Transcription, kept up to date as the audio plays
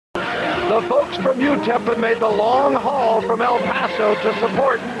The folks from UTEP have made the long haul from El Paso to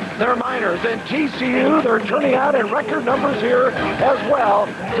support their Miners. And TCU, they're turning out in record numbers here as well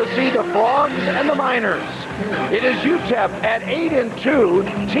to see the Frogs and the Miners. It is UTEP at 8-2,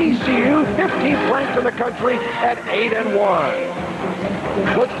 TCU 15th ranked in the country at 8-1.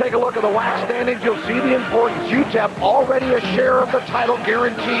 Let's take a look at the WAC standings. You'll see the importance. UTEP already a share of the title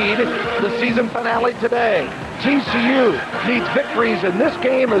guaranteed. The season finale today. TCU needs victories in this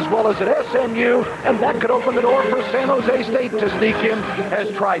game as well as at SMU, and that could open the door for San Jose State to sneak in as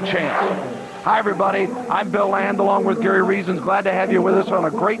tri-champs. Hi, everybody. I'm Bill Land along with Gary Reasons. Glad to have you with us on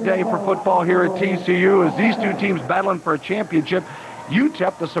a great day for football here at TCU as these two teams battling for a championship.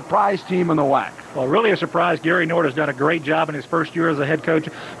 UTEP, the surprise team in the WAC. Well, really a surprise. Gary Nord has done a great job in his first year as a head coach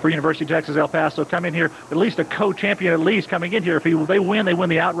for University of Texas El Paso. Come in here, at least a co-champion at least coming in here. If they win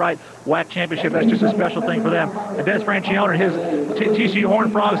the outright WAC championship. That's just a special thing for them. And Dennis Francione and his TCU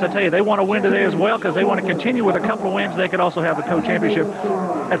Horned Frogs, I tell you, they want to win today as well because they want to continue with a couple of wins. They could also have the co-championship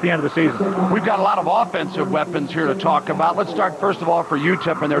at the end of the season. We've got a lot of offensive weapons here to talk about. Let's start first of all for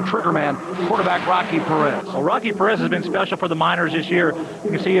UTEP and their trigger man, quarterback Rocky Perez. Well, Rocky Perez has been special for the Miners this year. You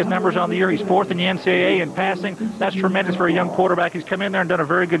can see his numbers on the year. He's fourth in the NCAA in passing. That's tremendous for a young quarterback. He's come in there and done a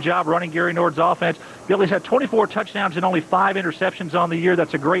very good job running Gary Nord's offense. Billy's had 24 touchdowns and only 5 interceptions on the year.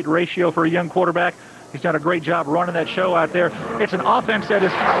 That's a great ratio for a young quarterback. He's done a great job running that show out there. It's an offense that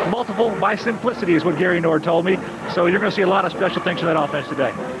is multiple by simplicity is what Gary Nord told me. So you're going to see a lot of special things in that offense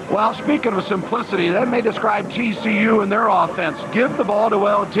today. Well, speaking of simplicity, that may describe TCU and their offense. Give the ball to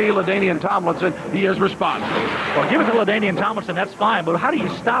LT LaDainian Tomlinson. He is responsible. Well, give it to LaDainian Tomlinson, that's fine. But how do you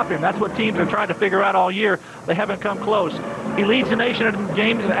stop him? That's what teams have tried to figure out all year. They haven't come close. He leads the nation in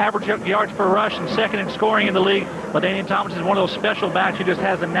games in average yards per rush and second in scoring in the league. LaDainian Tomlinson is one of those special backs who just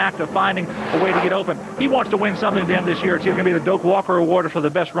has a knack of finding a way to get open. He wants to win something at the end of this year. It's either going to be the Doak Walker Award for the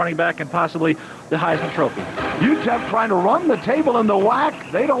best running back and possibly the Heisman Trophy. UTEP trying to run the table in the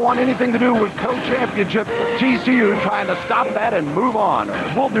WAC. They don't want anything to do with co-championship. TCU trying to stop that and move on.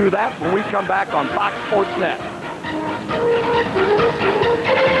 We'll do that when we come back on Fox Sports Net.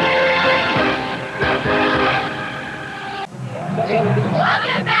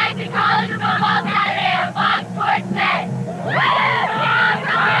 Welcome back to college football Saturday on Fox Sports Net.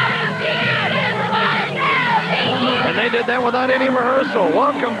 And they did that without any rehearsal.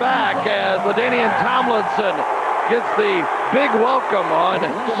 Welcome back as LaDainian Tomlinson gets the big welcome on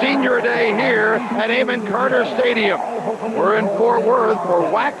Senior Day here at Amon Carter Stadium. We're in Fort Worth for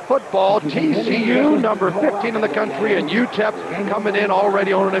WAC football. TCU, number 15 in the country, and UTEP coming in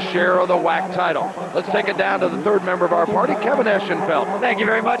already owning a share of the WAC title. Let's take it down to the third member of our party, Kevin Eschenfeld. Thank you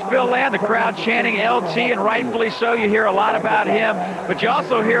very much, Bill Land. The crowd chanting LT, and rightfully so. You hear a lot about him, but you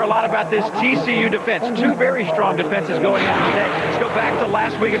also hear a lot about this TCU defense. Two very strong defenses going into today. Let's go back to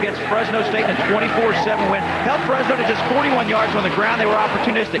last week against Fresno State in a 24-7 win. Held Fresno to just 41 yards on the ground. They were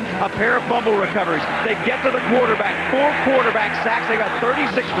opportunistic. A pair of fumble recoveries. They get to the quarterback. 4 quarterback sacks. They got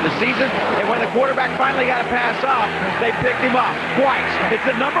 36 for the season. And when the quarterback finally got a pass off, they picked him off twice. It's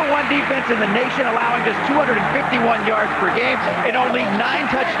the #1 defense in the nation, allowing just 251 yards per game and only 9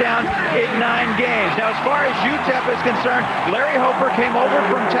 touchdowns in 9 games. Now, as far as UTEP is concerned, Larry Hoper came over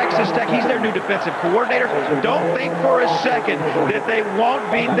from Texas Tech. He's their new defensive coordinator. Don't think for a second that they won't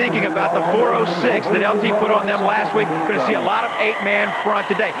be thinking about the 406 that LT put on them last week. Going to see a lot of 8-man front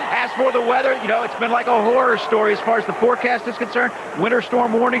today. As for the weather, you know, it's been like a horror story as far as the forecast is concerned. Winter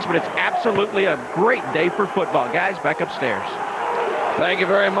storm warnings, but it's absolutely a great day for football. Guys, back upstairs. Thank you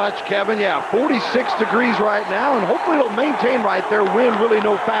very much, Kevin. Yeah, 46 degrees right now, and hopefully it'll maintain right there. Wind really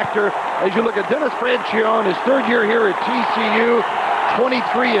no factor. As you look at Dennis Francione, his third year here at TCU,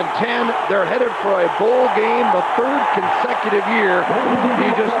 23-10. They're headed for a bowl game, the 3rd consecutive year. He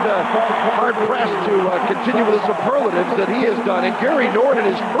just hard-pressed to continue with the superlatives that he has done. And Gary Nord, in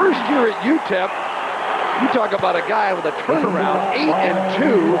his first year at UTEP, you talk about a guy with a turnaround,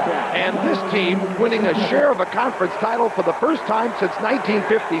 8-2, and this team winning a share of a conference title for the first time since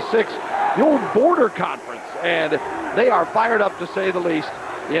 1956, the old border conference. And they are fired up, to say the least,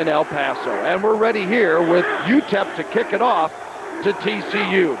 in El Paso. And we're ready here with UTEP to kick it off to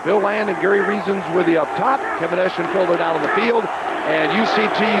TCU. Bill Land and Gary Reasons with you up top. Kevin Eschenfeld are down on the field. And you see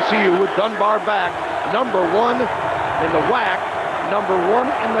TCU with Dunbar back, #1 in the WAC,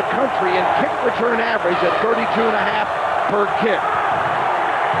 #1 in the country in kick return average at 32.5 per kick.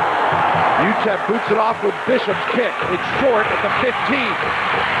 UTEP boots it off with Bishop's kick. It's short at the 15,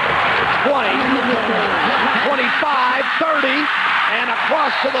 20, 25, 30, and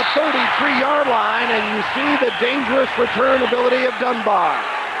across to the 33-yard line, and you see the dangerous return ability of Dunbar.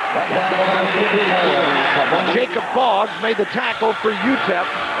 Jacob Boggs made the tackle for UTEP,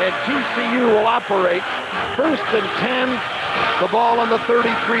 and TCU will operate 1st and 10, the ball on the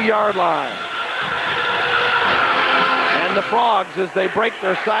 33-yard line. And the Frogs, as they break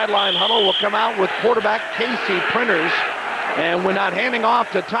their sideline huddle, will come out with quarterback Casey Printers. And when not handing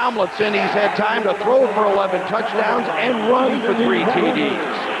off to Tomlinson, he's had time to throw for 11 touchdowns and run for 3 TDs.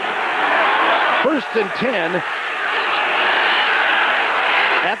 1st and 10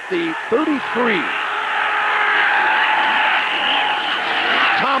 at the 33.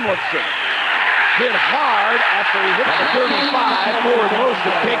 Tomlinson hit hard after he hit the 35. Forward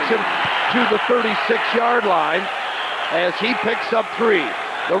motion takes him to the 36-yard line as he picks up 3.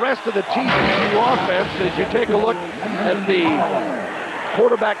 The rest of the TCU offense, as you take a look at the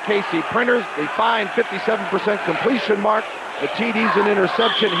quarterback Casey Printers, they find 57% completion mark. The TDs and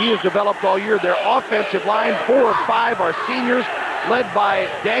interception he has developed all year. Their offensive line, 4 of 5 are seniors, led by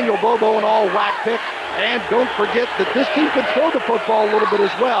Daniel Bobo and all whack picks. And don't forget that this team can throw the football a little bit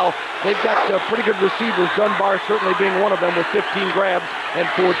as well. They've got pretty good receivers, Dunbar certainly being one of them with 15 grabs and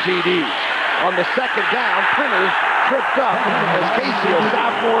 4 TDs. On the second down, Printers tripped up as Casey, a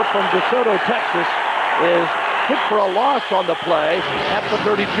sophomore from DeSoto, Texas, is hit for a loss on the play at the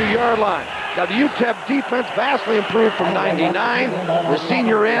 32-yard line. Now, the UTEP defense vastly improved from 99. The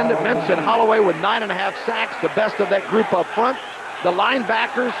senior end, Benson Holloway, with 9.5 sacks, the best of that group up front. The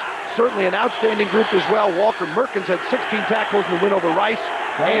linebackers, certainly an outstanding group as well. Walker Merkins had 16 tackles in the win over Rice.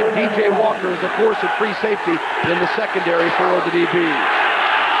 And DJ Walker is, of course, at free safety in the secondary for the DBs.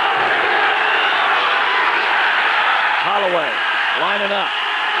 Holloway lining up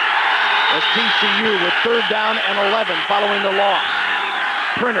as TCU with 3rd down and 11 following the loss.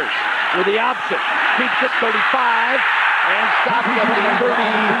 Printers with the option, keeps it 35 and stops at the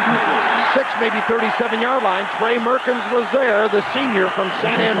 36, maybe 37-yard line. Trey Merkins was there, the senior from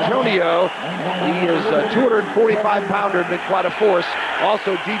San Antonio. He is a 245-pounder, been quite a force.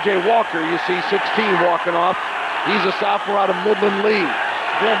 Also, DJ Walker, you see 16 walking off. He's a sophomore out of Midland Lee.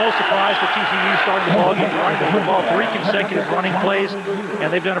 Bill, no surprise for TCU starting the ball game, running the football, 3 consecutive running plays,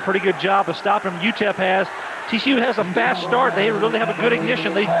 and they've done a pretty good job of stopping them. UTEP has. TCU has a fast start. They really have a good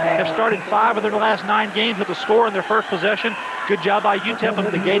ignition. They have started 5 of their last 9 games with a score in their first possession. Good job by UTEP of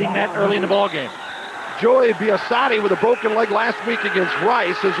negating that early in the ball game. Joey Biasotti with a broken leg last week against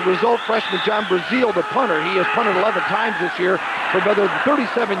Rice. As a result, freshman John Brazil, the punter, he has punted 11 times this year for better than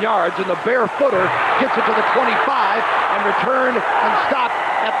 37 yards, and the barefooter gets it to the 25 and returned and stopped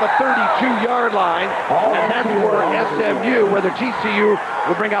at the 32-yard line. And that's for SMU, where the TCU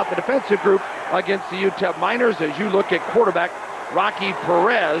will bring out the defensive group against the UTEP Miners. As you look at quarterback Rocky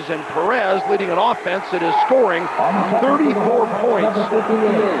Perez, and Perez leading an offense that is scoring 34 points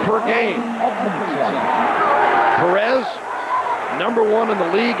per game. Perez, number 1 in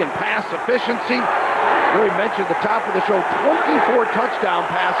the league in pass efficiency. We mentioned at the top of the show, 24 touchdown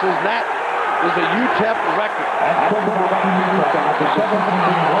passes, and that is a UTEP record.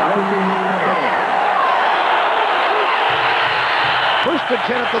 1st and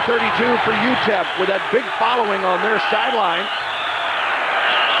 10 at the 32 for UTEP with that big following on their sideline.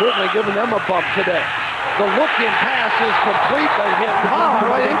 Certainly giving them a bump today. The look-in pass is complete, but hit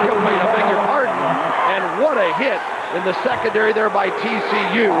incomplete, I beg your pardon. And what a hit in the secondary there by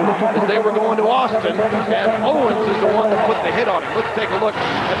TCU as they were going to Austin. And Owens is the one that put the hit on him. Let's take a look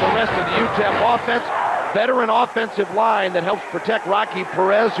at the rest of the UTEP offense. Veteran offensive line that helps protect Rocky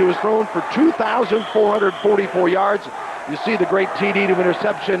Perez, who has thrown for 2,444 yards. You see the great TD to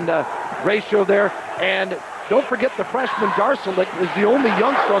interception ratio there. And don't forget the freshman Garcelik is the only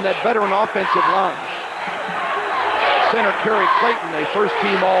youngster on that veteran offensive line. Center Kerry Clayton, a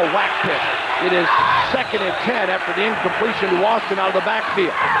first-team all-whack pick. It is 2nd and 10 after the incompletion to Austin out of the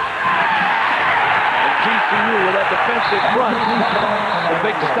backfield. And TCU with that defensive front, the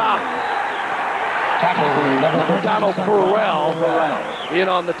big stop. Donald Burrell in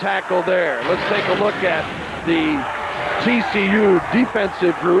on the tackle there. Let's take a look at the TCU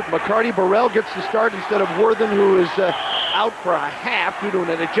defensive group. McCarty Burrell gets the start instead of Worthen, who is out for a half due to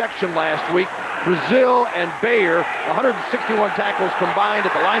an ejection last week. Brazil and Bayer, 161 tackles combined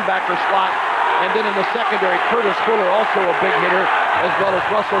at the linebacker slot. And then in the secondary, Curtis Fuller, also a big hitter, as well as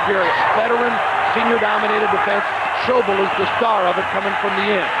Russell Garrett. Veteran, senior-dominated defense. Schobel is the star of it coming from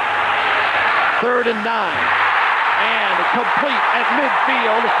the end. 3rd and 9. And complete at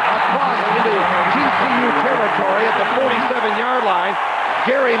midfield across into TCU territory at the 47-yard line.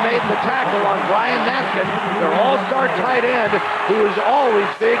 Gary made the tackle on Brian Natkin, their all-star tight end, who is always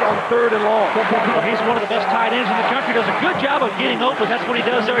big on 3rd and long. Well, he's one of the best tight ends in the country. Does a good job of getting open. That's what he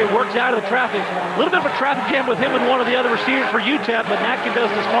does there. He works out of the traffic. A little bit of a traffic jam with him and one of the other receivers for UTEP, but Natkin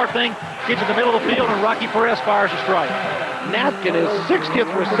does the smart thing, gets in the middle of the field, and Rocky Perez fires a strike. Natkin is 60th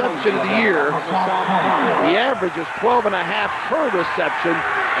reception of the year. The average is 12.5 per reception,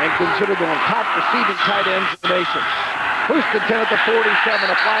 and considered one of the top receiving tight ends in the nation. First and 10 at the 47.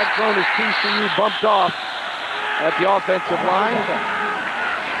 A flag thrown as TCU bumped off at the offensive line.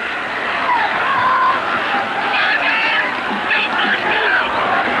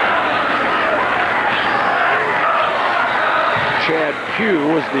 Chad Pugh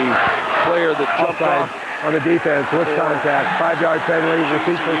was the player that jumped off on the defense with contact. 5-yard penalty,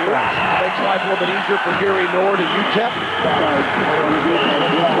 receipt for flag. Makes life a little bit easier for Gary Nord and UTEP.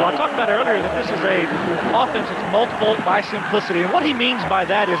 Well, I talked about earlier that this is a offense that's multiple by simplicity. And what he means by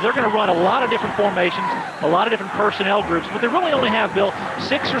that is they're going to run a lot of different formations, a lot of different personnel groups, but they really only have, Bill,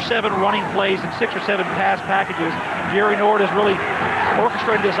 6 or 7 running plays and 6 or 7 pass packages. Gary Nord has really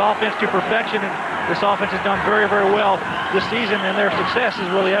orchestrated this offense to perfection, and this offense has done very, very well this season, and their success is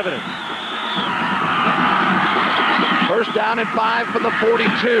really evident. First down and 5 from the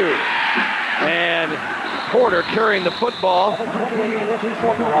 42. And Porter carrying the football.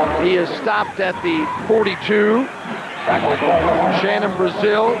 He is stopped at the 42. Shannon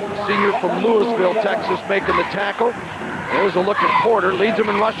Brazil, senior from Louisville, Texas, making the tackle. There's a look at Porter. Leads him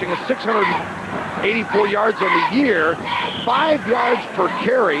in rushing at 684 yards on the year, 5 yards per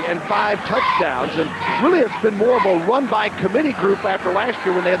carry, and 5 touchdowns. And really, it's been more of a run-by-committee group after last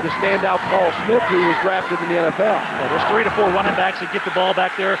year when they had the standout Paul Smith, who was drafted in the NFL. Yeah, there's 3 to 4 running backs that get the ball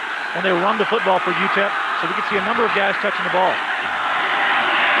back there when they run the football for UTEP, so we can see a number of guys touching the ball.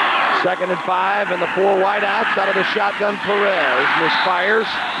 Second and 5, and the 4 wideouts out of the shotgun. Perez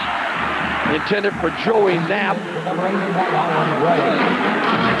misfires. Intended for Joey Knapp.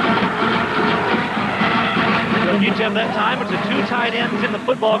 UTEP that time, it's a 2 tight ends in the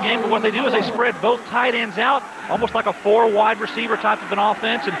football game, but what they do is they spread both tight ends out, almost like a 4 wide receiver type of an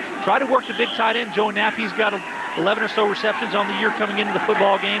offense, and try to work the big tight end. Joey Knapp, he's got 11 or so receptions on the year coming into the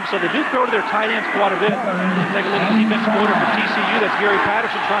football game, so they do throw to their tight ends quite a bit. Take a look at the defensive coordinator for TCU, that's Gary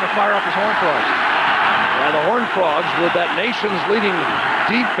Patterson, trying to fire off his Horned Frogs. Now the Horned Frogs, with that nation's leading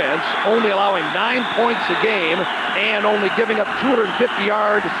defense, only allowing 9 points a game and only giving up 250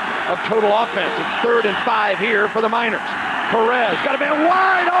 yards of total offense. It's 3rd and 5 here for the Miners. Perez got a man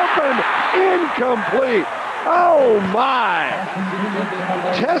wide open, incomplete. Oh my!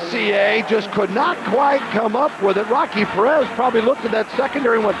 Tessier just could not quite come up with it. Rocky Perez probably looked at that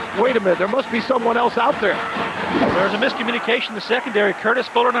secondary and went, wait a minute, there must be someone else out there. There's a miscommunication in the secondary. Curtis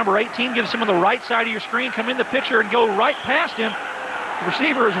Fuller, number 18, gives him on the right side of your screen, come in the picture and go right past him. The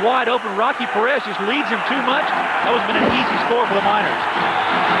receiver is wide open. Rocky Perez just leads him too much. That would have been an easy score for the Miners.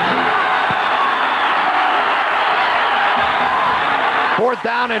 Fourth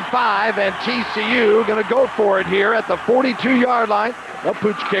down and 5, and TCU going to go for it here at the 42-yard line. They'll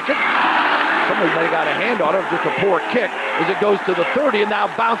pooch kick it. Somebody might have got a hand on it, just a poor kick as it goes to the 30 and now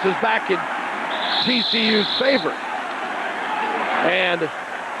bounces back in TCU's favor. And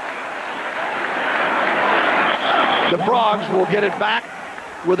the Frogs will get it back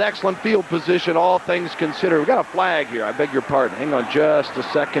with excellent field position, all things considered. We've got a flag here. I beg your pardon. Hang on just a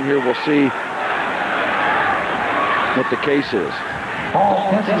second here. We'll see what the case is.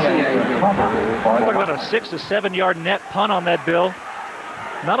 Talk about a 6 to 7 yard net punt on that, Bill.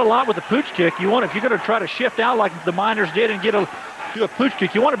 Not a lot with the pooch kick. You want, if you're going to try to shift out like the Miners did and do a pooch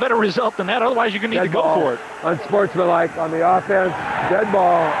kick, you want a better result than that. Otherwise, you're going to need to go for it. Unsportsmanlike on the offense, dead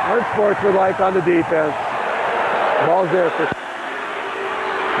ball. Unsportsmanlike on the defense. Ball's there for.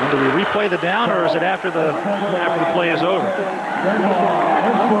 And do we replay the down, or is it after the play is over?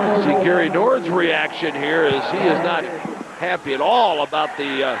 See Gary Nord's reaction here is he is not happy at all about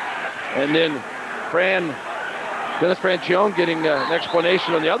the, and then Dennis Francione getting an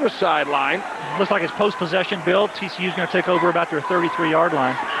explanation on the other sideline. Looks like it's post-possession, Bill. TCU's going to take over about their 33-yard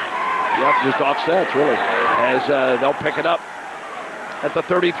line. Yep, just offsets, really, as they'll pick it up at the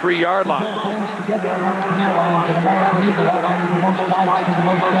 33-yard line.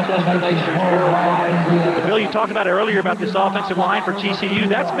 Bill, you talked about earlier about this offensive line for TCU.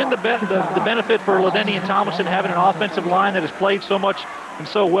 That's been the benefit for Ledeni and Tomlinson, having an offensive line that has played so much and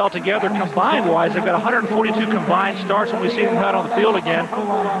so well together. Combined-wise, they've got 142 combined starts when we see them out on the field again.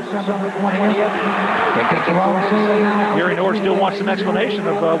 Gary Nord still wants some explanation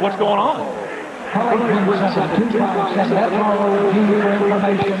of what's going on.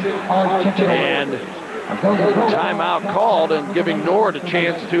 And Timeout called and giving Nord a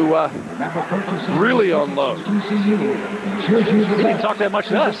chance to really unload. He didn't talk that much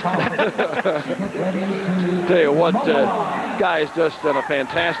to us. Tell you what, guy's just done a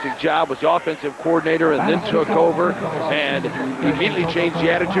fantastic job, was the offensive coordinator and then took over and immediately changed the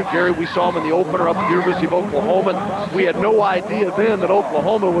attitude. Gary, we saw him in the opener up at the University of Oklahoma. We had no idea then that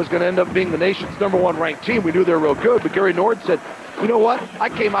Oklahoma was going to end up being the nation's #1 ranked team. We knew they were real good, but Gary Nord said, you know what, I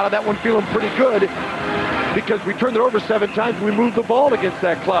came out of that one feeling pretty good because we turned it over 7 times and we moved the ball against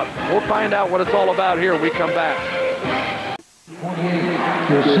that club. We'll find out what it's all about here when we come back.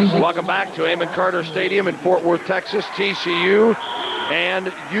 Welcome back to Amon Carter Stadium in Fort Worth, Texas. TCU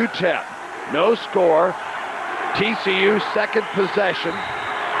and UTEP. No score. TCU second possession.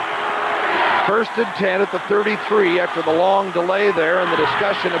 1st and 10 at the 33 after the long delay there and the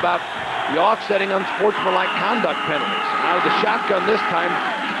discussion about the offsetting unsportsmanlike conduct penalties. Out of the shotgun this time,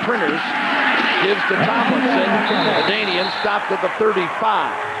 Printers gives to Tomlinson. The Danian stopped at the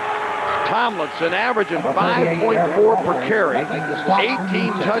 35. Tomlinson averaging 5.4 per carry,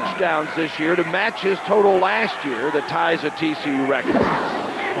 18 touchdowns this year to match his total last year that ties a TCU record.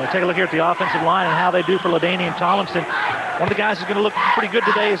 Well, take a look here at the offensive line and how they do for LaDainian Tomlinson. One of the guys who's going to look pretty good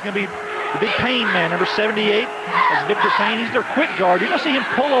today is going to be the big Payne man, number 78. That's Victor Payne. He's their quick guard. You're going to see him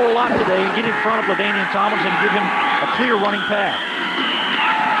pull a lot today and get in front of LaDainian Tomlinson and give him a clear running path.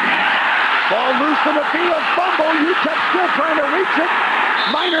 Ball loose in the field, fumble. UTEP still trying to reach it.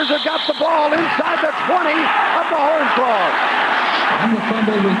 Miners have got the ball inside the 20 of the Horned Frogs. On the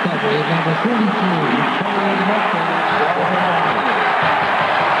fumble recovery, number 33.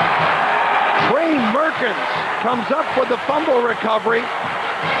 Trey Merkins comes up with the fumble recovery.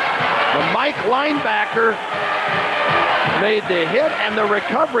 The Mike linebacker made the hit and the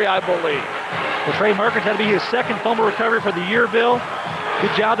recovery, I believe. Well, Trey Merkins had to be his second fumble recovery for the year, Bill.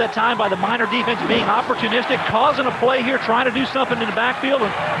 Good job that time by the Miner defense being opportunistic, causing a play here, trying to do something in the backfield.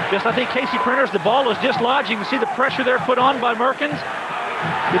 And just, I think, Casey Printers, the ball was dislodged. You can see the pressure there put on by Merkins.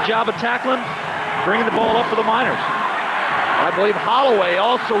 Good job of tackling, bringing the ball up for the Miners. I believe Holloway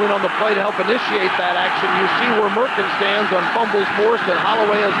also in on the play to help initiate that action. You see where Merkins stands on fumbles forced and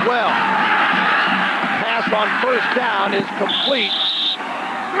Holloway as well. Pass on 1st down is complete.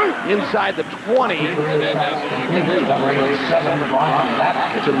 Inside the 20. To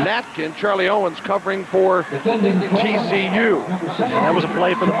Natkin. Charlie Owens covering for TCU. That was a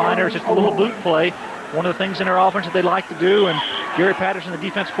play for the Miners, just a little boot play. One of the things in their offense that they like to do, and Gary Patterson, the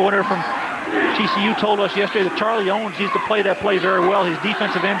defense coordinator from TCU, told us yesterday that Charlie Owens needs to play that play very well. His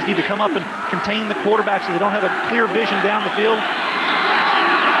defensive ends need to come up and contain the quarterback so they don't have a clear vision down the field.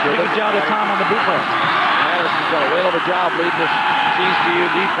 Good job of time on the boot play. Patterson's done a whale of a job leading this TCU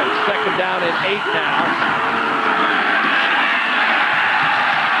defense. 2nd down and 8 now.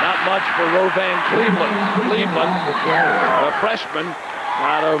 Not much for Rovan Cleveland, a freshman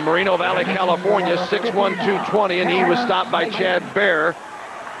out of Moreno Valley, California, 6'1", 220, and he was stopped by Chad Baer.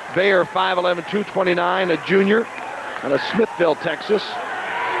 Baer, 5'11", 229, a junior out of Smithville, Texas.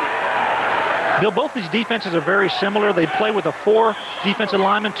 Bill, both these defenses are very similar. They play with a 4 defensive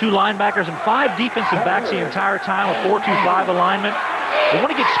linemen, 2 linebackers, and 5 defensive backs the entire time, a 4-2-5 alignment. They want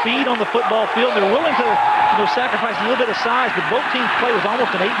to get speed on the football field. They're willing to sacrifice a little bit of size, but both teams play with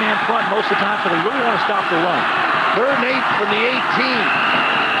almost an 8-man front most of the time, so they really want to stop the run. 3rd and 8 from the 18.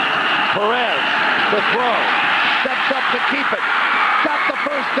 Perez, the throw, steps up to keep it. Got the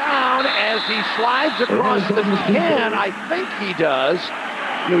 1st down as he slides across the 10. I think he does.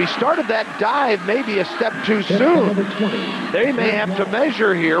 You know, he started that dive maybe a step too soon. They may have to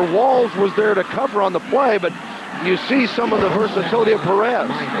measure here. Walls was there to cover on the play, but you see some of the versatility of Perez.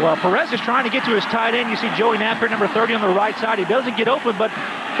 Well, Perez is trying to get to his tight end. You see Joey Knapp, number 30 on the right side. He doesn't get open, but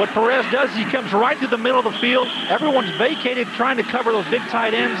what Perez does is he comes right through the middle of the field. Everyone's vacated trying to cover those big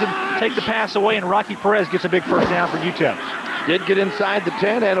tight ends and take the pass away, and Rocky Perez gets a big 1st down for UTEP. Did get inside the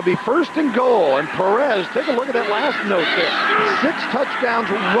 10, and it'll be 1st and goal. And Perez, take a look at that last note there. 6 touchdowns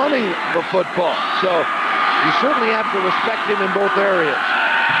running the football. So you certainly have to respect him in both areas.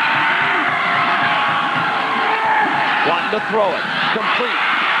 Wanting to throw it. Complete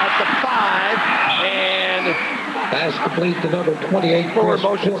at the 5, and pass complete to number 28. forward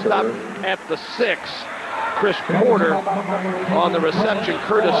motion stop at the 6. Chris Porter on the reception.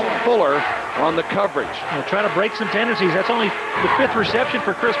 Curtis Fuller on the coverage. We'll try to break some tendencies. That's only the 5th reception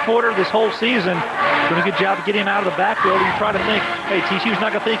for Chris Porter this whole season. Doing a good job to get him out of the backfield. You try to think, hey, TCU's not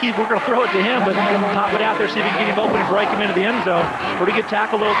going to think we're going to throw it to him, but pop it out there, see if we can get him open and break him into the end zone. Pretty good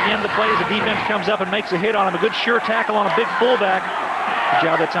tackle though at the end of the play as the defense comes up and makes a hit on him. A good sure tackle on a big fullback. Good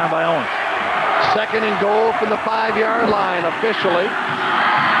job that time by Owens. 2nd and goal from the 5-yard line officially.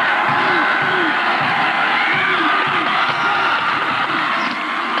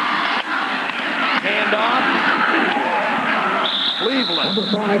 Number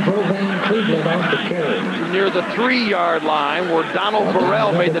 5, Rovan Cleveland on the carry. Near the 3-yard line where Donald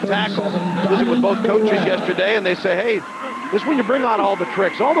Burrell made the tackle. Visit with both coaches yesterday, and they say, hey, this is when you bring out all the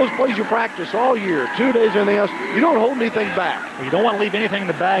tricks, all those plays you practice all year, 2 days, anything else. You don't hold anything back. Well, you don't want to leave anything in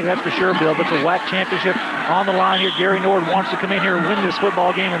the bag, that's for sure, Bill. But it's a WAC championship on the line here. Gary Nord wants to come in here and win this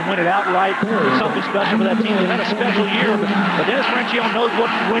football game and win it outright. It's something special for that team. They've had a special year, but Dennis Francione knows what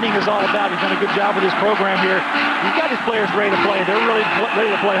winning is all about. He's done a good job with this program here. He's got his players ready to play. They're really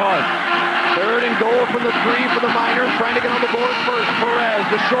ready to play hard. 3rd and goal from the 3 for the Miners, trying to get on the board first. Perez,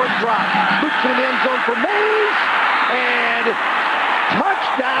 the short drop, boots in the end zone for Mays, and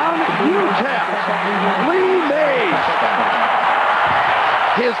touchdown, UTEP. Lee Mays,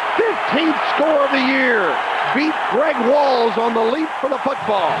 his 15th score of the year, beat Greg Walls on the leap for the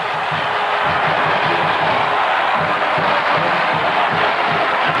football.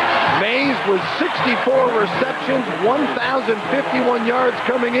 Mays was 64 receptions, 1,051 yards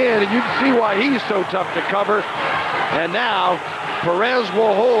coming in, and you can see why he's so tough to cover. And now Perez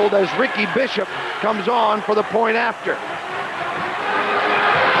will hold as Ricky Bishop comes on for the point after.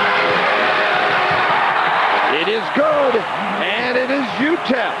 It is good, and it is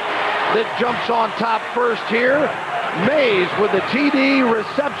UTEP that jumps on top first here. Mays with the TD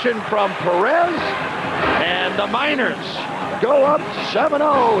reception from Perez, and the Miners go up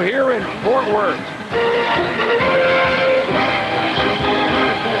 7-0 here in Fort Worth.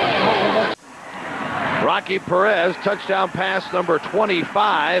 Rocky Perez, touchdown pass number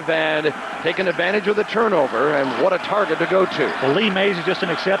 25, and taking advantage of the turnover, and what a target to go to. Well, Lee Mays is just an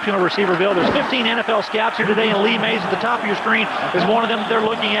exceptional receiver, Bill. There's 15 NFL scouts here today, and Lee Mays at the top of your screen is one of them they're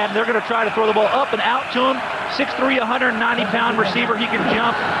looking at, and they're going to try to throw the ball up and out to him. 6'3", 190-pound receiver. He can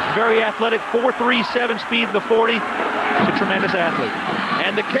jump, very athletic, 4.37 speed to the 40. He's a tremendous athlete.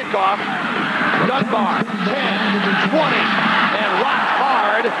 And the kickoff, Dunbar, 10, 20, and rock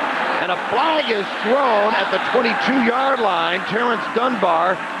hard. And a flag is thrown at the 22-yard line. Terrence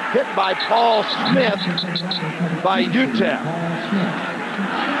Dunbar hit by Paul Smith by UTEP.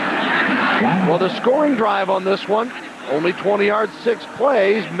 Well, the scoring drive on this one, only 20 yards, 6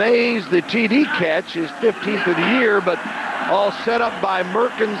 plays. Mays, the TD catch, is 15th of the year, but all set up by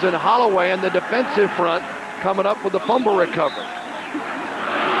Merkins and Holloway in the defensive front, coming up with the fumble recovery.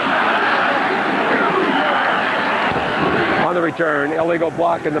 On the return, illegal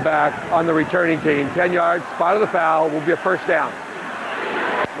block in the back on the returning team. 10 yards, spot of the foul, will be a first down.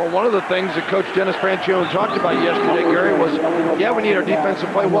 Well, one of the things that Coach Dennis Francione talked about yesterday, Gary, was, yeah, we need our defensive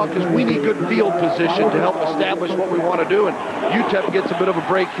play well because we need good field position to help establish what we want to do. And UTEP gets a bit of a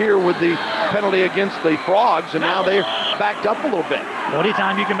break here with the penalty against the Frogs, and now they're backed up a little bit. Well,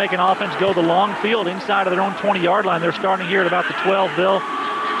 anytime you can make an offense go the long field inside of their own 20-yard line, they're starting here at about the 12, Bill.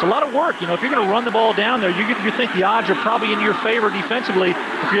 It's a lot of work. You know, if you're going to run the ball down there, you think the odds are probably in your favor defensively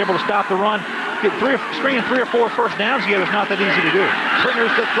if you're able to stop the run. Get stringing 3 or 4 first downs together is not that easy to do. Printers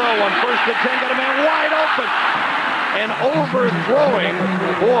to throw on 1st and 10, got a man wide open. And overthrowing,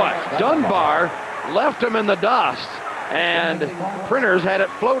 boy, Dunbar left him in the dust. And Printers had it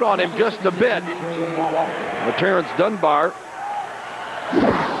float on him just a bit. But Terrence Dunbar,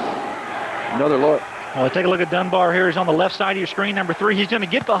 another look. Well, take a look at Dunbar here. He's on the left side of your screen, number 3. He's going to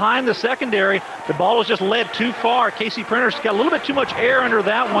get behind the secondary. The ball was just led too far. Casey Printers got a little bit too much air under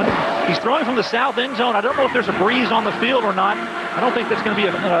that one. He's throwing from the south end zone. I don't know if there's a breeze on the field or not. I don't think that's going to be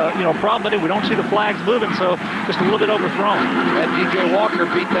a problem, but we don't see the flags moving, so just a little bit overthrown. And DJ Walker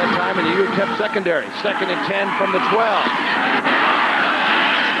beat that time in the UTEP secondary. 2nd and 10 from the 12.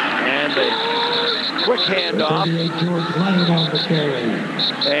 And a quick handoff.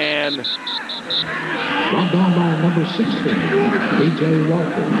 And number 16, DJ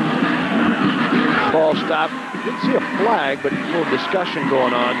Walker. Ball stop. Didn't see a flag, but a little discussion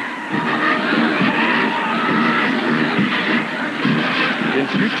going on.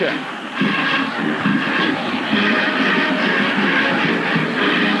 Against UTEP.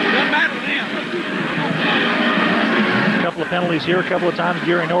 A couple of penalties here, a couple of times.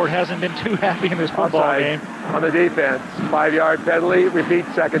 Gary Nord hasn't been too happy in this football game. On the defense, 5-yard penalty, repeat,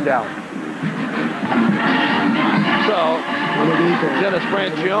 2nd down. So, Dennis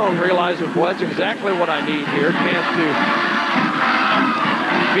Francione realizes, well, that's exactly what I need here. Chance to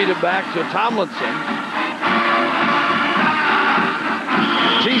feed it back to Tomlinson.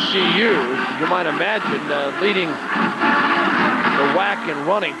 TCU, you might imagine, leading the WAC in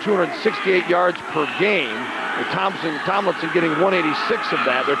running, 268 yards per game. With Tomlinson getting 186 of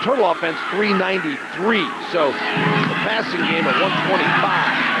that. Their total offense, 393. So, the passing game at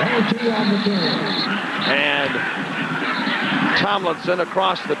 125. And Tomlinson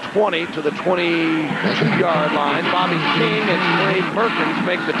across the 20 to the 22-yard line. Bobby King and Trey Perkins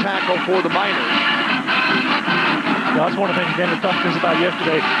make the tackle for the Miners. Now, that's one of the things Denver talked to us about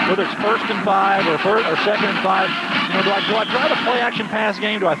yesterday. Whether it's 1st and 5 or 2nd and 5, you know, do I try the play-action pass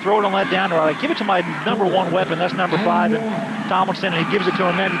game? Do I throw it on let down? Or do I give it to my number 1 weapon? That's number 5, and Tomlinson, and he gives it to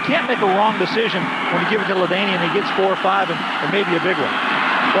him. Man, you can't make a wrong decision when you give it to LaDainian and he gets 4 or 5 and maybe a big one.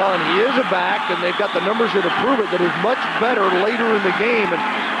 Well, and he is a back, and they've got the numbers here to prove it, that is much better later in the game, and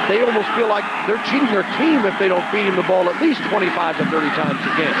they almost feel like they're cheating their team if they don't feed him the ball at least 25 to 30 times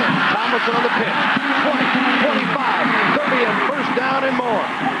a game. Tomlinson on the pitch, 20, 25, 30, and first down and more.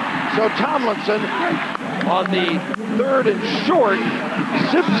 So Tomlinson on the 3rd and short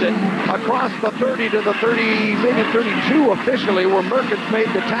zips it across the 30 to the 30, maybe 32 officially, where Merkins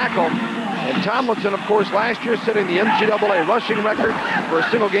made the tackle. And Tomlinson, of course, last year setting the NCAA rushing record for a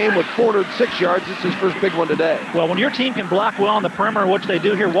single game with 406 yards. This is his first big one today. Well, when your team can block well on the perimeter, which they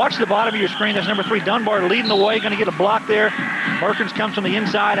do here, watch the bottom of your screen. That's number 3, Dunbar, leading the way, going to get a block there. Merkins comes from the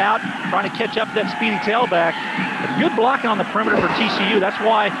inside out, trying to catch up to that speedy tailback. But good blocking on the perimeter for TCU. That's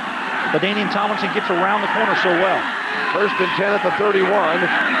why LaDainian Tomlinson gets around the corner so well. 1st and 10 at the 31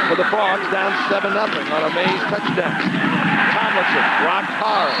 for the Frogs, down 7-0 on a Mays touchdown. Tomlinson rocked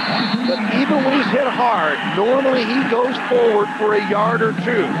hard, but even when he's hit hard, normally he goes forward for a yard or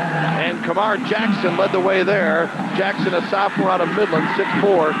 2. And Kamar Jackson led the way there. Jackson, a sophomore out of Midland,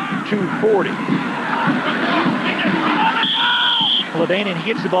 6'4", 240. LaDainian, he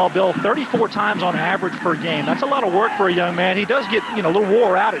gets the ball, Bill, 34 times on average per game. That's a lot of work for a young man. He does get, a little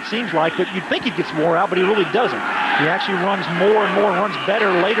wore out, it seems like, but you'd think he gets wore out, but he really doesn't. He actually runs more and more, runs better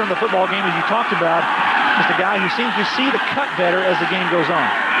later in the football game, as you talked about. Just a guy who seems to see the cut better as the game goes on.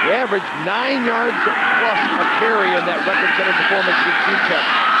 He averaged 9 yards plus a carry in that record-setting performance with UTEP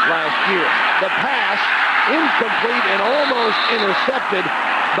last year. The pass, incomplete and almost intercepted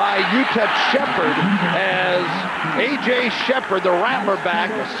by UTEP Shepard, as A.J. Shepard, the Rattler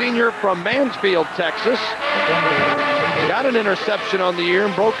back, a senior from Mansfield, Texas, got an interception on the year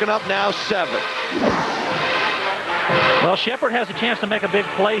and broken up now 7. Well, Shepard has a chance to make a big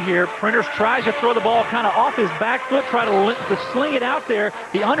play here. Printers tries to throw the ball kind of off his back foot, try to sling it out there.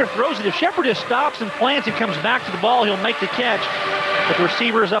 He underthrows it. If Shepard just stops and plants and comes back to the ball, he'll make the catch. But the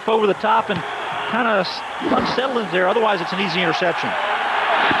receiver is up over the top and kind of unsettling there. Otherwise, it's an easy interception.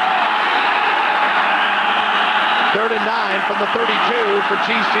 3rd and 9 from the 32 for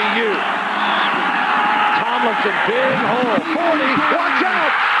TCU. Tomlinson, big hole, 40, watch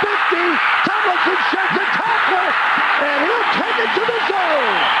out, 50, Tomlinson sheds a tackle, and he'll take it to the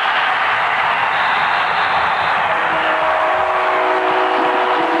zone.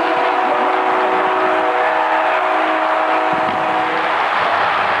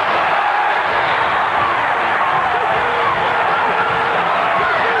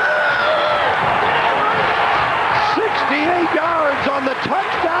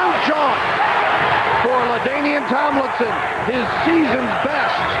 Touchdown jaunt for LaDainian Tomlinson, his season's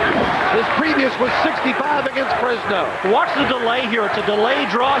best. His previous was 65 against Fresno. Watch the delay here. It's a delay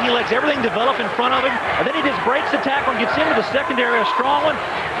draw. He lets everything develop in front of him, and then he just breaks the tackle and gets into the secondary, a strong one.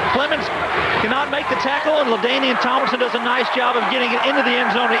 Clemens cannot make the tackle, and LaDainian Tomlinson does a nice job of getting it into the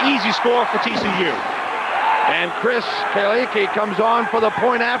end zone, an easy score for TCU. And Chris Kaleki comes on for the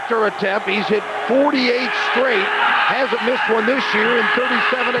point after attempt. He's hit 48 straight. Hasn't missed one this year in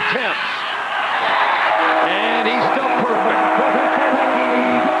 37 attempts. And he's still perfect.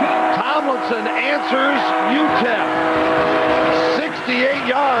 Tomlinson answers UTEP. 68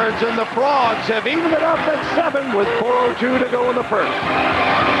 yards, and the Frogs have evened it up at 7 with 4:02 to go in the first.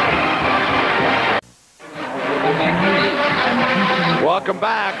 Welcome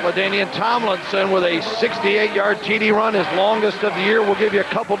back. LaDainian Tomlinson with a 68-yard TD run, his longest of the year. We'll give you a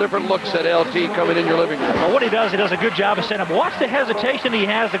couple different looks at LT coming in your living room. Well, what he does a good job of setting up. Watch the hesitation he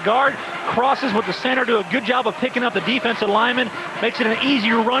has. The guard crosses with the center, do a good job of picking up the defensive lineman, makes it an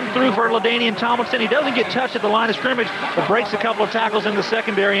easier run through for LaDainian Tomlinson. He doesn't get touched at the line of scrimmage, but breaks a couple of tackles in the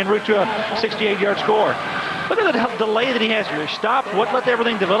secondary en route to a 68-yard score. Look at the delay that he has here. He stops, let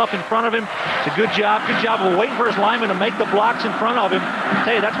everything develop in front of him. It's a good job of waiting for his lineman to make the blocks in front of him. I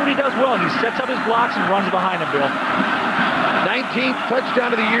tell you, that's what he does well. He sets up his blocks and runs behind him, Bill. 19th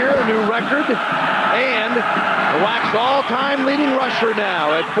touchdown of the year, a new record. And the WAC's all-time leading rusher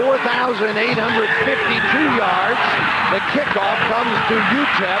now at 4,852 yards. The kickoff comes to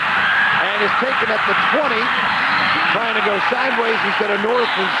UTEP and is taken at the 20. Trying to go sideways instead of north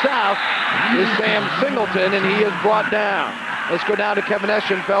and south is Sam Singleton, and he is brought down. Let's go down to Kevin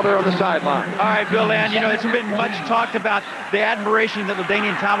Eschenfelder on the sideline. All right, Bill Ann, you know, it's been much talked about the admiration that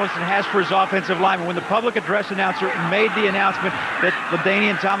LaDainian Tomlinson has for his offensive lineman. When the public address announcer made the announcement that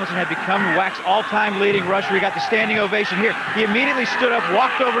LaDainian Tomlinson had become WAC's all-time leading rusher, he got the standing ovation here. He immediately stood up,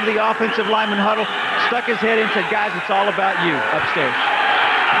 walked over to the offensive lineman huddle, stuck his head in and said, guys, it's all about you upstairs.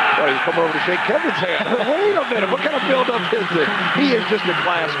 Well, he's come over to shake Kevin's hand. Wait a minute, what kind of build-up is this? He is just a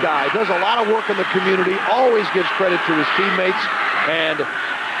class guy. Does a lot of work in the community, always gives credit to his teammates, and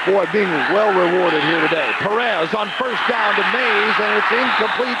boy, being well rewarded here today. Perez on first down to Mays, and it's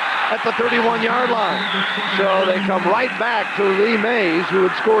incomplete at the 31-yard line. So they come right back to Lee Mays, who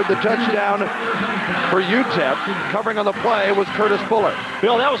had scored the touchdown for UTEP. Covering on the play was Curtis Fuller.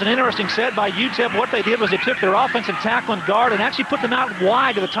 Bill, that was an interesting set by UTEP. What they did was they took their offensive tackle and guard and actually put them out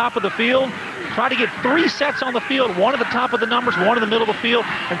wide to the top of the field. Tried to get 3 sets on the field, one at the top of the numbers, one in the middle of the field,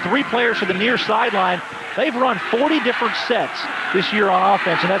 and 3 players to the near sideline. They've run 40 different sets this year on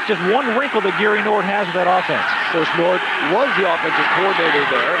offense, and that's just one wrinkle that Gary Nord has with that offense. Of course, Nord was the offensive coordinator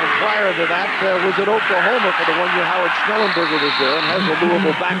there, and prior to that was at Oklahoma for the 1 year Howard Schnellenberger was there and has a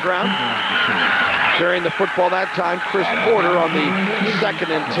Louisville background. Carrying the football that time, Chris Porter on the 2nd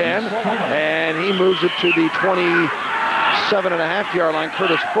and 10, and he moves it to the 27.5-yard line.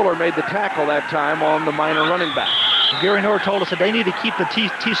 Curtis Fuller made the tackle that time on the minor running back. Gary Nord told us that they need to keep the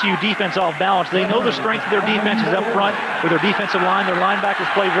TCU defense off balance. They know the strength of their defense is up front with their defensive line. Their linebackers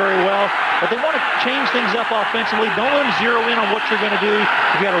play very well, but they want to change things up offensively. Don't let them zero in on what you're going to do.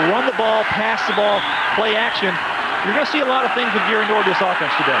 You got to run the ball, pass the ball, play action. You're going to see a lot of things with Gary Nord this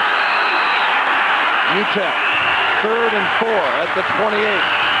offense today. UTEP, 3rd and 4 at the 28.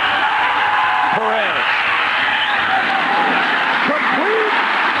 Perez. Complete.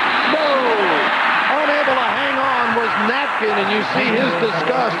 No. Unable to hang on was Natkin, and you see his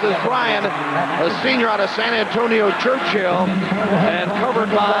disgust as Brian, a senior out of San Antonio Churchill, and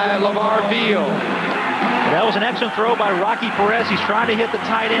covered by LeVar Beal. That was an excellent throw by Rocky Perez. He's trying to hit the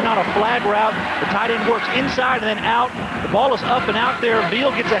tight end on a flag route. The tight end works inside and then out. The ball is up and out there.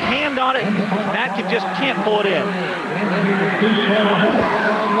 Beal gets a hand on it. Natkin just can't pull it in.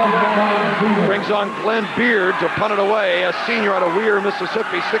 Brings on Glenn Beard to punt it away, a senior out of Weir,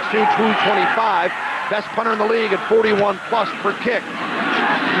 Mississippi, 6'2", 225. Best punter in the league at 41+ per kick.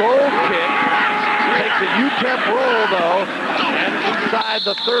 Low kick. Takes a UTEP roll, though, and inside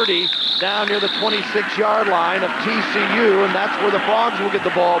the 30, down near the 26-yard line of TCU, and that's where the Frogs will get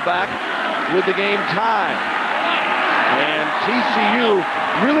the ball back with the game tied. And TCU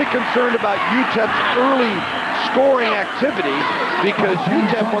really concerned about UTEP's early scoring activity because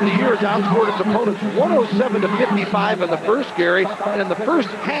UTEP on the year has outscored its opponents 107-55 in the first, Gary, and in the first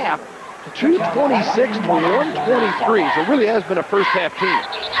half, 226 to 123. So it really has been a first-half team.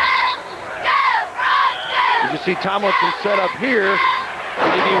 As you see Tomlinson set up here,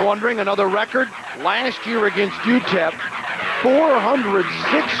 you may be wondering, another record last year against UTEP,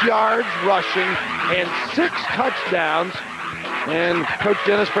 406 yards rushing and 6 touchdowns. And Coach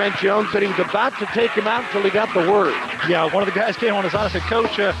Dennis Francione said he was about to take him out until he got the word. Yeah, one of the guys came on his side and said,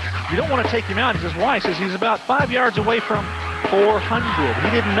 Coach, you don't want to take him out. He says, why? He says he's about 5 yards away from 400. He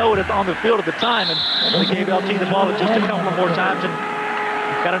didn't know it on the field at the time, and they gave LT the ball just a couple more times and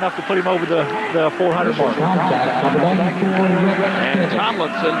got enough to put him over the 400 mark. And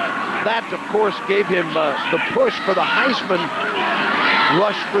Tomlinson, that of course gave him the push for the Heisman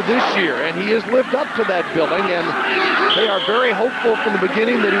rush for this year, and he has lived up to that billing, and they are very hopeful from the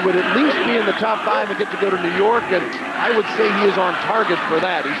beginning that he would at least be in the top 5 and get to go to New York, and I would say he is on target for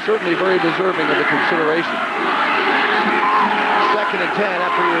that. He's certainly very deserving of the consideration. 2nd and 10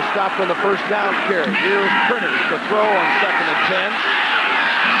 after he was stopped on the first down carry. Here's Printers to throw on 2nd and 10.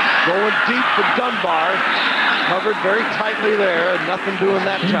 Going deep for Dunbar. Covered very tightly there, and nothing doing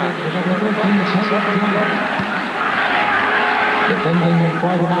that time.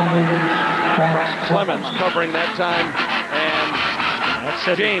 Clemens covering that time, and That's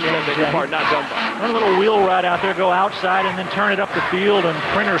James, not Dunbar. Run a little wheel right out there, go outside, and then turn it up the field, and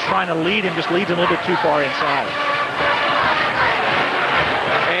Printer's trying to lead him, just leads him a little bit too far inside.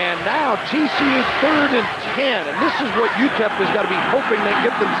 And now TCU 3rd and 10, and this is what UTEP has got to be hoping they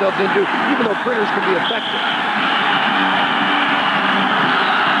get themselves into, even though Printers can be effective.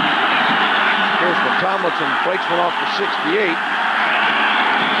 Here's the Tomlinson, breaks one off the 68,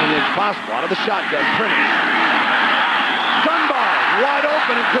 and it's possible out of the shotgun. Printers. Dunbar wide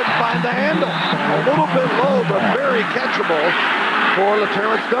open and couldn't find the handle. A little bit low, but very catchable for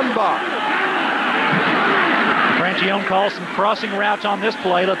LaTerrence Dunbar. Francione calls some crossing routes on this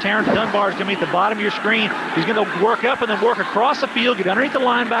play. Terrence Dunbar is going to meet the bottom of your screen. He's going to work up and then work across the field, get underneath the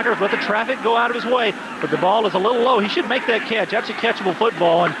linebacker, let the traffic go out of his way. But the ball is a little low. He should make that catch. That's a catchable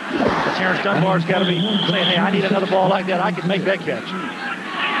football. And Terrence Dunbar's got to be saying, hey, I need another ball like that. I can make that catch.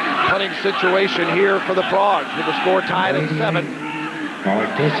 Punting situation here for the Frogs with the score tied at 7.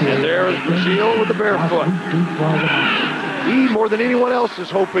 And there's Brazil with the barefoot. He, more than anyone else, is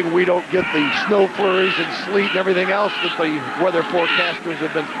hoping we don't get the snow flurries and sleet and everything else that the weather forecasters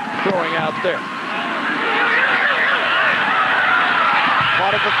have been throwing out there.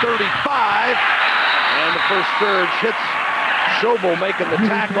 Caught at the 35, and the first surge hits Schobel making the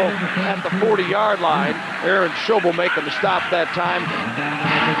tackle at the 40-yard line. Aaron Schobel making the stop that time.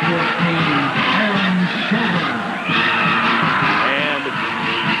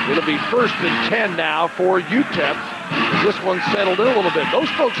 And it'll be 1st and 10 now for UTEP. This one's settled in a little bit. Those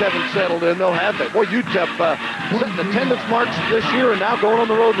folks haven't settled in, though, have they? Boy, UTEP setting attendance marks this year and now going on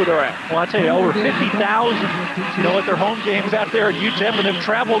the road with their act. Well, I tell you, over 50,000, at their home games out there at UTEP, and they've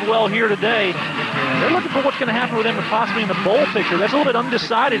traveled well here today. They're looking for what's going to happen with them and possibly in the bowl picture. That's a little bit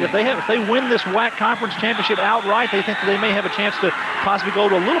undecided. If they win this WAC conference championship outright, they think that they may have a chance to possibly go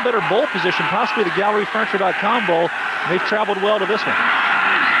to a little better bowl position, possibly the GalleryFurniture.com bowl. They've traveled well to this one.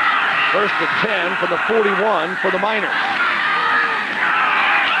 1st and 10 from the 41 for the Miners.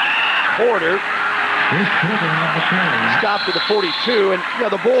 Porter stopped at the 42, and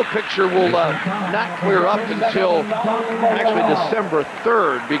the bowl picture will not clear up until actually December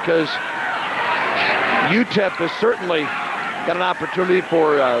 3rd, because UTEP has certainly got an opportunity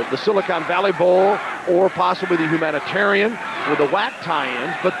for the Silicon Valley Bowl or possibly the Humanitarian with the WAC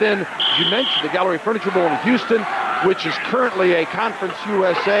tie-ins. But then, as you mentioned, the Gallery Furniture Bowl in Houston, which is currently a Conference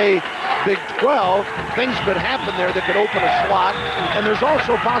USA Big 12. Things could happen there that could open a slot. And there's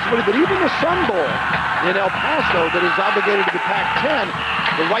also a possibility that even the Sun Bowl in El Paso that is obligated to the Pac-10,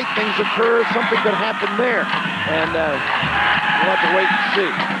 the right things occur, something could happen there. And we'll have to wait and see.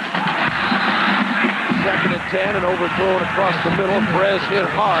 2nd and 10 and overthrown across the middle. Perez hit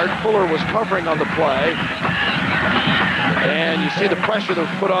hard. Fuller was covering on the play. And you see the pressure that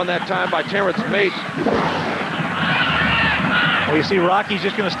was put on that time by Terrence Mason. Well, you see Rocky's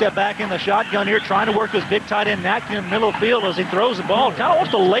just going to step back in the shotgun here, trying to work this big tight end Natkin in the middle of the field as he throws the ball. Kind of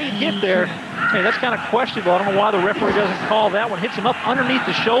wants a late hit there. Hey, that's kind of questionable. I don't know why the referee doesn't call that one. Hits him up underneath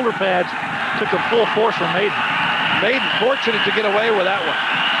the shoulder pads. Took the full force from Maiden. Maiden fortunate to get away with that one.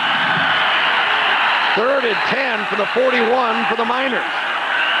 3rd and 10 for the 41 for the Miners.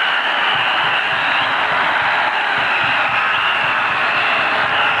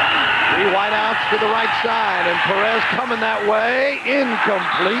 Three wideouts to the right side, and Perez coming that way.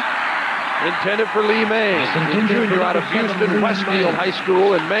 Incomplete. Intended for Lee Mays, the junior out of Houston Westfield High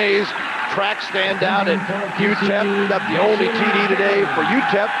School. And Mays, track standout at UTEP. Got the only TD today for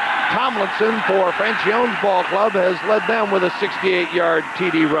UTEP. Tomlinson for Francione's ball club has led them with a 68-yard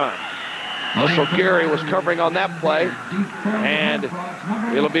TD run. Also, Gary was covering on that play, and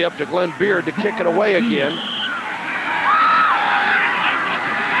it'll be up to Glenn Beard to kick it away again.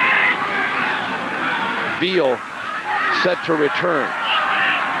 Beal set to return.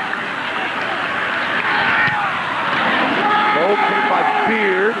 Low kick by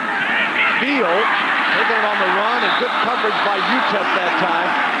Beard. Beal taking it on the run, and good coverage by UTEP that time.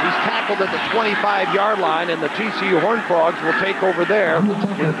 He's tackled at the 25-yard line, and the TCU Horned Frogs will take over there.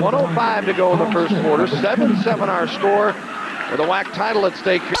 With 1:05 to go in the first quarter. 7-7 our score with a WAC title at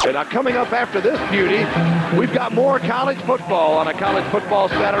stake. Now, coming up after this beauty, we've got more college football on a College Football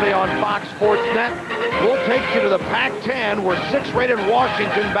Saturday on Fox Sports Net. We'll take you to the Pac-10, where 6th-rated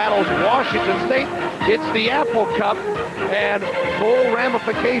Washington battles Washington State. It's the Apple Cup, and full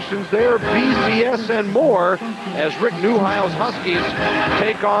ramifications there, BCS and more, as Rick Neuheil's Huskies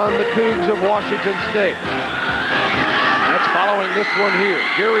take on the Cougs of Washington State. That's following this one here.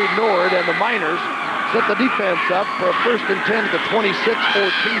 Gary Nord and the Miners set the defense up for a 1st and 10 to the 26 for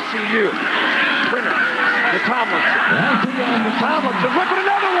TCU. Printer to Tomlinson. Tomlinson, look at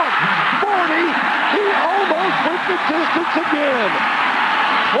another one. 40. He almost went the distance again.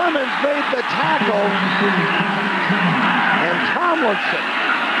 Clemens made the tackle. And Tomlinson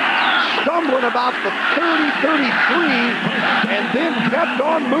stumbling about the 30-33 and then kept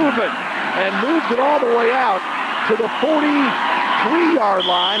on moving and moved it all the way out to the 43-yard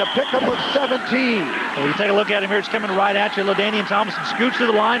line, a pickup of 17. Well, you take a look at him here. It's coming right at you. LaDainian Tomlinson scoots to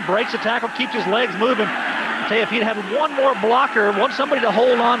the line, breaks the tackle, keeps his legs moving. I tell you, if he'd had one more blocker, want somebody to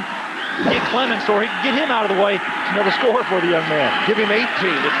hold on, get Clemens, or he can get him out of the way, it's another score for the young man. Give him 18.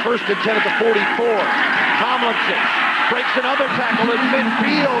 It's 1st and 10 at the 44. Tomlinson breaks another tackle in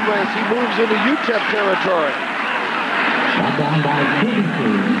midfield as he moves into UTEP territory. Down by 22,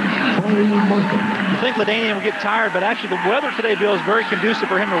 Corey Markham. You think Ladanian will get tired, but actually the weather today, Bill, is very conducive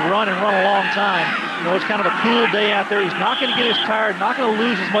for him to run and run a long time. You know, it's kind of a cool day out there. He's not going to get as tired, not going to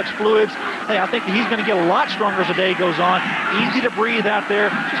lose as much fluids. Hey, I think that he's going to get a lot stronger as the day goes on. Easy to breathe out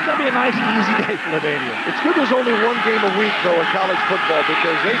there. Just going to be a nice, easy day for Ladanian. It's good there's only one game a week, though, in college football,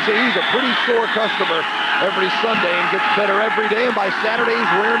 because they say he's a pretty sore customer every Sunday and gets better every day, and by Saturday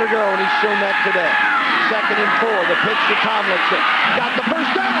he's raring to go, and he's shown that today. 2nd and 4, the pitch to Tomlinson. Got the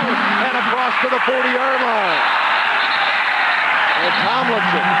first down, and across to the 40-yard line. And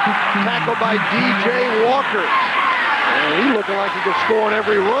Tomlinson tackled by DJ Walker. And he's looking like he could score on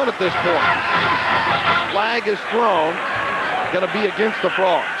every run at this point. Flag is thrown. Going to be against the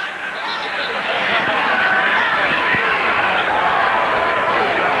Frogs.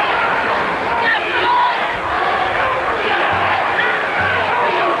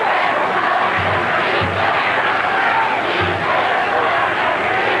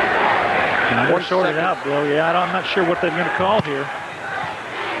 We're sorted out, Bill. Yeah, I'm not sure what they're going to call here.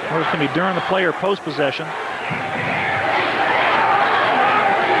 Or it's going to be during the play or post-possession.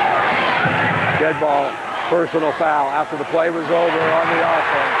 Dead ball, personal foul after the play was over on the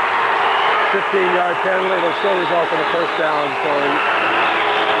offense. 15-yard penalty will still result in a first down. So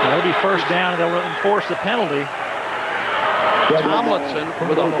it'll be first down, and they'll enforce the penalty. Tomlinson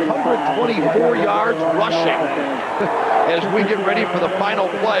with 124 yards rushing as we get ready for the final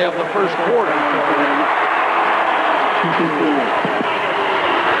play of the first quarter.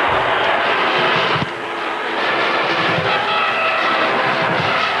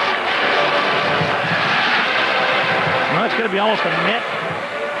 Well, it's going to be almost a net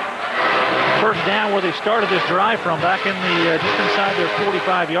first down where they started this drive from, back in the just inside their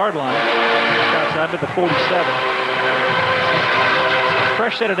 45-yard line, outside of the 47.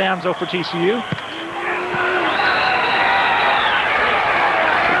 Fresh set of downs, though, for TCU.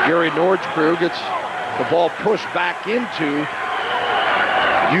 Gary Nord's crew gets the ball pushed back into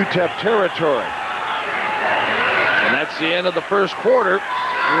UTEP territory. And that's the end of the first quarter.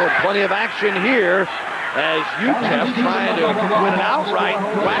 We have plenty of action here as UTEP trying to win an outright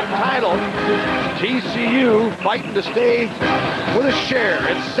WAC title. TCU fighting to stay with a share.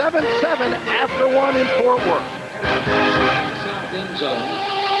 It's 7-7 after one in Fort Worth.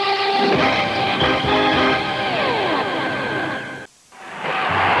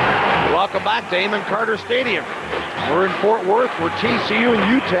 Welcome back to Amon Carter Stadium. We're in Fort Worth where TCU and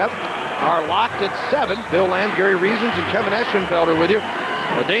UTEP are locked at 7. Bill Lamb, Gary Reasons, and Kevin Eschenfeld are with you.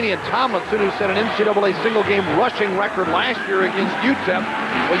 Ladanian Tomlinson, who set an NCAA single-game rushing record last year against UTEP.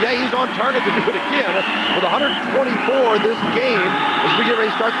 Well, yeah, he's on target to do it again with 124 this game as we get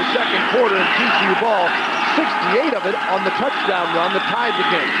ready to start the second quarter in TCU ball. 68 of it on the touchdown run that tied the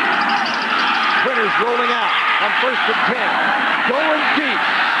game. Printers rolling out on 1st and 10. Going deep.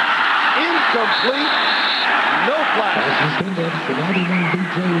 Incomplete. No flag.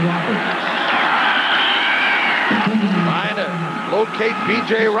 Trying to locate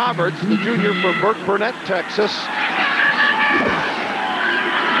B.J. Roberts, the junior from Burke Burnett, Texas.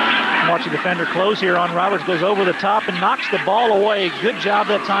 Watch the defender close here on Roberts, goes over the top and knocks the ball away. Good job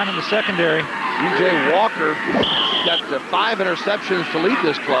that time in the secondary. B.J. Walker got 5 interceptions to lead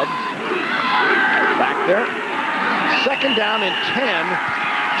this club. Back there. 2nd down and 10.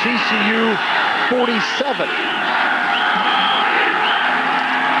 TCU 47.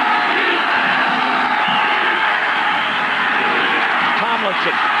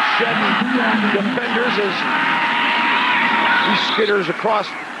 Tomlinson shedding defenders as he skitters across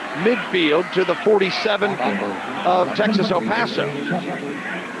midfield to the 47 of Texas El Paso.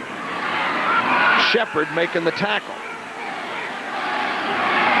 Shepard making the tackle.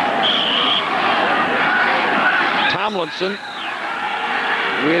 Tomlinson,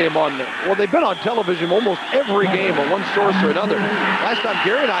 we had him on, well, they've been on television almost every game on one source or another. Last time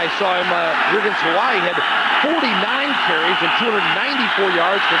Gary and I saw him here against Hawaii, he had 49 carries and 294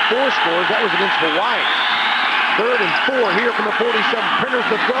 yards for 4 scores. That was against Hawaii. 3rd and 4 here from the 47. Printers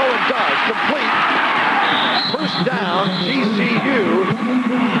to throw and does. Complete. First down, TCU,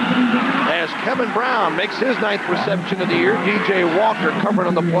 as Kevin Brown makes his 9th reception of the year. DJ Walker covering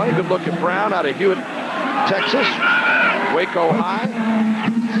on the play. Good look at Brown out of Hewitt, Texas. Waco High.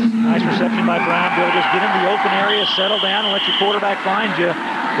 Nice reception by Brown. Bill, just get in the open area, settle down, and let your quarterback find you.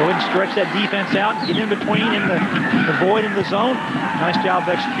 Go ahead and stretch that defense out and get in between in the void in the zone. Nice job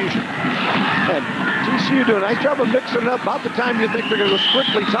of execution. And TCU doing a nice job of mixing it up. About the time you think they're going to go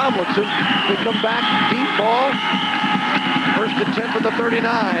strictly Tomlinson, they come back, deep ball. 1st and 10 for the 39,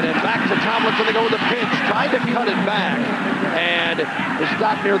 and back to Tomlinson. They go with a pinch. Tried to cut it back. and is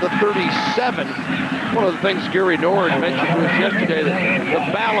stopped near the 37. One of the things Gary Nord mentioned to us yesterday, that the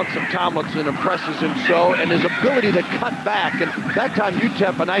balance of Tomlinson impresses him so, and his ability to cut back. And that time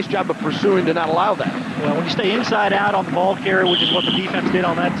UTEP, a nice job of pursuing to not allow that. Well, when you stay inside out on the ball carrier, which is what the defense did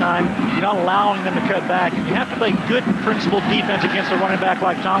on that time, you're not allowing them to cut back. You have to play good principled defense against a running back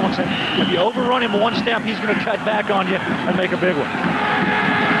like Tomlinson. If you overrun him one step, he's going to cut back on you and make a big one.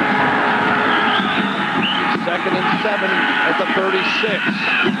 2nd and 7 at the 36.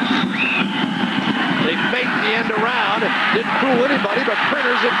 They faked the end around. Didn't fool anybody, but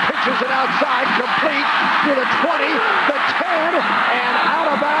Printers and pitches it outside, complete to the 20, the 10, and out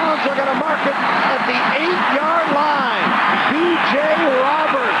of bounds. They're going to mark it at the 8-yard line. B.J.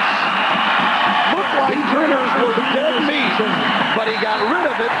 Roberts. Looked like Printers were dead meat, but he got rid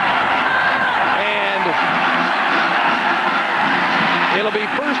of it. And it'll be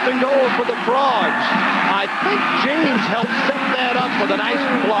 1st and goal for the Frogs. I think James helped set that up with a nice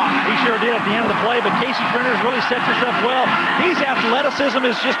block. He sure did at the end of the play, but Casey Printers really sets this up well. His athleticism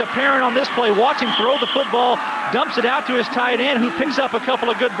is just apparent on this play. Watch him throw the football, dumps it out to his tight end, who picks up a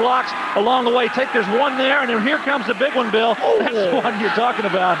couple of good blocks along the way. There's one there, and then here comes the big one, Bill. That's the one you're talking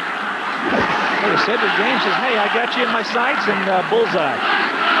about. Cedric James says, hey, I got you in my sights, and bullseye.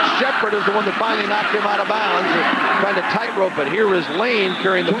 Shepard is the one that finally knocked him out of bounds, trying to tightrope it. Here is Lane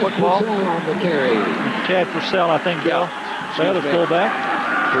carrying the football. Chad Purcell, I think, Bill. The other fullback.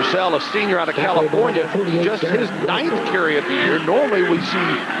 Purcell, a senior out of California, just his 9th carry of the year. Normally we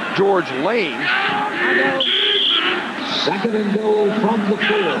see George Lane. 2nd and goal from the 4.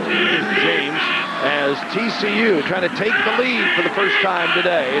 James as TCU trying to take the lead for the first time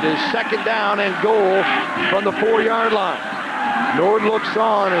today. It is 2nd down and goal from the 4-yard line. Nord looks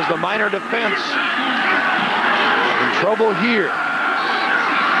on as the Miner defense in trouble here.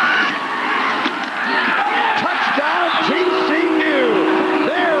 Touchdown TCU!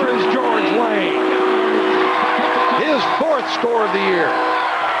 There is George Lane. His 4th score of the year.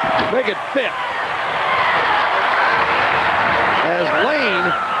 Make it 5th. As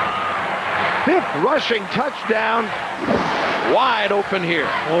Lane, 5th rushing touchdown. Wide open here.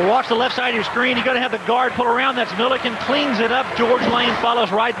 Well, watch the left side of your screen. You're going to have the guard pull around. That's Milliken. Cleans it up. George Lane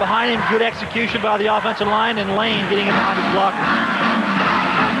follows right behind him. Good execution by the offensive line, and Lane getting in behind his blocker.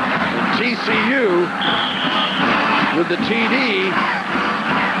 TCU with the TD.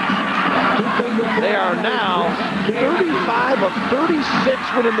 They are now 35 of 36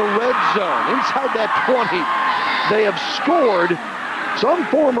 when in the red zone. Inside that 20, they have scored some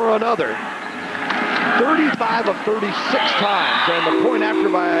form or another. 35 of 36 times, and the point after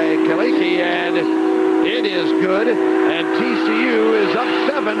by Kaleki, and it is good, and TCU is up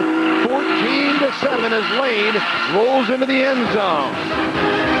 14-7 as Lane rolls into the end zone.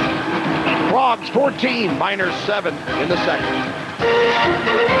 Frogs 14, Miners 7 in the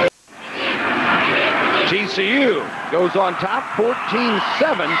 2nd. TCU goes on top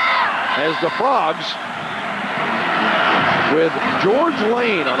 14-7 as the Frogs, with George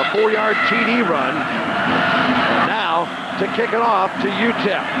Lane on a 4-yard TD run. And now to kick it off to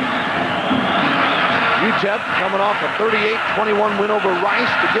UTEP. UTEP coming off a 38-21 win over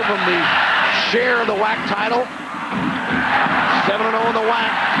Rice to give them the share of the WAC title. 7-0 in the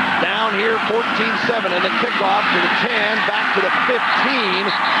WAC. Down here 14-7 and the kickoff to the 10, back to the 15.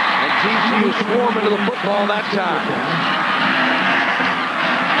 And TCU swarm into the football that time.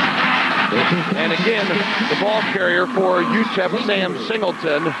 And again, the ball carrier for UTEP, Sam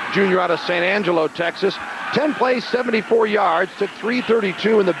Singleton, junior out of San Angelo, Texas. 10 plays, 74 yards, took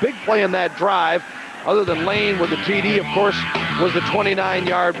 332, and the big play in that drive, other than Lane with the TD, of course, was the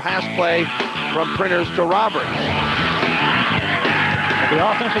 29-yard pass play from Printers to Roberts. The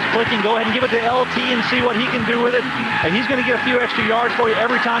offense is clicking. Go ahead and give it to LT and see what he can do with it. And he's going to get a few extra yards for you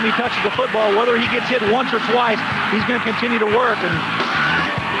every time he touches the football. Whether he gets hit once or twice, he's going to continue to work. And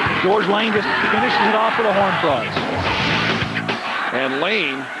George Lane just finishes it off for the Horned Frogs. And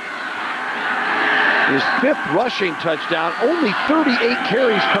Lane, his 5th rushing touchdown, only 38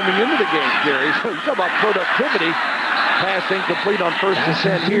 carries coming into the game, Gary. So you talk about productivity. Pass incomplete on 1st and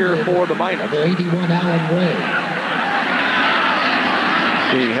 10 here for the Miners. 81 Allen Ray.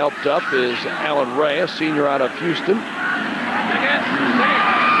 Being helped up is Alan Ray, a senior out of Houston.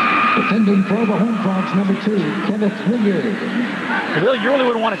 Defending for the Horned Frogs, number 2, Kenneth Hilliard. Bill, you really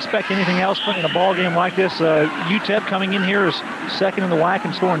wouldn't want to expect anything else in a ball game like this. UTEP coming in here is 2nd in the WAC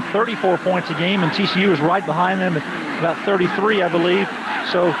and scoring 34 points a game, and TCU is right behind them at about 33, I believe.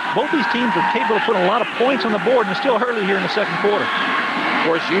 So both these teams are capable of putting a lot of points on the board, and it's still early here in the 2nd quarter. Of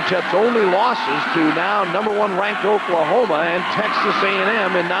course, UTEP's only losses to now number 1 ranked Oklahoma and Texas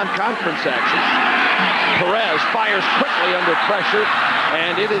A&M in non-conference action. Perez fires quickly Barkley under pressure,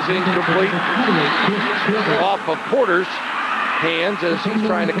 and it is incomplete off of Porter's hands as he's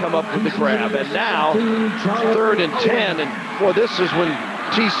trying to come up with the grab. And now, 3rd and 10, and boy, this is when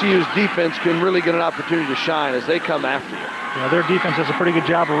TCU's defense can really get an opportunity to shine as they come after you. Yeah, their defense does a pretty good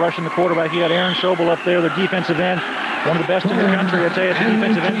job of rushing the quarterback. You got Aaron Schobel up there, the defensive end, one of the best in the country, I'd say, at the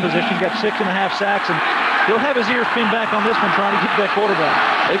defensive end position. Got 6.5 sacks, and he'll have his ears pinned back on this one trying to keep that quarterback.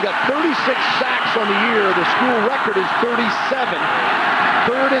 They've got 36 sacks on the year. The school record is 37.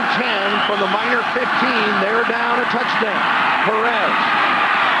 3rd and 10 from the minor 15. They're down a touchdown. Perez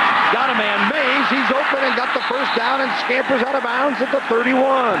got a man, Mays. He's open and got the first down and scampers out of bounds at the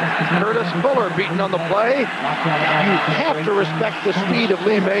 31. Curtis Fuller beaten on the play. You have to respect the speed of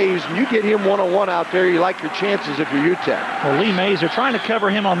Lee Mays. You get him one-on-one out there, you like your chances if you're UTEP. Well, Lee Mays, they're trying to cover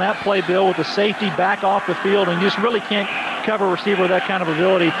him on that play, Bill, with the safety back off the field, and you just really can't cover a receiver with that kind of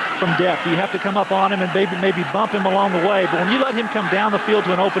ability from depth. You have to come up on him and maybe bump him along the way, but when you let him come down the field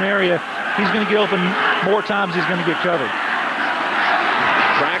to an open area, he's going to get open more times he's going to get covered.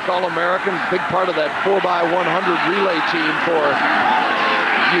 Track All-American, big part of that 4x100 relay team for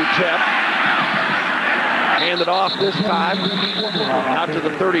UTEP. Handed off this time out to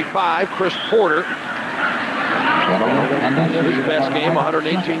the 35, Chris Porter. His best game,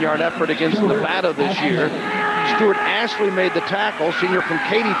 118-yard effort against Nevada this year. Stuart Ashley made the tackle, senior from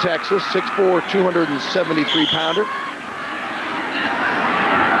Katy, Texas, 6'4", 273-pounder.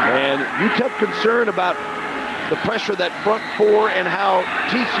 And UTEP concerned about the pressure, that front four, and how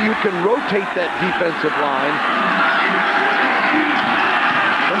TCU can rotate that defensive line.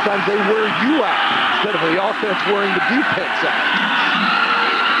 Sometimes they wear you out instead of the offense wearing the defense out.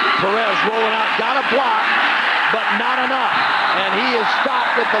 Perez rolling out, got a block, but not enough. And he is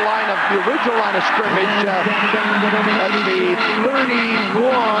stopped at the line of the original line of scrimmage at the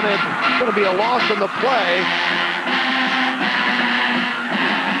 31. It's going to be a loss on the play.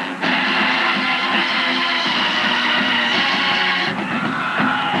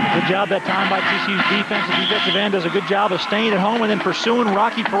 Good job that time by TCU's defense. The defensive end does a good job of staying at home and then pursuing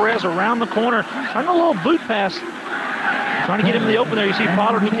Rocky Perez around the corner. Trying a little boot pass. Trying to get him in the open there. You see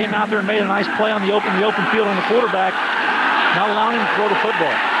Pollard, who came out there and made a nice play on the open field on the quarterback. Not allowing him to throw the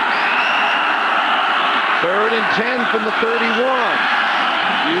football. 3rd and 10 from the 31.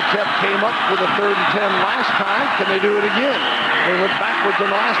 UTEP came up with a 3rd and 10 last time. Can they do it again? They went backwards on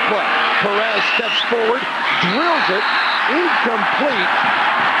the last play. Perez steps forward, drills it, incomplete.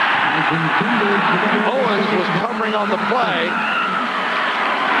 Owens was covering on the play.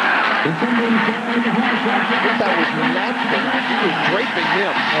 I think that was Natkin. He was draping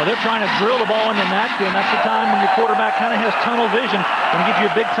him. Well, they're trying to drill the ball into Natkin. That's the time when your quarterback kind of has tunnel vision and gives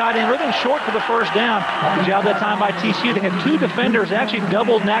you a big tight end. Rather than short for the first down. Good job that time by TCU. They had 2 defenders. They actually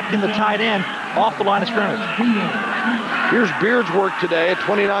doubled Natkin, the tight end, off the line of scrimmage. Here's Beard's work today at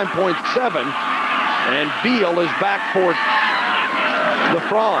 29.7. And Beal is back for the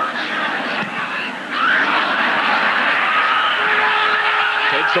Frogs.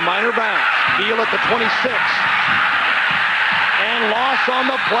 Takes a minor bounce. Beal at the 26. And loss on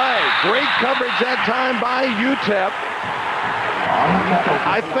the play. Great coverage that time by UTEP.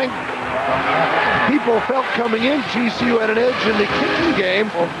 I think people felt coming in TCU at an edge in the kicking game.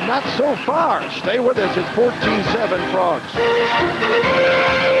 Well, not so far. Stay with us. It's 14-7 Frogs.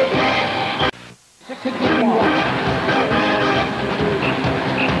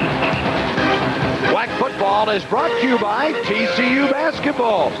 WAC football is brought to you by TCU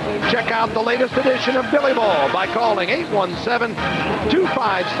Basketball. Check out the latest edition of Billy Ball by calling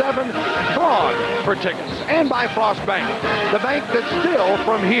 817-257-FROG for tickets. And by Frost Bank, the bank that's still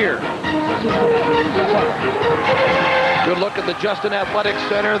from here. Good look at the Justin Athletic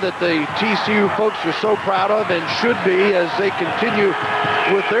Center that the TCU folks are so proud of and should be as they continue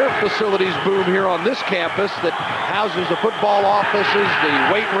with their facilities boom here on this campus that houses the football offices, the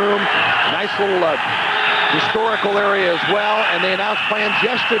weight room, nice little historical area as well. And they announced plans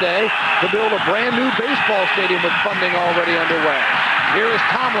yesterday to build a brand new baseball stadium with funding already underway. Here is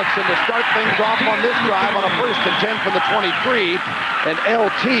Tomlinson to start things off on this drive on a 1st and 10 from the 23. And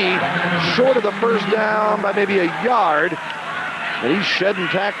LT short of the first down by maybe a yard. And he's shedding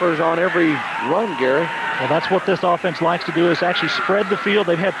tacklers on every run, Gary. Well, that's what this offense likes to do, is actually spread the field.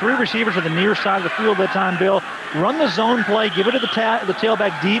 They've had 3 receivers to the near side of the field that time, Bill. Run the zone play, give it to the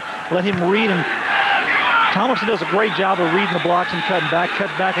tailback deep, let him read. And Tomlinson does a great job of reading the blocks and cuts back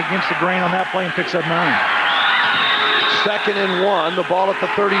against the grain on that play and picks up 9. 2nd and 1, the ball at the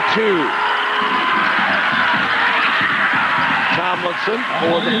 32. Tomlinson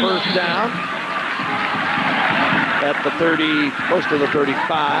for the first down at the 30, close to the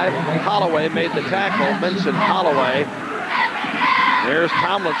 35. Holloway made the tackle. Benson Holloway There's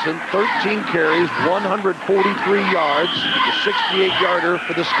Tomlinson, 13 carries, 143 yards, the 68-yarder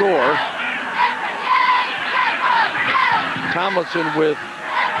for the score. Tomlinson with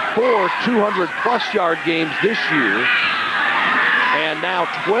 4 200-plus yard games this year, and now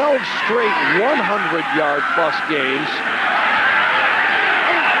 12 straight 100-yard-plus games.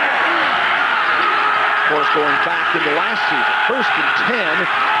 Of course, going back into last season. 1st and 10, the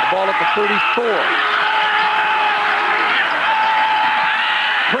ball at the 34.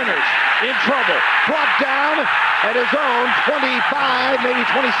 Printers in trouble, brought down at his own 25, maybe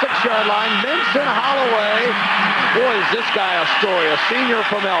 26-yard line. Benson Holloway. Boy, is this guy a story. A senior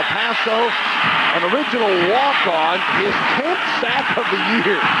from El Paso, an original walk-on, his 10th sack of the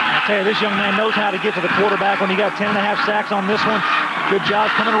year. I tell you, this young man knows how to get to the quarterback when he got 10.5 sacks on this one. Good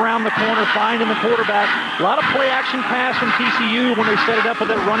job coming around the corner, finding the quarterback. A lot of play-action pass from TCU when they set it up with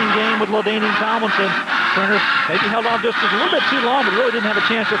that running game with Ladanian Tomlinson. Printers maybe held on just a little bit too long, but really didn't have a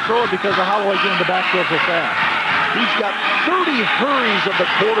chance to throw it because of Holloway getting the backfield so fast. He's got 30 hurries of the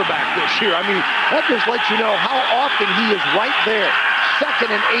quarterback this year. I mean, that just lets you know how often he is right there.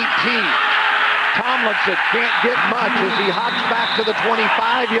 2nd and 18. Tomlinson can't get much as he hops back to the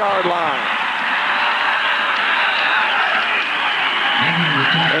 25-yard line.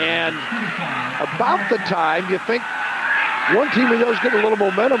 And about the time you think one team does get a little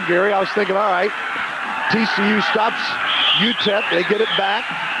momentum, Gary, I was thinking, all right, TCU stops UTEP, they get it back,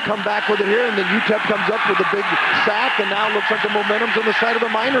 come back with it here, and then UTEP comes up with a big sack, and now it looks like the momentum's on the side of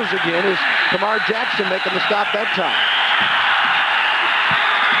the Miners again, as Kamar Jackson making the stop that time.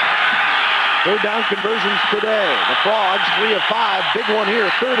 3rd down conversions today. The Frogs, 3 of 5, big one here,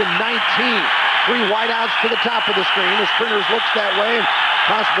 3rd and 19. 3 wideouts to the top of the screen as Printers looks that way and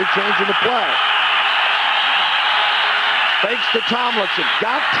possibly changing the play. Fakes to Tomlinson,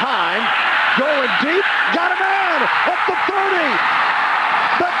 got time, going deep, got a man at the 30,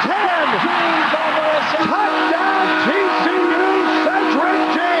 the 10, touchdown TCU, Cedric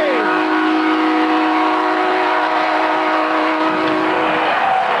James.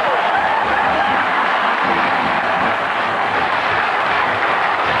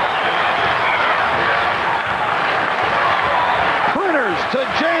 Printers to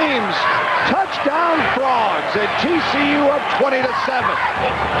James, touchdown Frogs, and TCU up 20-7.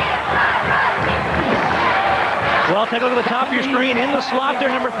 Well, take a look at the top of your screen. In the slot there,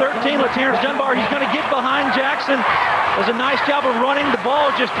 number 13, Terrence Dunbar. He's going to get behind Jackson. Does a nice job of running. The ball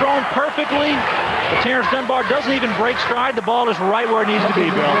is just thrown perfectly. Terrence Dunbar doesn't even break stride. The ball is right where it needs to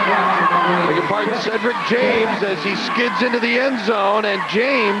be, Bill. Beg your pardon, Cedric James as he skids into the end zone, and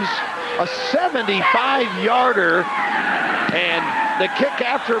James, a 75-yarder, and the kick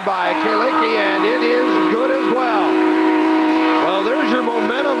after by Kaleki, and it is good as well. Well, there's your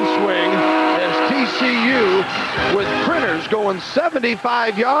momentum swing as TCU with Printers going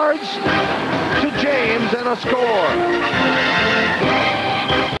 75 yards to James and a score.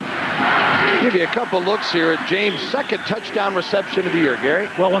 Give you a couple looks here at James' 2nd touchdown reception of the year, Gary.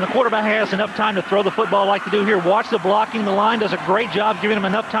 Well, when the quarterback has enough time to throw the football like they do here, watch the blocking. The line does a great job giving him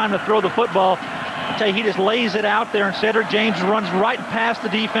enough time to throw the football. I tell you, he just lays it out there, and Cedric James runs right past the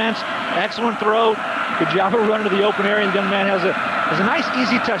defense. Excellent throw. Good job of running to the open area. The young man has a nice,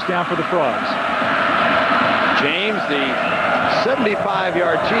 easy touchdown for the Frogs. James, the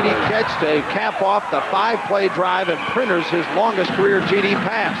 75-yard TD catch to cap off the 5-play drive, and Printers his longest career TD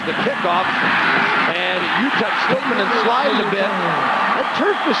pass. The kickoff, and UTEP slipping and sliding a bit. That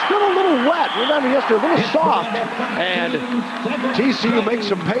turf was still a little wet. Remember yesterday, a little soft, and TCU makes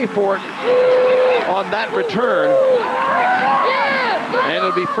them pay for it on that return. And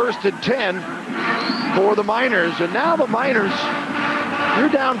it'll be 1st and 10 for the Miners. And now the Miners, you're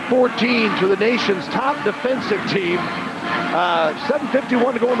down 14 to the nation's top defensive team.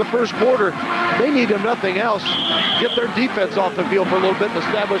 7:51 to go in the first quarter. They need, if nothing else, get their defense off the field for a little bit and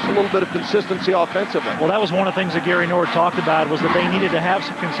establish a little bit of consistency offensively. Well, that was one of the things that Gary Nord talked about, was that they needed to have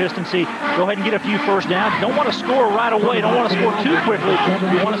some consistency. Go ahead and get a few first downs. Don't want to score right away. Don't want to score too quickly.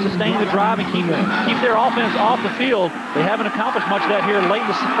 You want to sustain the drive and keep their offense off the field. They haven't accomplished much of that here late in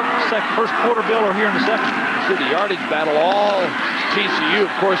the first quarter, Bill, or here in the second. See the yardage battle, all TCU.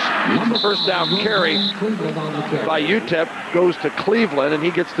 Of course, the first down carry by UTEP goes to Cleveland, and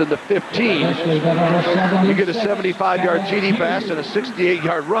he gets to the 15. You get a 75-yard TD pass and a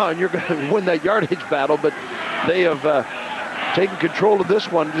 68-yard run, you're going to win that yardage battle, but they have taken control of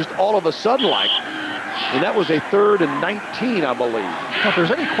this one just all of a sudden like. And that was a 3rd and 19, I believe. Well, if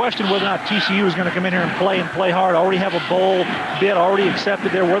there's any question whether or not TCU is going to come in here and play hard, already have a bowl bid already accepted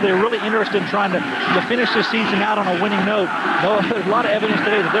there, where they're really interested in trying to finish this season out on a winning note. No, there's a lot of evidence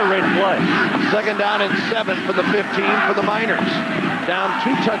today that they're ready to play. 2nd down and 7 for the 15 for the Miners. Down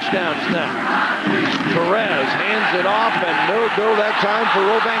 2 touchdowns now. Perez hands it off, and no go that time for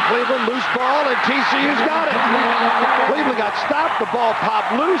Rovan Cleveland. Loose ball, and TCU's got it. Cleveland got stopped. The ball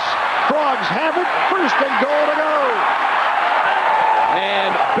popped loose. Frogs have it. 1st and goal to go.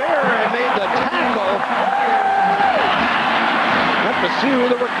 And Bear made the tackle. Have to see who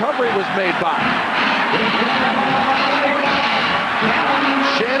the recovery was made by.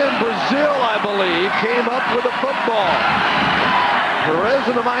 Shannon Brazil, I believe, came up with the football. Perez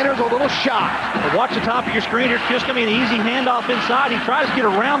and the Miners a little shocked. Watch the top of your screen. Here's just going to be an easy handoff inside. He tries to get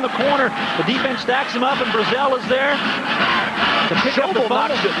around the corner. The defense stacks him up, and Brazil is there to pick up the fumble.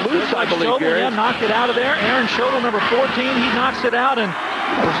 Knocks it loose, I believe, Gary. Yeah, knocked it out of there. Aaron Schotel, number 14, he knocks it out, and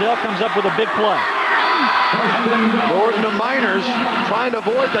Brazil comes up with a big play. Gordon, the Miners trying to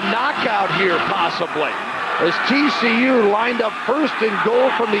avoid the knockout here, possibly, as TCU lined up 1st and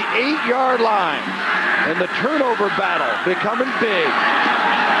goal from the 8-yard line. And the turnover battle becoming big.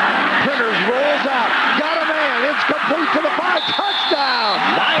 Printers rolls out. Got a man. It's complete to the 5. Touchdown.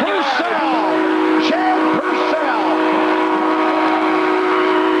 Purcell. Chad Purcell.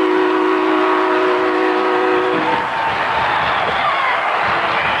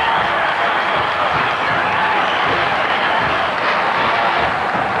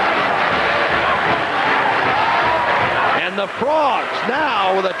 And the Frogs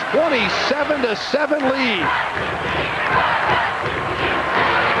now with a 27-7 lead.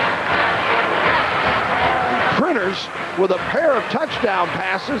 Printers with a pair of touchdown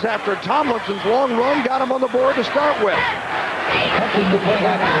passes after Tomlinson's long run got him on the board to start with. And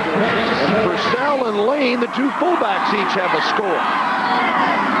Purcell and Lane, the 2 fullbacks, each have a score.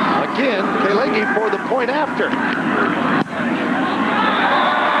 Again, Kalegi for the point after.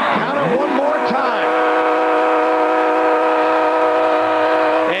 Count it one more time.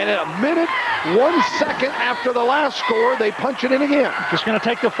 And in a minute, 1 second after the last score, they punch it in again. Just going to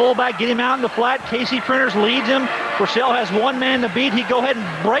take the fullback, get him out in the flat. Casey Printers leads him. Purcell has 1 man to beat. He go ahead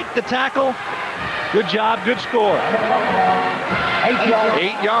and break the tackle. Good job, good score.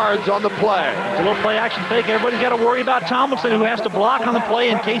 8 yards on the play. It's a little play action fake. Everybody's got to worry about Tomlinson, who has to block on the play,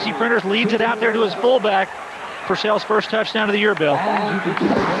 and Casey Printers leads it out there to his fullback. Purcell's first touchdown of the year, Bill.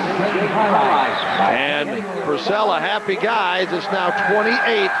 And Purcell, a happy guy, it's now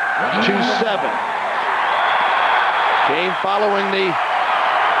 28-7. Game following the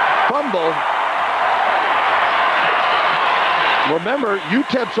fumble. Remember,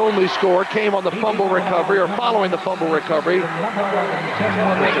 UTEP's only score came on the fumble recovery, or following the fumble recovery.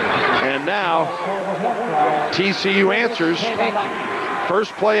 And now TCU answers.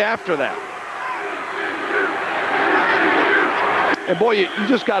 First play after that. And boy, you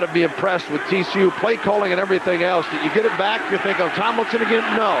just got to be impressed with TCU play calling and everything else. That you get it back, you think, oh, Tomlinson again?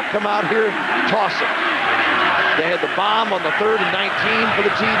 No, come out here, toss it. They had the bomb on the 3rd and 19 for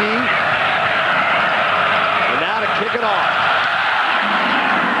the TD. And now to kick it off.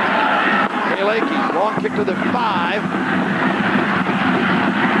 Kaleki, long kick to the 5.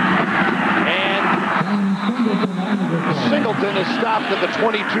 And Singleton is stopped at the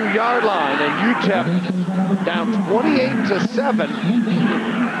 22-yard line, and UTEP down 28-7.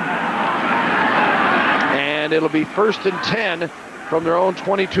 And it'll be 1st and 10 from their own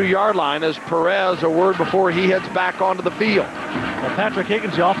 22-yard line as Perez, a word before he heads back onto the field. Well, Patrick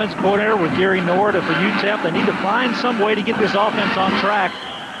Higgins, the offense coordinator with Gary Nord for UTEP, they need to find some way to get this offense on track,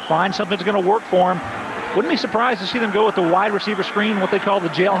 find something that's going to work for them. Wouldn't be surprised to see them go with the wide receiver screen, what they call the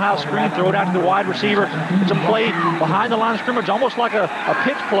jailhouse screen, throw it out to the wide receiver. It's a play behind the line of scrimmage, almost like a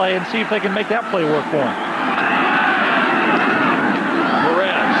pitch play, and see if they can make that play work for them.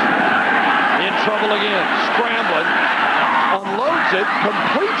 Perez in trouble again, scrambling, unloads it,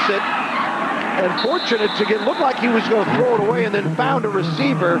 completes it, and fortunate to looked like he was going to throw it away and then found a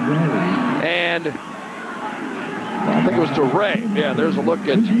receiver, and I think it was to Ray. Yeah, there's a look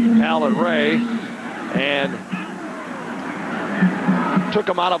at Alan Ray. And took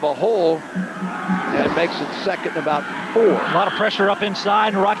him out of a hole, and it makes it 2nd and about 4. A lot of pressure up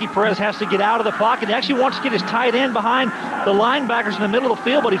inside, and Rocky Perez has to get out of the pocket. He actually wants to get his tight end behind the linebackers in the middle of the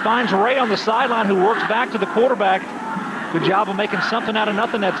field, but he finds Ray on the sideline, who works back to the quarterback. Good job of making something out of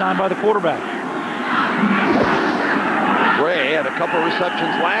nothing that time by the quarterback. Ray had a couple of receptions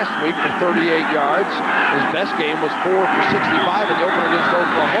last week for 38 yards. His best game was 4 for 65 in the opener against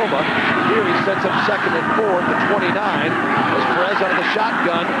Oklahoma. Here he sets up 2nd and 4 at the 29 as Perez out of the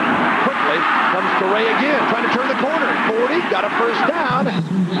shotgun quickly comes to Ray again, trying to turn the corner. 40, got a first down,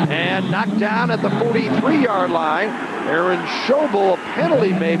 and knocked down at the 43-yard line. Aaron Schobel, a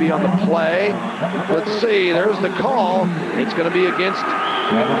penalty maybe on the play. Let's see, there's the call. It's going to be against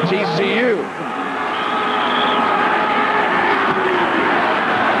TCU.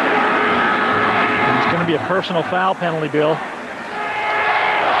 It's going to be a personal foul penalty, Bill.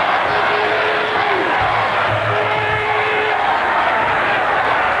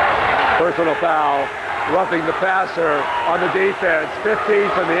 Personal foul, roughing the passer on the defense. 15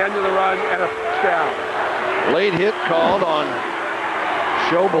 from the end of the run and a first down. Late hit called on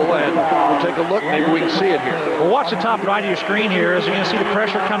Schobel, and we'll take a look. Maybe we can see it here. Well, watch the top right of your screen here as you're going to see the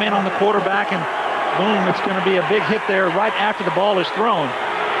pressure come in on the quarterback, and boom, it's going to be a big hit there right after the ball is thrown.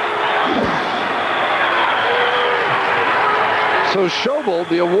 So Schobel,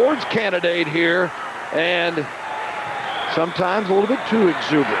 the awards candidate here, and sometimes a little bit too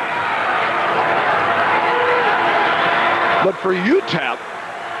exuberant. But for UTEP,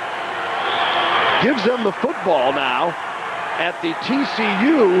 gives them the football now at the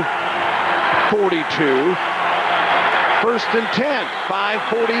TCU 42. 1st and 10,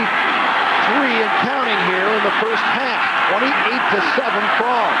 5:43 and counting here in the first half. 28-7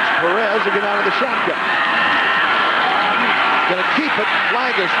 Frogs. Perez again out of the shotgun. Going to keep it.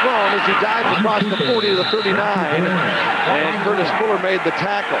 Flag is thrown as he dives across the 40 to the 39. And Curtis Fuller made the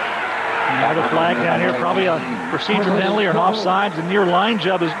tackle. Another flag down here, probably a procedure penalty or an offsides. The near line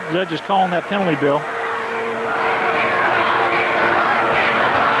judge is calling that penalty, Bill.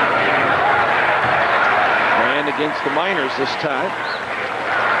 And against the Miners this time.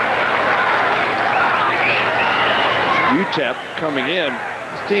 UTEP coming in.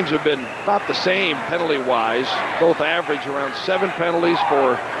 These teams have been about the same penalty-wise. Both average around 7 penalties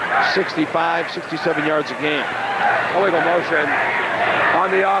for 65, 67 yards a game. Illegal motion on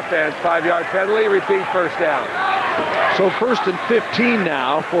the offense. 5-yard penalty, repeat first down. So 1st and 15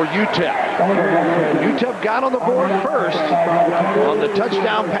 now for UTEP. UTEP got on the board first on the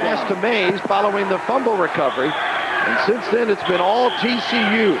touchdown pass to Mays following the fumble recovery. And since then, it's been all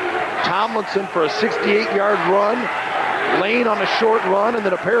TCU. Tomlinson for a 68-yard run, Lane on a short run, and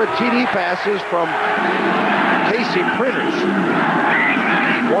then a pair of TD passes from Casey Printers.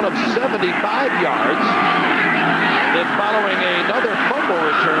 One of 75 yards. Then following another fumble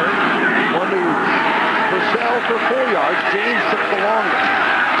return, one to Purcell for 4 yards. James took the longest.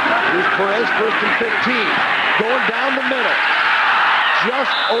 Here's Perez, 1st and 15. Going down the middle.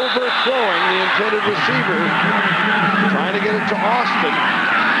 Just overthrowing the intended receiver. Trying to get it to Austin.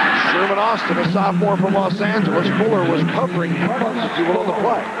 Sherman Austin, a sophomore from Los Angeles. Fuller was covering, if you will, on the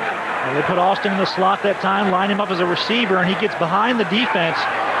play. And they put Austin in the slot that time, line him up as a receiver, and he gets behind the defense.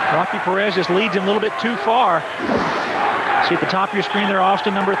 Rocky Perez just leads him a little bit too far. See at the top of your screen there,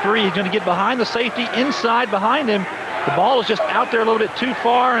 Austin, number 3. He's going to get behind the safety, inside behind him. The ball is just out there a little bit too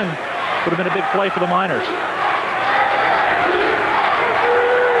far, and would have been a big play for the Miners.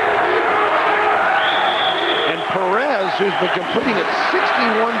 Perez, who's been completing at 61%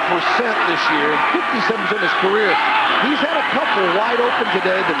 this year, 57% in his career, he's had a couple wide open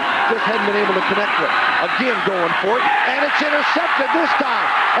today that just hadn't been able to connect with. Again, going for it, and it's intercepted this time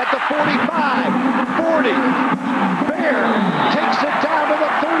at the 45, 40. Bear takes it down to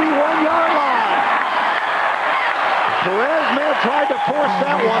the 31-yard line. Perez may have tried to force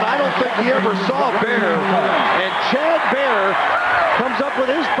that one. I don't think he ever saw Bear. And Chad Bear comes up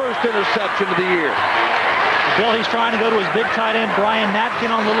with his first interception of the year. Bill, he's trying to go to his big tight end, Brian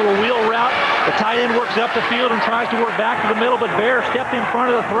Natkin, on the little wheel route. The tight end works up the field and tries to work back to the middle, but Bear stepped in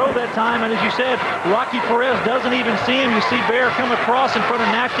front of the throw that time. And as you said, Rocky Perez doesn't even see him. You see Bear come across in front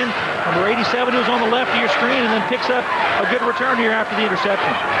of Natkin, number 87, who's on the left of your screen, and then picks up a good return here after the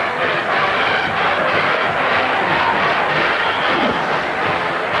interception.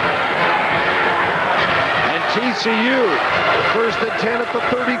 And TCU, 1st and 10 at the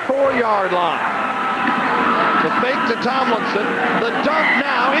 34-yard line. The fake to Tomlinson. The dunk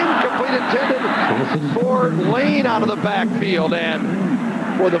now, incomplete, intended for Lane out of the backfield.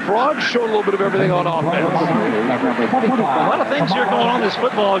 And, boy, the Frogs showed a little bit of everything on offense. A lot of things here going on in this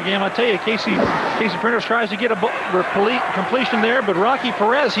football game. I tell you, Casey Printers tries to get a completion there, but Rocky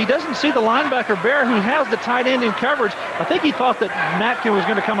Perez, he doesn't see the linebacker Bear, who has the tight end in coverage. I think he thought that Natkin was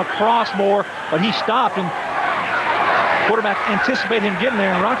going to come across more, but he stopped, and quarterback anticipated him getting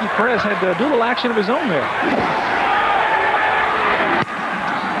there, and Rocky Perez had a dual action of his own there.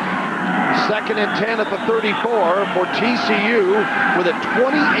 Second and 10 at the 34 for TCU with a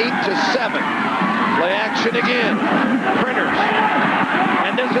 28-7. Play action again. Printers.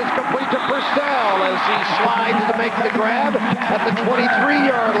 And this is complete to Purcell as he slides to make the grab at the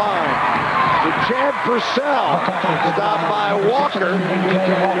 23-yard line. So Chad Purcell stopped by Walker.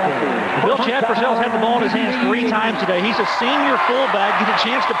 Chad Purcell's had the ball in his hands 3 times today. He's a senior fullback. Get a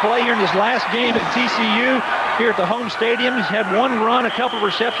chance to play here in his last game at TCU here at the home stadium. He's had 1 run, a couple of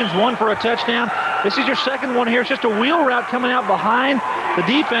receptions, 1 for a touchdown. This is your second one here. It's just a wheel route coming out behind the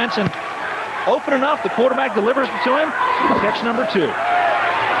defense and open enough. The quarterback delivers it to him. Catch number 2.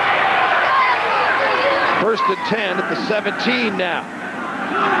 First and 10 at the 17 now.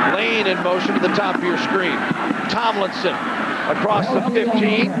 Lane in motion to the top of your screen. Tomlinson across the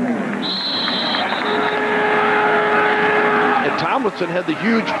 15. And Tomlinson had the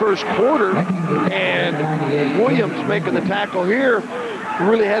huge first quarter, and Williams making the tackle here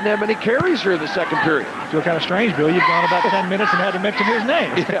really hadn't had many carries here in the second period. I feel kind of strange, Bill. You've gone about 10 minutes and had to mention his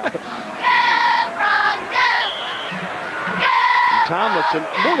name. Yeah. Tomlinson,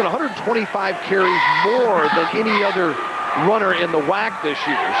 more than 125 carries more than any other runner in the WAC this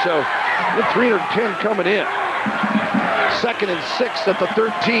year. So 310 coming in. Second and 6 at the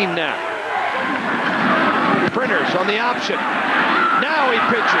 13 now. Printers on the option. Now he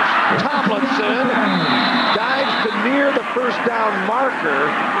pitches. Tomlinson dives to near the first down marker.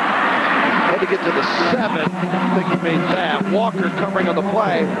 Had to get to the 7. I think he made that. Walker covering on the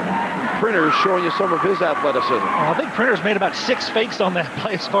play. Printers showing you some of his athleticism. I think Printers made about 6 fakes on that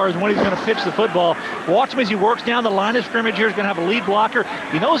play as far as when he's going to pitch the football. Watch him as he works down the line of scrimmage here. He's going to have a lead blocker.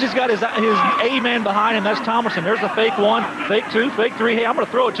 He knows he's got his A-man behind him. That's Tomlinson. There's the fake 1, fake 2, fake 3. Hey, I'm going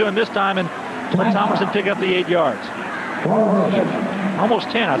to throw it to him this time and let Tomlinson pick up the 8 yards.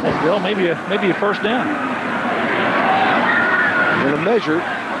 Almost 10, I think, Bill. Maybe a first down. In a measure.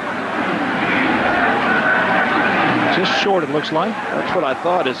 Just short, it looks like. That's what I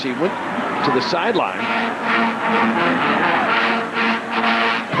thought as he went to the sideline.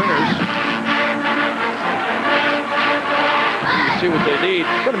 Printers. See what they need.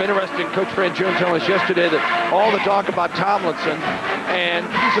 Kind of interesting. Coach Fran Jones telling us yesterday that all the talk about Tomlinson, and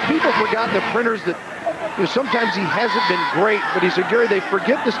the people have forgotten the Printers that sometimes he hasn't been great, but he said, Gary, they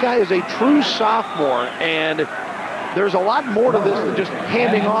forget this guy is a true sophomore, and there's a lot more to this than just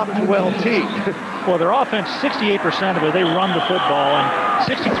handing off to LT. Well, their offense, 68% of it, they run the football, and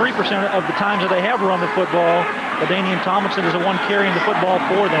 63% of the times that they have run the football, LaDainian Tomlinson is the one carrying the football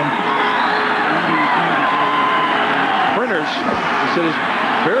for them. Printers, he said, is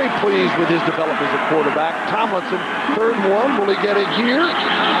very pleased with his development as a quarterback. Tomlinson, 3rd and 1. Will he get it here?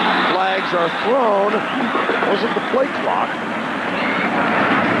 Flags are thrown. Was it the play clock?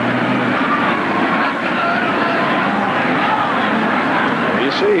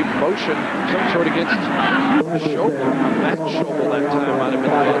 See, motion, some sort against Schobel. Matt Schobel that time might have been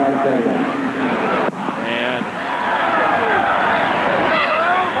the And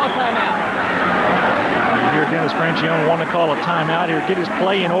here Dennis Francione wanted to call a timeout here, get his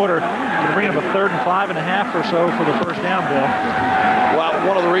play in order to bring him a 3rd and 5.5 or so for the first down, Bill. Well,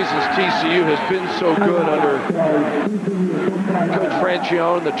 one of the reasons TCU has been so good under Coach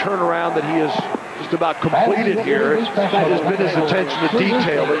Francione, the turnaround that he has just about completed here has been his attention to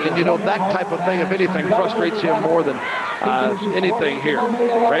detail. And that type of thing, if anything, frustrates him more than anything here.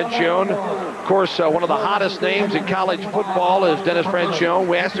 Francione, of course, one of the hottest names in college football is Dennis Francione.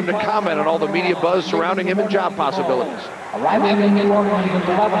 We asked him to comment on all the media buzz surrounding him and job possibilities. I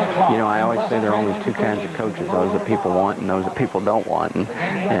always say there are only 2 kinds of coaches, those that people want and those that people don't want.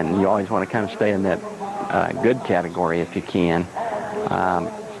 And you always want to kind of stay in that good category if you can.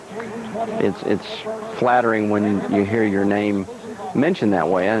 It's flattering when you hear your name mentioned that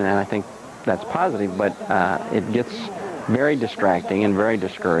way, and I think that's positive, but it gets very distracting and very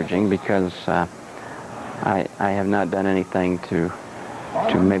discouraging because I have not done anything to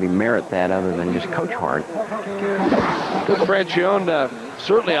maybe merit that other than just coach hard. Coach Francione,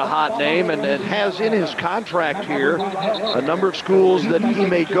 certainly a hot name, and it has in his contract here a number of schools that he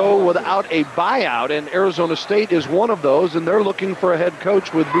may go without a buyout, and Arizona State is one of those, and they're looking for a head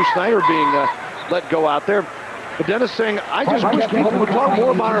coach with Bruce Snyder being let go out there. But Dennis saying, I just wish people would talk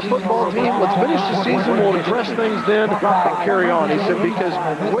more about our football team. Let's finish the season. We'll address things then and carry on. He said, because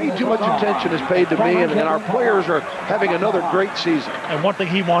way too much attention is paid to me, and our players are having another great season. And one thing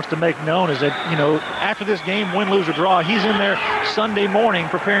he wants to make known is that, after this game, win, lose, or draw, he's in there Sunday morning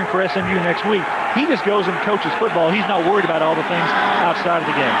preparing for SMU next week. He just goes and coaches football. He's not worried about all the things outside of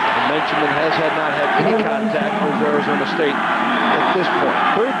the game. And Benjamin has not had any contact with Arizona State at this point.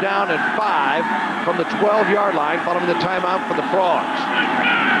 3rd down and 5 from the 12-yard line, following the timeout for the Frogs.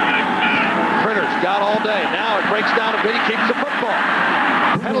 Printers got all day. Now it breaks down a bit. He keeps the football.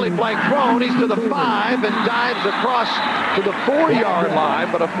 Penalty flag thrown. He's to the 5 and dives across to the 4-yard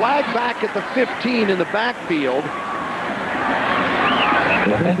line, but a flag back at the 15 in the backfield.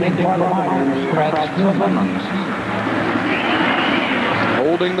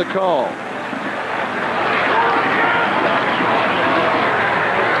 Holding the call.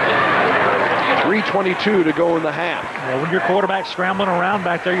 3:22 to go in the half. When your quarterback's scrambling around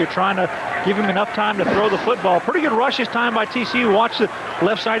back there, you're trying to give him enough time to throw the football. Pretty good rush this time by TCU. Watch the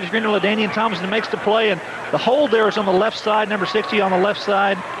left side of the screen. LaDainian Thompson makes the play, and the hold there is on the left side, number 60 on the left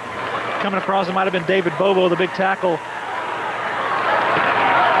side. Coming across, it might have been David Bobo, the big tackle.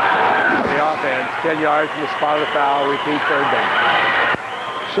 The offense, 10 yards from the spot of the foul, repeat third down.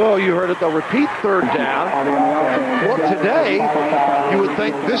 So you heard it, they'll repeat third down. Well, today, you would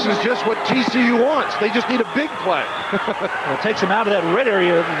think this is just what TCU wants. They just need a big play. Well, it takes them out of that red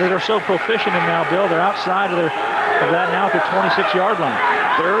area that they're so proficient in now, Bill. They're outside of that now at their 26-yard line.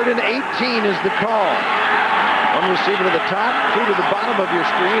 3rd and 18 is the call. One receiver to the top, 2 to the bottom of your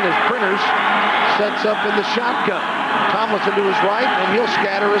screen as Printers sets up in the shotgun. Tomlinson to his right, and he'll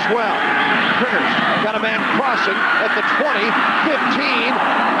scatter as well. Printers got a man crossing at the 20, 15,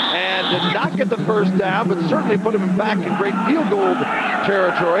 and did not get the first down, but certainly put him back in great field goal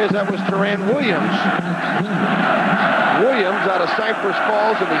territory, as that was Teran Williams. Williams out of Cypress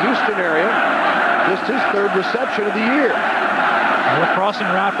Falls in the Houston area, just his 3rd reception of the year. A crossing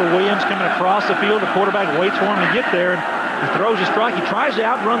route for Williams coming across the field. The quarterback waits for him to get there, and he throws a strike. He tries to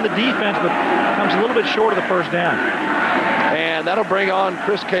outrun the defense, but comes a little bit short of the first down. And that'll bring on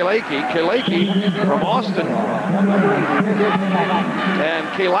Chris Kalaki. Kalaki from Austin. And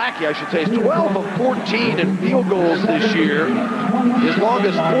Kalaki, I should say, is 12 of 14 in field goals this year. As long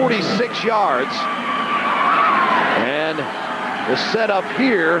as 46 yards. And the setup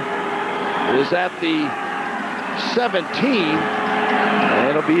here is at the 17. And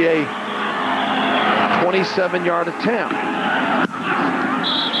it'll be a 27-yard attempt.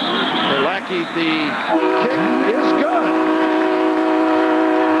 Kalaki, the kick is good.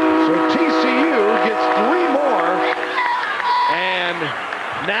 So TCU gets 3 more, and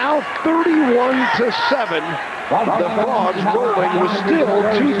now 31-7. The Frogs rolling with still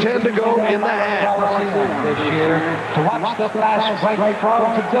 2:10 to go in the half. To watch the flash break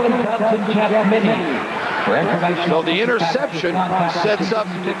Frogs to Billy Johnson Jet Mini. So the interception sets up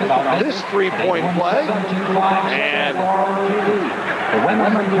this 3-point play, and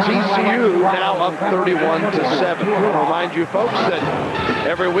TCU now up 31-7. I'll remind you folks that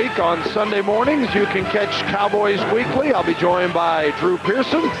every week on Sunday mornings you can catch Cowboys Weekly. I'll be joined by Drew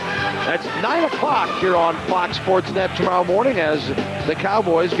Pearson. That's 9 o'clock here on Fox Sports Net tomorrow morning as the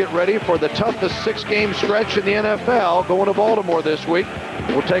Cowboys get ready for the toughest 6-game stretch in the NFL going to Baltimore this week.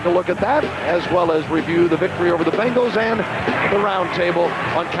 We'll take a look at that as well as review the victory over the Bengals and the roundtable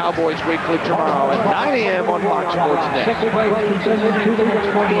on Cowboys Weekly tomorrow at 9 a.m. on Fox Sports Net.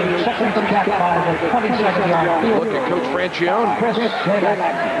 Look at Coach Francione.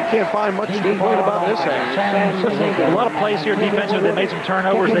 You can't find much to complain about this half. A lot of plays here defensively. They made some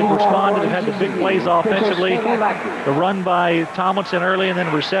turnovers. They've responded. They've had the big plays offensively. The run by Tomlinson early and then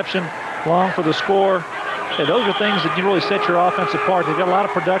a reception long for the score. Yeah, those are things that can really set your offense apart. They've got a lot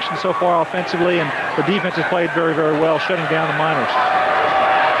of production so far offensively, and the defense has played very, very well, shutting down the Miners.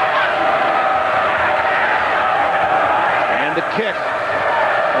 And the kick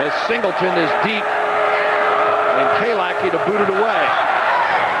as Singleton is deep, and Kalaki to boot it away.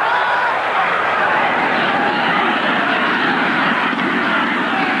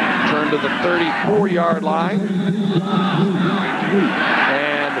 Turn to the 34-yard line.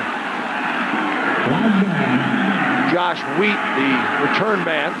 And Josh Wheat, the return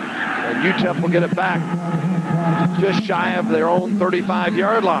man, and UTEP will get it back just shy of their own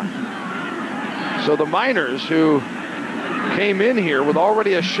 35-yard line. So the Miners, who came in here with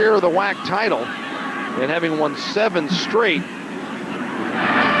already a share of the WAC title and having won 7 straight,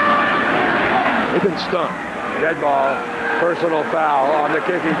 they've been stung. Dead ball, personal foul on the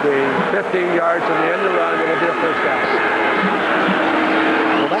kicking team. 15 yards from the end of the run, it'll be a first down.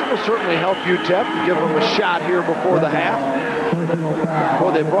 That will certainly help UTEP to give them a shot here before the half.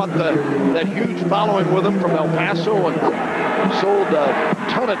 Boy, they brought that huge following with them from El Paso and sold a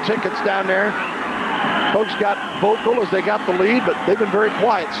ton of tickets down there. Folks got vocal as they got the lead, but they've been very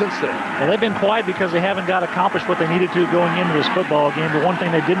quiet since then. Well, they've been quiet because they haven't got accomplished what they needed to going into this football game. The one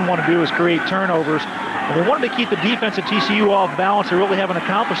thing they didn't want to do is create turnovers. And they wanted to keep the defense at TCU off balance. They really haven't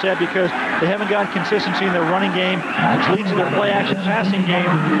accomplished that because they haven't got consistency in their running game, which leads to their play-action passing game,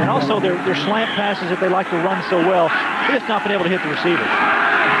 and also their slant passes that they like to run so well. They've just not been able to hit the receivers.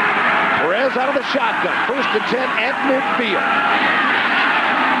 Whereas Perez out of the shotgun. 1st and 10 at midfield.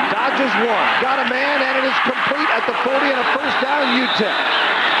 Dodges one. Got a man, and it is complete at the 40 and a 1st down, UTEP.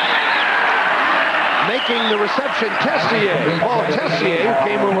 Making the reception, Tessier. Paul Tessier, who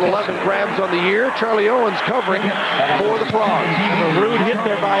came in with 11 grabs on the year. Charlie Owens covering for the Frogs. A rude hit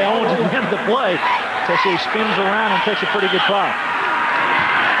there by Owens at the end of the play. Tessier spins around and takes a pretty good pop.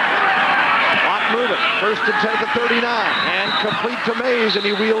 Clock moving. 1st and 10 at the 39. And complete to Mays, and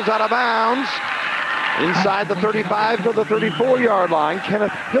he wheels out of bounds. Inside the 35 to the 34-yard line.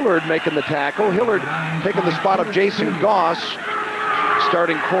 Kenneth Hillard making the tackle. Hillard taking the spot of Jason Goss,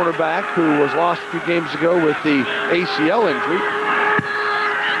 starting cornerback, who was lost a few games ago with the ACL injury.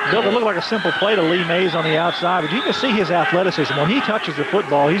 Bill, it looked like a simple play to Lee Mays on the outside, but you can see his athleticism. When he touches the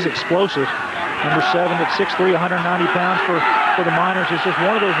football, he's explosive. Number 7 at 6'3", 190 pounds for the Miners. He's just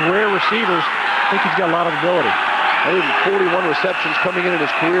one of those rare receivers. I think he's got a lot of ability. 141 receptions coming in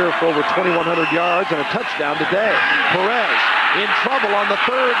his career for over 2,100 yards and a touchdown today. Perez in trouble on the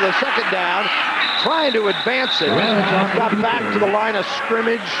 2nd down, trying to advance it. Got back to the line of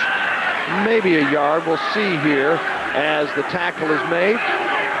scrimmage, maybe a yard. We'll see here as the tackle is made.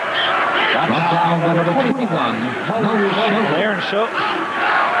 Aaron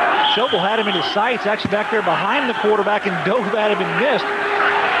Schobel had him in his sights, actually back there behind the quarterback, and dove at him and missed.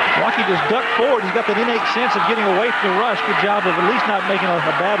 Rocky just ducked forward. He's got that innate sense of getting away from the rush. Good job of at least not making a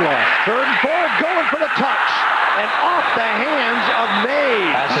bad loss. 3rd and 4, going for the touch. And off the hands of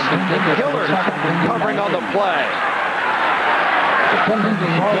Mays. Hillard covering on the play.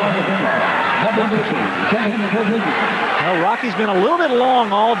 Well, Rocky's been a little bit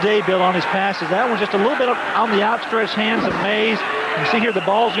long all day, Bill, on his passes. That one's just a little bit on the outstretched hands of Mays. You see here the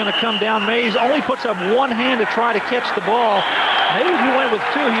ball's going to come down. Mays only puts up one hand to try to catch the ball. Maybe if he went with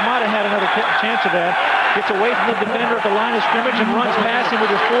two, he might have had another chance of that. Gets away from the defender at the line of scrimmage and runs past him with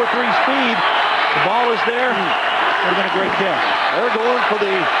his 4.3 speed. The ball is there. Would have been a great catch. They're going for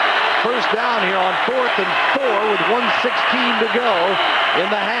the 1st down here on 4th and 4 with 1:16 to go in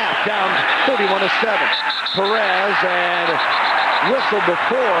the half. Down 41-7. Perez, and whistle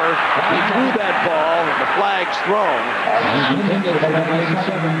before he threw that ball, and the flag's thrown.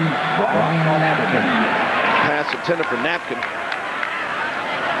 Pass intended for Napkin.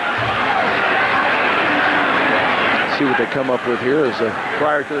 See what they come up with here is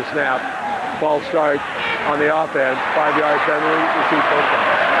prior to the snap. Ball start on the offense. 5-yard penalty. Receive first down.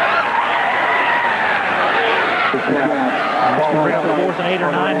 Bring up 4th and 8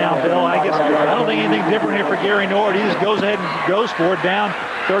 or 9 now, Bill. I don't think anything different here for Gary Nord. He just goes ahead and goes for it, down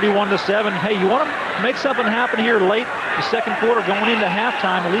 31-7. Hey, you want to make something happen here late the 2nd quarter, going into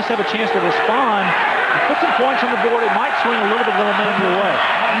halftime, at least have a chance to respond. Put some points on the board. It might swing a little bit of the momentum your way.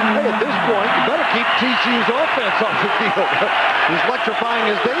 Hey, at this point, you better keep TCU's offense on the field. As electrifying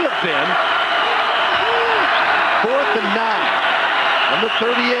as they have been. 4th and 9. On the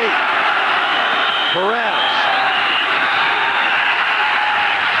 38. Perez.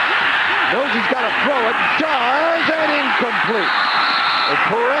 Knows he's got to throw it. Does, and incomplete. And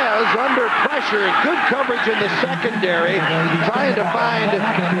Perez under pressure and good coverage in the secondary, trying to find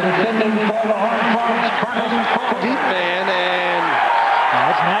deep man, and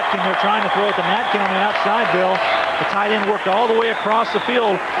that's Natkin. They're trying to throw it to Natkin on the outside, Bill. The tight end worked all the way across the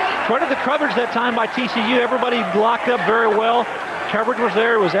field. Credit the coverage that time by TCU. Everybody blocked up very well. Coverage was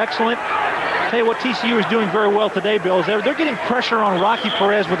there. It was excellent. Tell you what TCU is doing very well today, Bill, is they're getting pressure on Rocky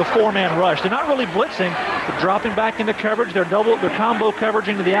Perez with a 4-man rush. They're not really blitzing, but dropping back into coverage. They're combo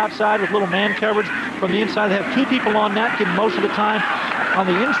coveraging to the outside with little man coverage from the inside. They have 2 people on Natkin most of the time. On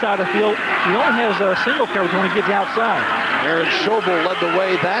the inside of the field, he only has a single coverage when he gets outside. Aaron Schobel led the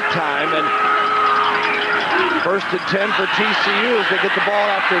way that time, and 1st and 10 for TCU as they get the ball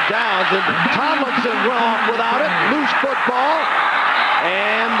after downs. And Tomlinson went off without it. Loose football.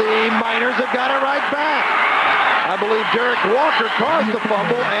 And the Miners have got it right back. I believe Derek Walker caused the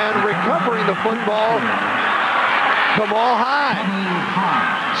fumble, and recovering the football, Kamal High,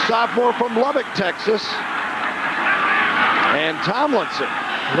 sophomore from Lubbock, Texas. And Tomlinson.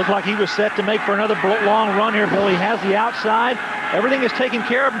 Looked like he was set to make for another long run here, Bill. He has the outside. Everything is taken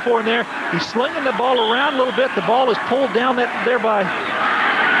care of for him there. He's slinging the ball around a little bit. The ball is pulled down there by...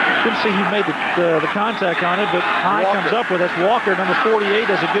 Couldn't see who made the contact on it, but High comes up with us. Walker, number 48,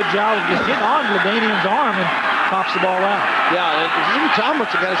 does a good job of just getting on Ladanian's arm and pops the ball out. Yeah, and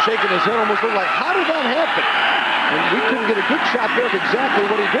Tomlinson kind of shaking his head, almost looked like, how did that happen? And we couldn't get a good shot there of exactly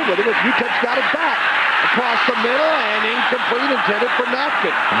what he did with it, but UTEP's got it back. And across the middle and incomplete, intended for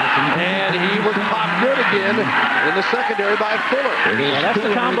Natkin. And he was popped good again in the secondary by Fuller. Yeah, that's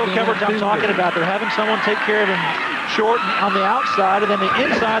the combo coverage I'm talking about. They're having someone take care of him short on the outside, and then the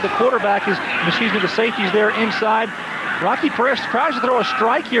inside, the quarterback is, the safety's there inside. Rocky Perez tries to throw a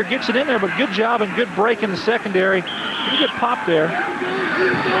strike here, gets it in there, but good job and good break in the secondary. Pretty good pop there.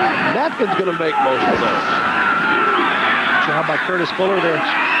 Natkin's going to make most of those. Job by Curtis Fuller there.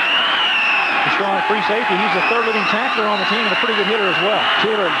 Strong free safety. He's the third leading tackler on the team and a pretty good hitter as well.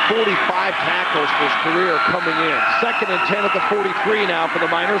 245 tackles for his career coming in. 2nd and 10 at the 43 now for the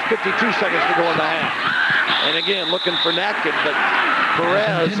Miners. 52 seconds to go in the half. And again, looking for Natkin, but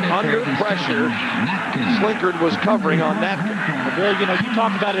Perez under pressure. Slinkard was covering on Natkin. Bill, you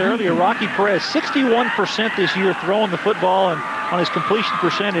talked about it earlier. Rocky Perez, 61% this year throwing the football, and on his completion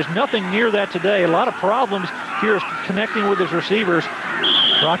percentage, nothing near that today. A lot of problems here is connecting with his receivers.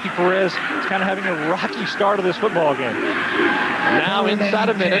 Rocky Perez is kind of having a rocky start of this football game. Now inside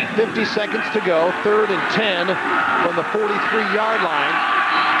a minute, 50 seconds to go. 3rd and 10 from the 43-yard line.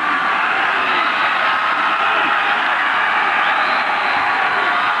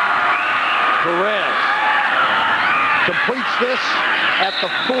 Perez completes this at the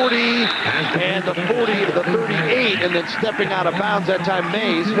 40 and the 40 to the 38, and then stepping out of bounds that time.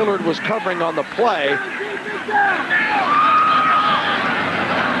 Mays. Hillard was covering on the play.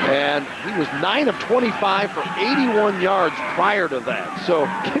 And he was 9 of 25 for 81 yards prior to that. So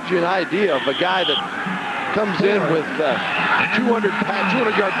gives you an idea of a guy that comes in with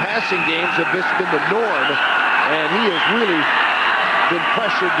 200-yard passing games have just been the norm, and he has really been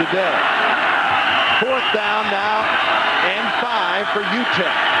pressured today. 4th down now and 5 for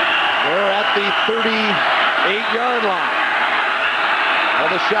UTEP. They're at the 38-yard line. Well,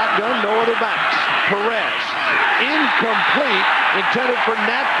 the shotgun, no other backs. Perez, incomplete, intended for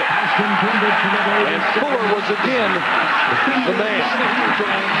Natkin. And Fuller was again the man.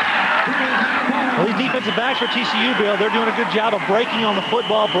 Well, these defensive backs for TCU, Bill, they're doing a good job of breaking on the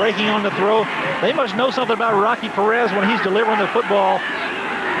football, breaking on the throw. They must know something about Rocky Perez when he's delivering the football.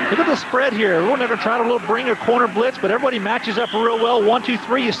 Look at the spread here. Everyone never tried to bring a corner blitz, but everybody matches up real well. 1, 2,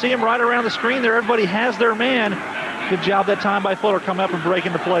 3. You see them right around the screen there. Everybody has their man. Good job that time by Fuller coming up and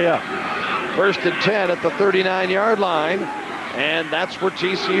breaking the play up. 1st and 10 at the 39-yard line. And that's where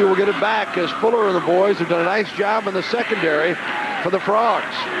TCU will get it back, as Fuller and the boys have done a nice job in the secondary for the Frogs.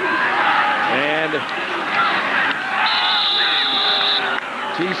 And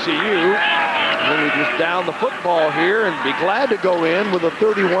TCU really just down the football here and be glad to go in with a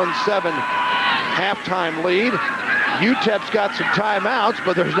 31-7 halftime lead. UTEP's got some timeouts,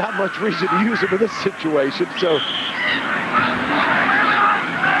 but there's not much reason to use them in this situation. So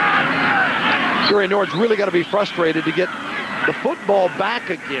Gary Nord's really got to be frustrated to get the football back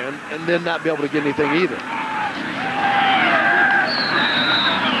again and then not be able to get anything either.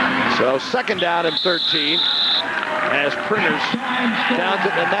 So 2nd down and 13 as Printers downs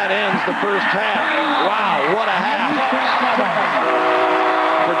it, and that ends the first half. Wow, what a half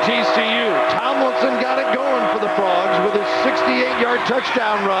for TCU. Tomlinson got it going for the Frogs with his 68-yard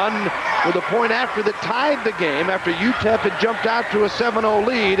touchdown run with a point after that tied the game after UTEP had jumped out to a 7-0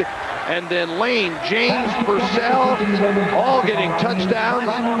 lead. And then Lane, James, Purcell, all getting touchdowns,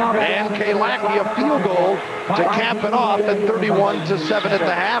 and Kalaki a field goal to cap it off at 31-7 at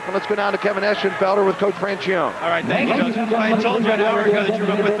the half. And let's go down to Kevin Eschenfelder with Coach Francione. All right, thank you, Coach. I told you an hour ago that you were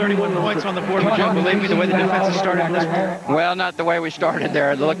going to put 31 points on the board. Would you believe me the way the defense has started in this one? Well, not the way we started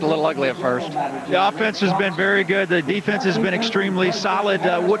there. It looked a little ugly at first. The offense has been very good. The defense has been extremely solid.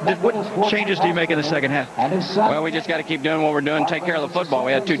 What changes do you make in the second half? Well, we just got to keep doing what we're doing, take care of the football.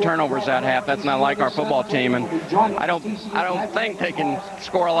 We had 2 turnovers that half. That's not like our football team, and I don't think they can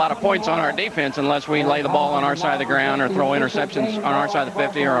score a lot of points on our defense unless we lay the ball on our side of the ground or throw interceptions on our side of the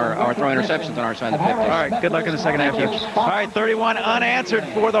 50 or throw interceptions on our side of the 50. All right, good luck in the second half. All right, 31 unanswered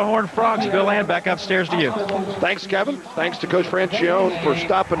for the Horned Frogs. Bill Land, back upstairs to you. Thanks, Kevin. Thanks to Coach Francione for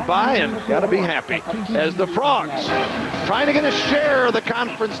stopping by, and got to be happy as the Frogs trying to get a share of the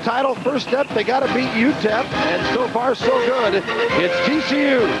conference title. First step, they got to beat UTEP, and so far so good. It's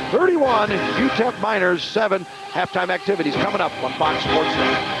TCU 31, UTEP Miners 7. Halftime activities coming up on Fox Sports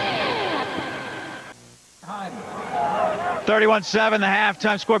Net. 31-7, the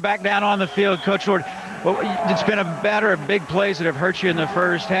halftime score. Back down on the field. Coach Lord, Well, it's been a matter of big plays that have hurt you in the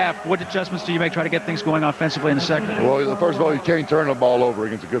first half. What adjustments do you make try to get things going offensively in the second? Well, first of all, you can't turn the ball over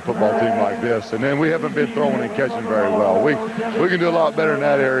against a good football team like this. And then we haven't been throwing and catching very well. We can do a lot better in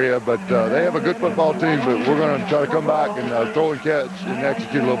that area, but they have a good football team, but we're going to try to come back and throw and catch and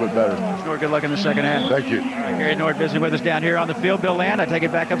execute a little bit better. Nord, good luck in the second half. Thank you. Gary Nord visiting with us down here on the field. Bill Land, I take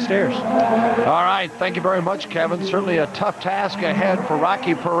it back upstairs. All right, thank you very much, Kevin. Certainly a tough task ahead for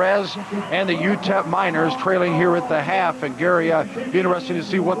Rocky Perez and the UTEP Miners, trailing here at the half. And Gary, be interesting to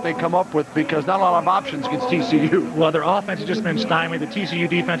see what they come up with, because not a lot of options against TCU. Well, their offense has just been stymied. The TCU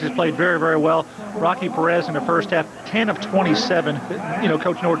defense has played very, very well. Rocky Perez in the first half, 10 of 27. You know,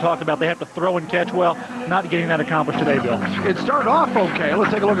 Coach Nord talked about they have to throw and catch well. Not getting that accomplished today, Bill. It started off okay.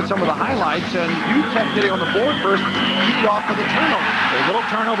 Let's take a look at some of the highlights. And UTEP getting on the board first, kicked off with a turnover. A little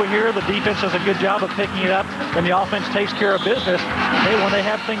turnover here. The defense does a good job of picking it up. Then the offense takes care of business. Hey, when they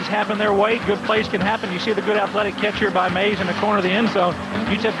have things happen their way, good plays can happen. You see the good athletic catch here by Mays in the corner of the end zone.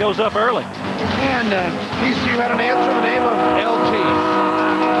 UTEP goes up early. And TCU had an answer in the name of LT.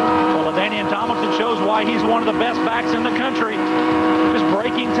 Well, LaDainian Tomlinson shows why he's one of the best backs in the country. Just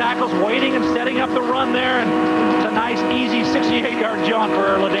breaking tackles, waiting and setting up the run there. And it's a nice, easy 68-yard jaunt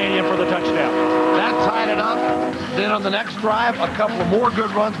for LaDainian for the touchdown. That tied it up. Then on the next drive, a couple of more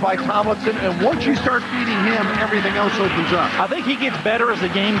good runs by Tomlinson. And once you start feeding him, everything else opens up. I think he gets better as the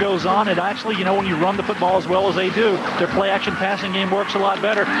game goes on. And actually, you know, when you run the football as well as they do, their play-action passing game works a lot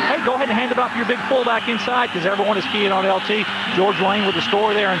better. Hey, go ahead and hand it off to your big fullback inside, because everyone is keying on LT. George Lane with the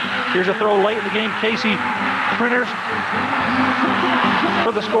score there. And here's a throw late in the game. Casey Printers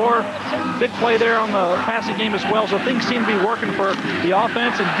for the score. Big play there on the passing game as well. So things seem to be working for the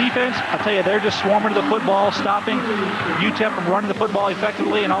offense and defense. I tell you, they're just swarming to the football, stopping UTEP from running the football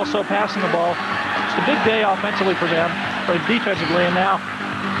effectively and also passing the ball. It's a big day offensively for them, but defensively. And now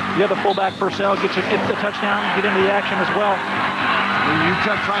the other fullback, Purcell, gets the touchdown, get into the action as well. And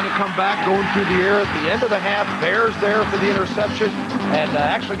UTEP trying to come back, going through the air at the end of the half. Bears there for the interception, and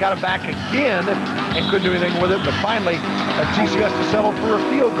actually got it back again and couldn't do anything with it. But finally, TCU has to settle for a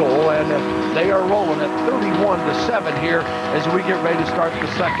field goal, and they are rolling at 31-7 here as we get ready to start the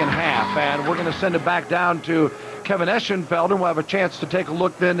second half. And we're going to send it back down to Kevin Eschenfelder, and we'll have a chance to take a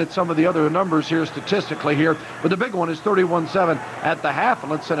look then at some of the other numbers here statistically here. But the big one is 31-7 at the half,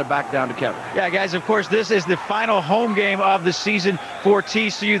 and let's send it back down to Kevin. Yeah, guys, of course, this is the final home game of the season for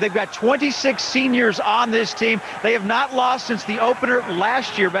TCU. They've got 26 seniors on this team. They have not lost since the opener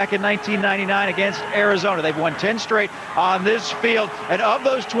last year back in 1999 against Arizona. They've won 10 straight on this field. And of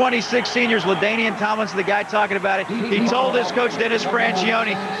those 26 seniors, LaDainian Tomlinson, the guy talking about it, he told his coach, Dennis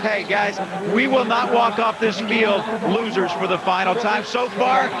Franchione, hey, guys, we will not walk off this field losers for the final time. So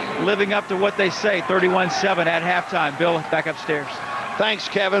far, living up to what they say, 31-7 at halftime. Bill, back upstairs. Thanks,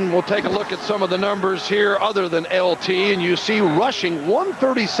 Kevin. We'll take a look at some of the numbers here other than LT, and you see rushing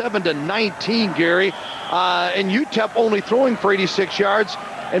 137-19, Gary, and UTEP only throwing for 86 yards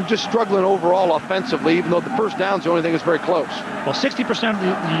and just struggling overall offensively, even though the first down's the only thing that's very close. Well, 60% of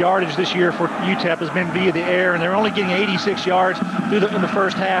the yardage this year for UTEP has been via the air, and they're only getting 86 yards in the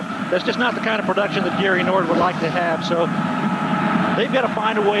first half. That's just not the kind of production that Gary Nord would like to have. So they've got to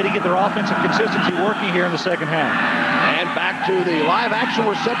find a way to get their offensive consistency working here in the second half. And back to the live action.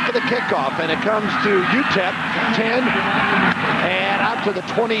 We're set for the kickoff, and it comes to UTEP 10 and out to the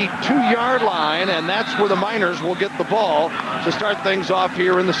 22-yard line, and that's where the Miners will get the ball to start things off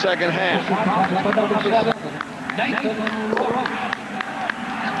here in the second half.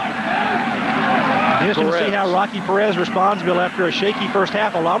 Interesting to see how Rocky Perez responds, Bill, after a shaky first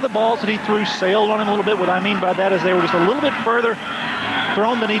half. A lot of the balls that he threw sailed on him a little bit. What I mean by that is they were just a little bit further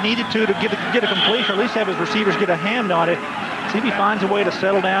thrown than he needed to get a completion, or at least have his receivers get a hand on it. See if he finds a way to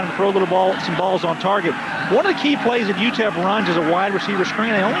settle down and throw some balls on target. One of the key plays that UTEP runs is a wide receiver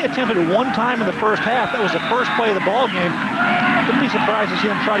screen. They only attempted it one time in the first half. That was the first play of the ball game. Wouldn't be surprised to see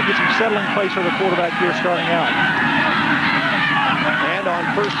them try to get some settling plays for the quarterback here starting out. And on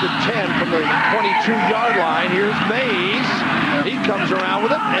 1st and 10 from the 22-yard line, here's Mays. He comes around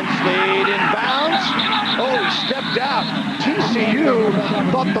with it and stayed in bounds. Oh, he stepped out. TCU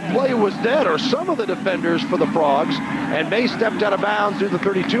thought the play was dead, or some of the defenders for the Frogs, and Mays stepped out of bounds through the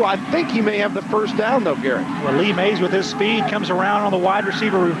 32. I think he may have the first down, though, Gary. Well, Lee Mays with his speed comes around on the wide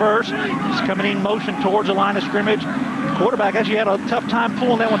receiver reverse. He's coming in motion towards the line of scrimmage. The quarterback actually had a tough time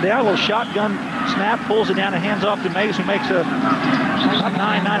pulling that one down. A little shotgun snap, pulls it down and hands off to Mays, who makes about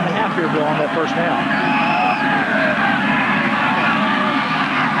 9.5 here, Bill, on that first down.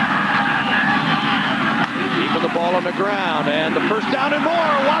 The ball on the ground, and the first down and more.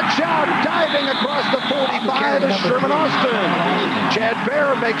 Watch out, diving across the 45 is Sherman Austin. Chad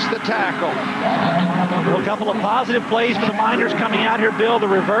Bear makes the tackle. Well, a couple of positive plays for the Miners coming out here, Bill. The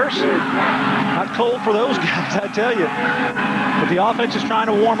reverse, not cold for those guys, I tell you. But the offense is trying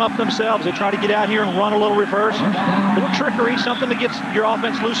to warm up themselves. They try to get out here and run a little reverse. A little trickery, something to get your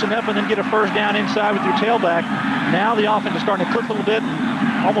offense loosened up and then get a first down inside with your tailback. Now the offense is starting to click a little bit,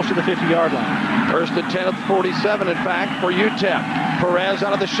 almost to the 50-yard line. First and 10 at the 47, in fact, for UTEP. Perez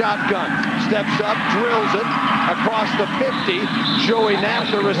out of the shotgun. Steps up, drills it across the 50. Joey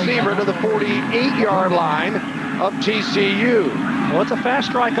Knapp, the receiver, to the 48-yard line of TCU. Well, it's a fast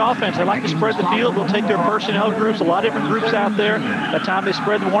strike offense. They like to spread the field. They'll take their personnel groups, a lot of different groups out there. That time they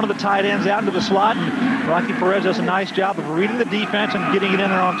spread one of the tight ends out into the slot, and Rocky Perez does a nice job of reading the defense and getting it in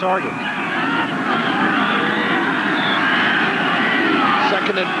there on target.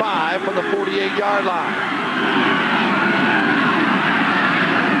 Second and 5 from the 48-yard line.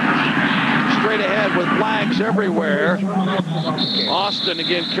 Straight ahead with flags everywhere. Austin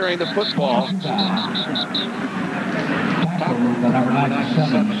again carrying the football.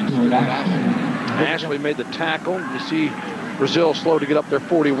 Ashley made the tackle. You see Brazil slow to get up there,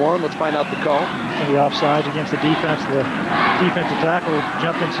 41. Let's find out the call. The offsides against the defense. The defensive tackle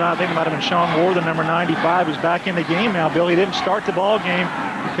jumped inside. I think it might have been Sean Moore, the number 95, who's back in the game now. Bill, he didn't start the ball game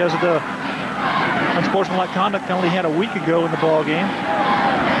because of the unsportsmanlike conduct penalty he had a week ago in the ball game.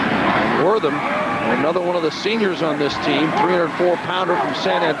 Wortham, another one of the seniors on this team, 304-pounder from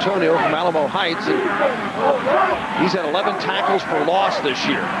San Antonio, from Alamo Heights. And he's had 11 tackles for loss this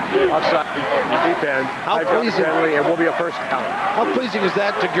year. Outside the defense. How pleasing. It will be a first down. How pleasing is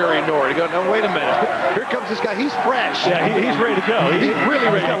that to Gary Nord? You go, no, wait a minute. Here comes this guy. He's fresh. Yeah, he's ready to go. He's really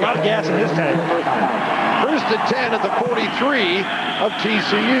ready to go. A lot of gas in his tank. First and 10 at the 43 of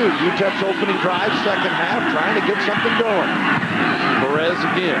TCU. UTEP's opening drive, second half, trying to get something going. Perez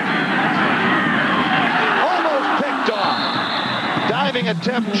again. Almost picked off. Diving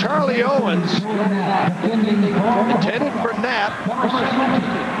attempt, Charlie Owens. Intended for Knapp.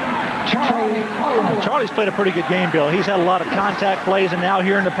 Charlie's played a pretty good game, Bill. He's had a lot of contact plays, and now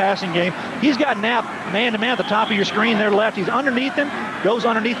here in the passing game, he's got Knapp man-to-man at the top of your screen there left. He's underneath him, goes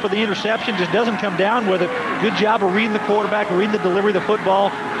underneath for the interception, just doesn't come down with it. Good job of reading the quarterback, reading the delivery of the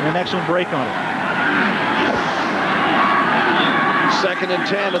football, and an excellent break on it. Second and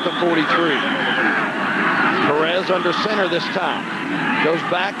 10 at the 43. Perez under center this time. Goes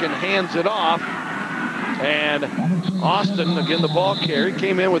back and hands it off. And Austin, again, the ball carrier,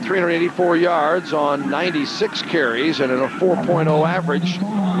 came in with 384 yards on 96 carries and at a 4.0 average.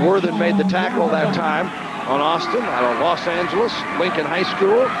 Wortham made the tackle that time on Austin out of Los Angeles, Lincoln High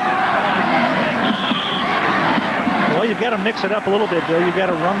School. Well, you've got to mix it up a little bit, Bill. You've got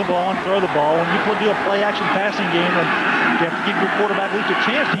to run the ball and throw the ball. When you do a play-action passing game, and you have to give your quarterback at least a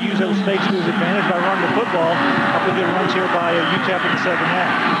chance to use those fakes to his advantage by running the football. A couple of good runs here by UTEP in the second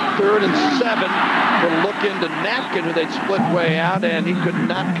half. Third and 7. We'll look into Napkin, who they'd split way out, and he could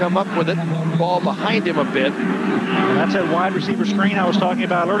not come up with it. Ball behind him a bit. And that's that wide receiver screen I was talking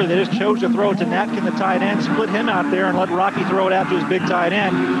about earlier. They just chose to throw it to Napkin, the tight end, split him out there, and let Rocky throw it out to his big tight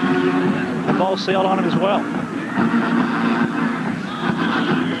end. The ball sailed on him as well.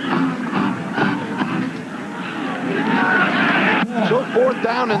 So 4th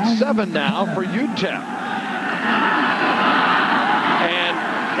down and 7 now for UTEP. And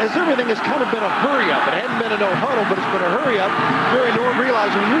as everything has kind of been a hurry-up, it hadn't been a no-huddle, but it's been a hurry-up. Gary Nord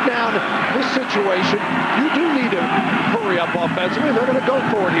realized when you're down in this situation, you do need to hurry up offensively. They're going to go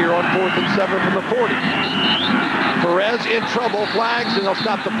for it here on 4th and 7 from the 40. Perez in trouble, flags, and they'll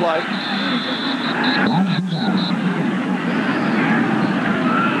stop the play.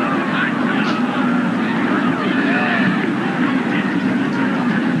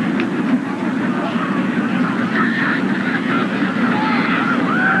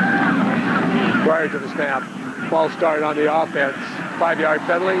 Prior to the snap, ball started on the offense. 5-yard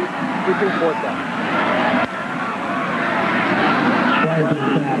penalty, keeping 4th down.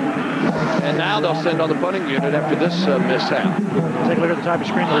 And now they'll send on the punting unit after this mishap. Take a look at the top of the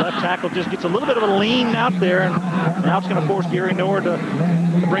screen. The left tackle just gets a little bit of a lean out there, and now it's going to force Gary Nord to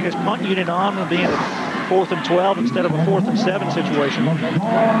bring his punt unit on and being a 4th and 12 instead of a 4th and 7 situation.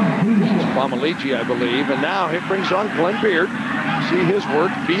 Bomaligi, I believe. And now it brings on Glenn Beard. See his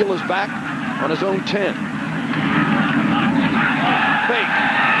work. Beal is back on his own 10. Fake.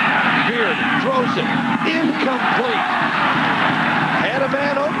 Beard throws it. Incomplete. Had a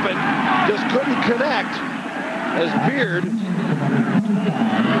man open. Just couldn't connect. As Beard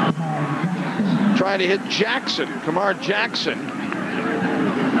trying to hit Jackson. Kamar Jackson.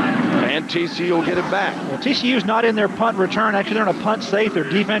 And TCU will get it back. Well, TCU's not in their punt return. Actually, they're in a punt safe. Their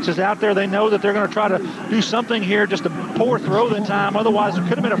defense is out there. They know that they're going to try to do something here, just a poor throw that time. Otherwise, it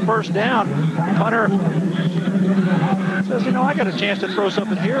could have been a first down. Punter says, you know, I got a chance to throw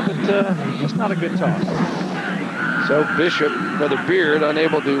something here, but it's not a good toss. So Bishop, brother Beard,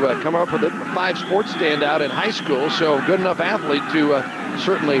 unable to come up with a 5 sports standout in high school, so good enough athlete to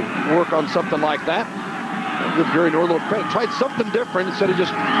certainly work on something like that. I'll give Gary North a little credit. Tried something different instead of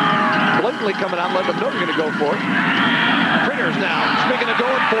just blatantly coming out and letting them know you're going to go for it. Printers now, speaking of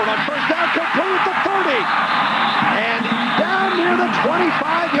going for it on first down, complete at the 30. And down near the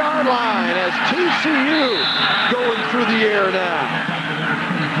 25-yard line as TCU going through the air now.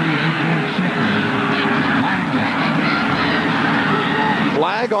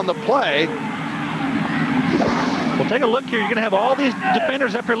 Flag on the play. Well, take a look here. You're going to have all these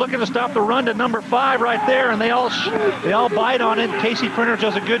defenders up here looking to stop the run to number 5 right there, and they all bite on it. Casey Printers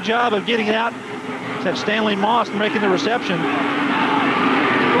does a good job of getting it out. That's Stanley Moss making the reception.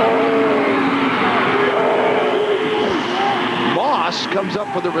 Moss comes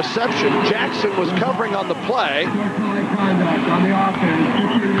up for the reception. Jackson was covering on the play.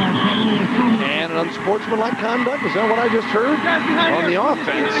 And an unsportsmanlike conduct. Is that what I just heard? On the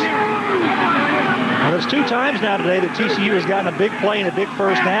offense. Well, there's 2 times now today that TCU has gotten a big play and a big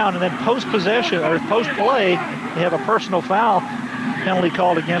first down, and then post-possession or post-play, they have a personal foul penalty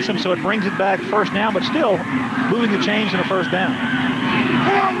called against them, so it brings it back first down, but still moving the chains in a first down. And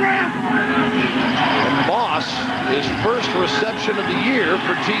Moss, his first reception of the year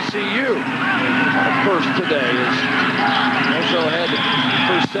for TCU. First today is also had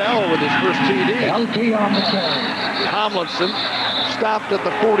Purcell with his first TD. Tomlinson stopped at the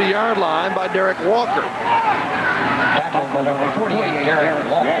 40-yard line by Derek Walker. Number 48, Derek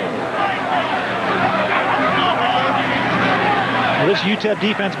Walker. Well, this UTEP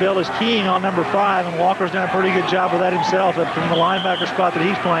defense, Bill, is keying on number 5, and Walker's done a pretty good job with that himself from the linebacker spot that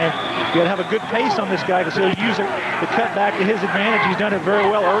he's playing. You got to have a good pace on this guy because he'll use it to cut back to his advantage. He's done it very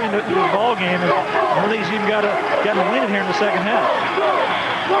well early in the ball game, and I think he's even gotten to win it here in the second half.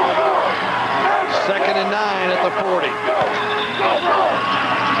 2nd and 9 at the 40.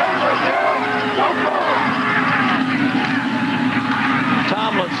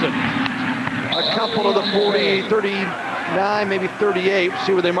 Tomlinson, a couple of the 40, 39, maybe 38.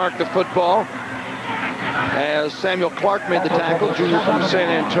 See where they mark the football. As Samuel Clark made the tackle, junior from San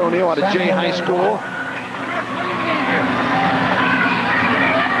Antonio out of Jay High School.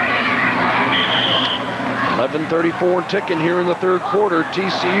 .34 ticking here in the third quarter.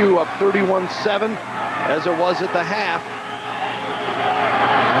 TCU up 31-7 as it was at the half.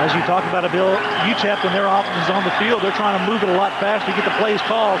 As you talk about it, Bill, UTEP, when their offense is on the field, they're trying to move it a lot faster to get the plays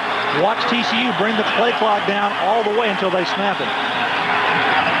called. Watch TCU bring the play clock down all the way until they snap it.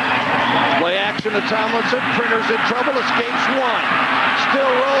 Play action to Tomlinson. Printers in trouble. Escapes one.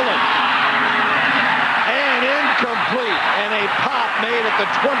 Still rolling. And incomplete. And a pop made at the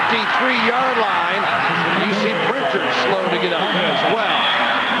 23-yard line. You see Printers slow to get up as well.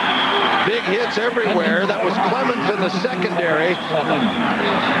 Big hits everywhere. That was Clemens in the secondary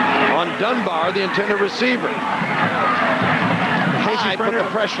on Dunbar, the intended receiver. Casey put the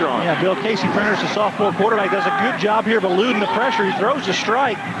pressure on. Yeah, Bill, Casey Printers, the sophomore quarterback, does a good job here of eluding the pressure. He throws a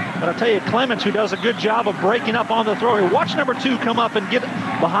strike. But I'll tell you, Clemens, who does a good job of breaking up on the throw here. Watch number 2 come up and get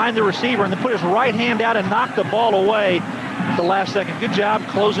behind the receiver and then put his right hand out and knock the ball away at the last second. Good job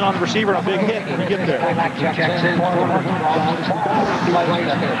closing on the receiver on a big hit when you get there.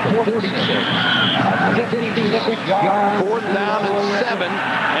 4th down and 7,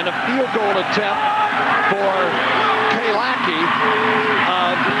 and a field goal attempt for Kalaki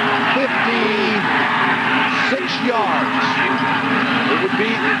of 56 yards. It would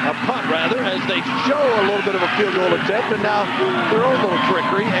be a punt, rather, as they show a little bit of a field goal attempt, and now their own little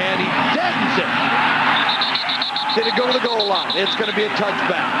trickery, and he deadens it. Did it go to the goal line? It's going to be a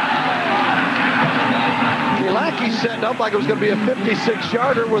touchback. Kalaki setting up like it was going to be a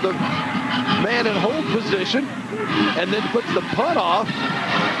 56-yarder with a man in hold position, and then puts the punt off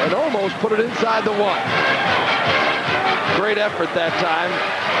and almost put it inside the 1. Great effort that time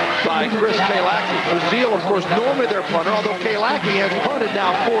by Chris Kalaki. Brazil, of course, normally their punter, although Kalaki has punted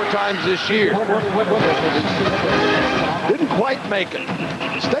now 4 times this year. Didn't quite make it.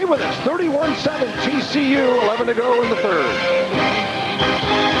 Stay with us. 31-7 TCU, 11 to go in the third.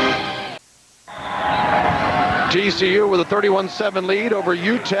 TCU with a 31-7 lead over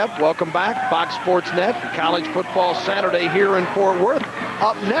UTEP. Welcome back, Fox Sports Net. College football Saturday here in Fort Worth.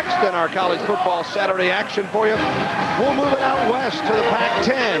 Up next in our college football Saturday action for you, we'll move it out west to the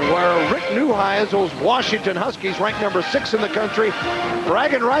Pac-10, where Rick Neuheisel's Washington Huskies, ranked number 6 in the country,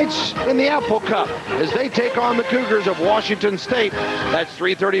 bragging rights in the Apple Cup as they take on the Cougars of Washington State. That's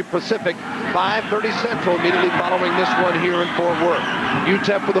 3:30 Pacific, 5:30 Central, immediately following this one here in Fort Worth.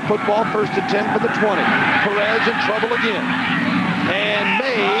 UTEP for the football, 1st and 10 for the 20. Perez in trouble again. And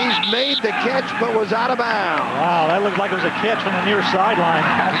Mays made the catch but was out of bounds. Wow, that looked like it was a catch from the near sideline.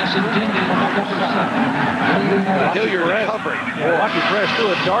 Hilliard recovered. Rocky Perez threw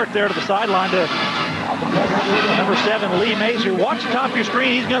a dart there to the sideline to number 7, Lee Mays. Watch the top of your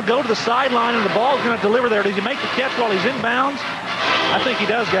screen. He's going to go to the sideline, and the ball's going to deliver there. Does he make the catch while he's inbounds? I think he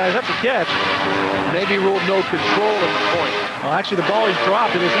does, guys. That's a catch. Maybe ruled no control at the point. Well, actually, the ball he's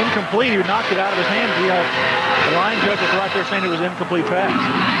dropped. It was incomplete. He knocked it out of his hand. The line judge was right there saying it was an incomplete pass.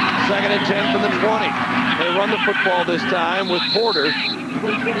 2nd and 10 from the 20. They run the football this time with Porter.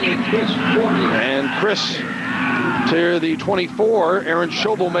 And Chris to the 24. Aaron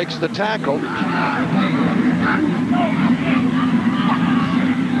Schobel makes the tackle.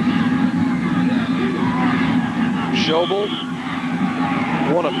 Schobel,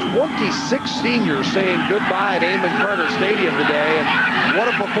 one of 26 seniors saying goodbye at Amon Carter Stadium today, and what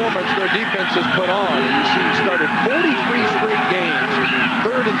a performance their defense has put on. And you see, he started 43 straight games,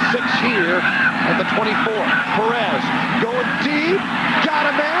 3rd and 6 here at the 24. Perez going deep, got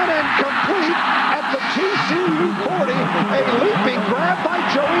a man, and complete at the TCU 40. A leaping grab by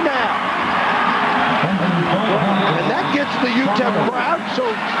Joey Knapp. And that gets the UTEP crowd, so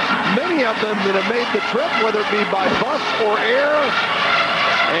many of them that have made the trip, whether it be by bus or air,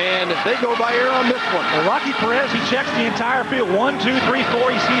 and they go by air on this one. Well, Rocky Perez, he checks the entire field. 1, 2, 3,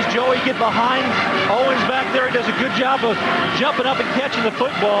 4. He sees Joey get behind. Owens back there. He does a good job of jumping up and catching the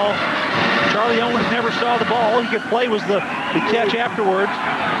football. Charlie Owens never saw the ball. All he could play was the catch afterwards.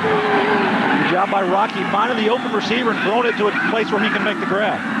 Good job by Rocky finding the open receiver and throwing it to a place where he can make the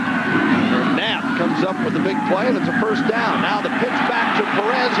grab. Knapp comes up with the big play, and it's a 1st down. Now the pitch back to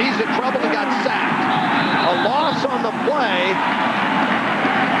Perez. He's in trouble and got sacked. A loss on the play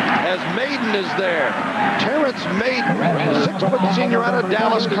as Maiden is there. Terrence Maiden, 6-foot senior out of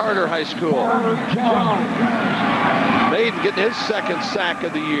Dallas Carter High School. Maiden getting his 2nd sack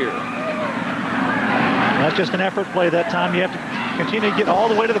of the year. That's just an effort play that time. You have to continue to get all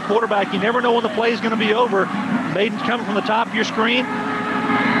the way to the quarterback. You never know when the play is going to be over. Maiden's coming from the top of your screen.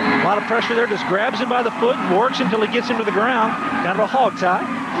 A lot of pressure there. Just grabs him by the foot and works until he gets him to the ground. Kind of a hog tie.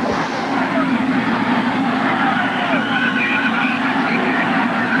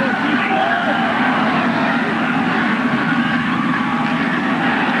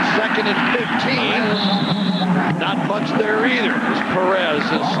 Second and 15. Not much there either. As Perez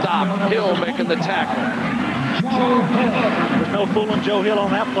is stopped. Hill making the tackle. There's no fooling Joe Hill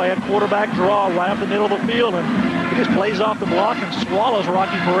on that play. A quarterback draw right up the middle of the field, and he just plays off the block and swallows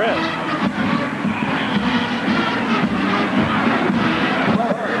Rocky Perez.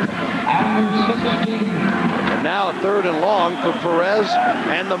 And now a 3rd and long for Perez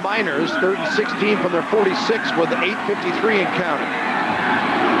and the Miners. 3rd and 16 from their 46 with 8:53 in counting.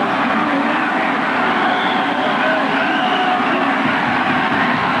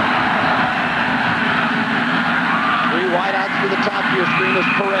 To the top of your screen is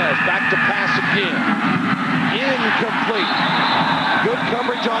Perez. Back to pass again. Incomplete. Good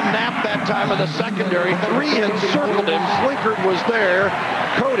coverage on Knapp that time in the secondary. 3 encircled him. Slinkard was there.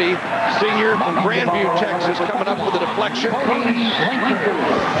 Cody, senior from Grandview, Texas, coming up with a deflection. Take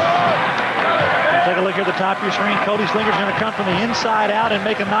a look here at the top of your screen. Cody Slinker's going to come from the inside out and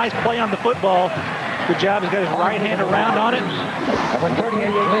make a nice play on the football. Good job. He's got his right hand around on it.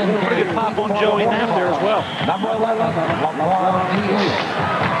 Pretty good pop on Joey Knapp there as well.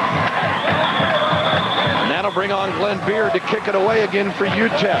 And that'll bring on Glenn Beard to kick it away again for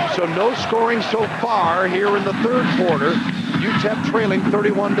UTEP. So no scoring so far here in the 3rd quarter. UTEP trailing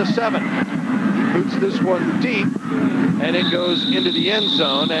 31-7. Boots this one deep, and it goes into the end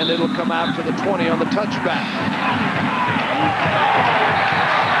zone, and it'll come out to the 20 on the touchback.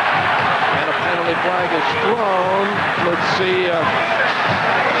 Penalty flag is thrown. Let's see.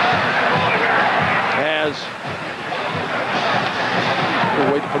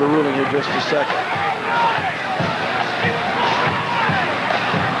 We'll wait for the ruling here just a second.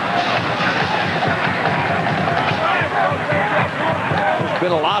 There's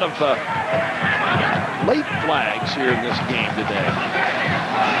been a lot of late flags here in this game today.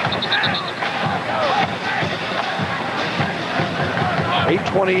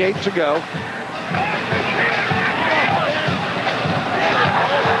 8:28 to go.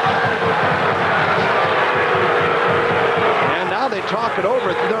 And now they talk talk it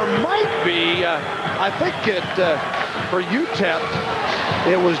over. There might be, I think for UTEP,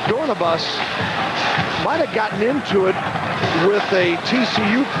 it was Dornabus might have gotten into it with a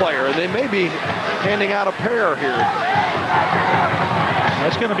TCU player, and they may be handing out a pair here.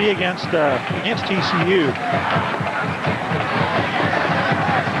 That's going to be against TCU.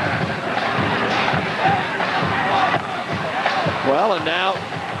 Well, and now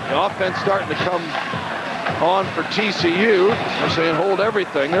the offense starting to come on for TCU. They're saying hold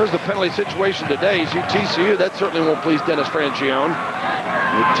everything. There's the penalty situation today. See TCU, that certainly won't please Dennis Francione.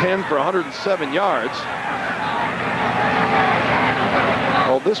 With 10 for 107 yards.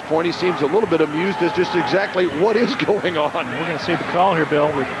 Well, at this point, he seems a little bit amused as just exactly what is going on. We're going to see the call here, Bill.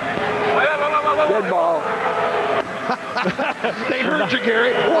 Dead ball. They heard you,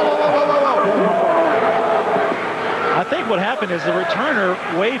 Gary. Whoa, whoa, whoa, whoa, whoa. I think what happened is the returner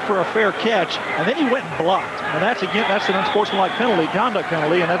waved for a fair catch, and then he went and blocked. And that's an unsportsmanlike penalty, conduct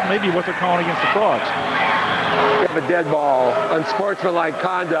penalty, and that's maybe what they're calling against the Frogs. We have a dead ball, unsportsmanlike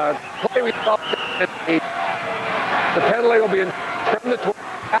conduct. Play we call it. The penalty will be from the 20 to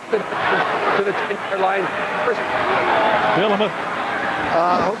the 10-yard line. Bill, I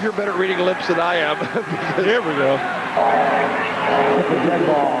hope you're better at reading lips than I am. There we go.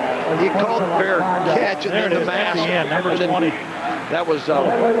 He called fair catch and then the mask. At the end, number 20. That was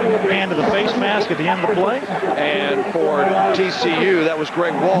hand to the face mask at the end of the play. And for TCU, that was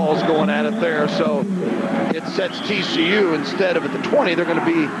Greg Walls going at it there. So it sets TCU instead of at the 20. They're going to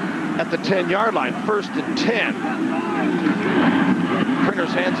be at the 10-yard line, 1st and 10.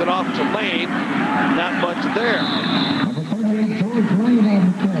 Printers hands it off to Lane. Not much there.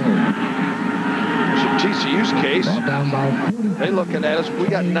 TCU's case, they looking at us. We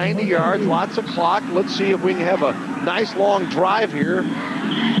got 90 yards, lots of clock. Let's see if we can have a nice long drive here.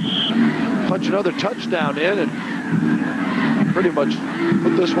 Punch another touchdown in and pretty much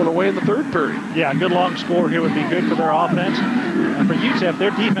put this one away in the 3rd period. Yeah, a good long score here would be good for their offense. And for UTEP,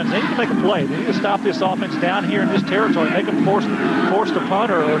 their defense, they need to make a play. They need to stop this offense down here in this territory, make them force to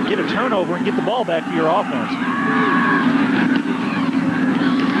punt or get a turnover and get the ball back to your offense.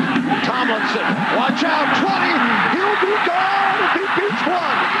 Tomlinson, watch out, 20, he'll be gone if he beats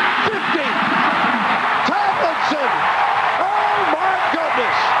one, 50, Tomlinson, oh my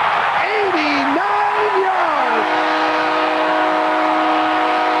goodness, 89 yards.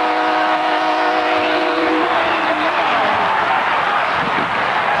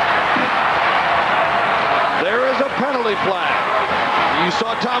 There is a penalty flag. You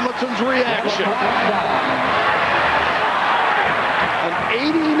saw Tomlinson's reaction. An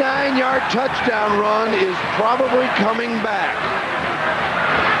 89-yard touchdown run is probably coming back.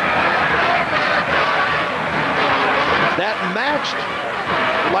 That matched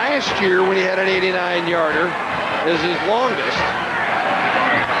last year when he had an 89-yarder as his longest.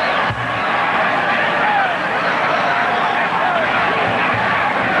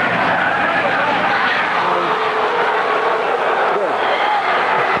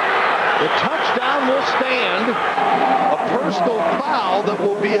 The touchdown will stand. A personal foul that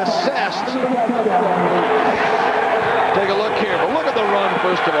will be assessed. Take a look here, but look at the run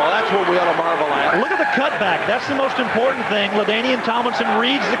first of all. That's what we ought to marvel at. Look at the cutback. That's the most important thing. LaDainian Tomlinson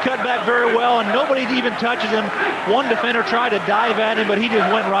reads the cutback very well, and nobody even touches him. One defender tried to dive at him, but he just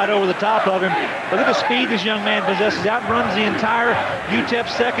went right over the top of him. Look at the speed this young man possesses. Outruns the entire UTEP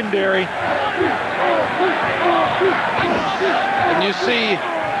secondary. And you see,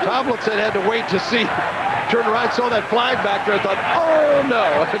 Tomlinson had to wait to see, turned around, saw that flag back there, thought, oh no.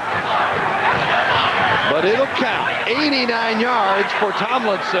 But it'll count. 89 yards for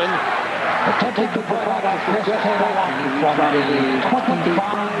Tomlinson.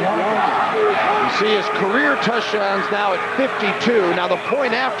 You see his career touchdowns now at 52. Now the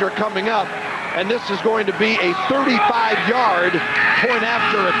point after coming up, and this is going to be a 35-yard point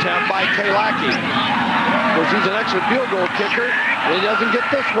after attempt by Kalaki. Because he's an excellent field goal kicker. He doesn't get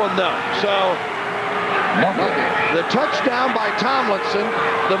this one though. So the touchdown by Tomlinson,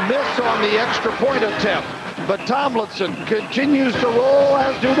 the miss on the extra point attempt. But Tomlinson continues to roll,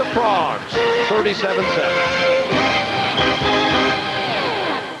 as do the Frogs. 37-7.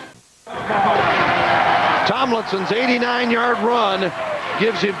 Tomlinson's 89-yard run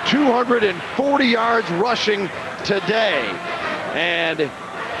gives him 240 yards rushing today. And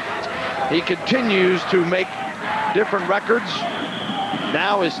he continues to make different records.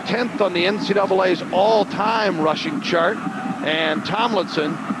 Now is 10th on the NCAA's all-time rushing chart. And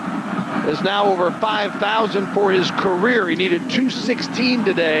Tomlinson is now over 5,000 for his career. He needed 216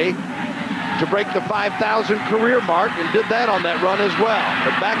 today to break the 5,000 career mark and did that on that run as well.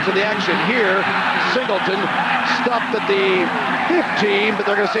 But back to the action here. Singleton stopped at the 15, but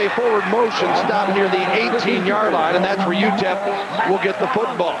they're going to say forward motion, stop near the 18-yard line, and that's where UTEP will get the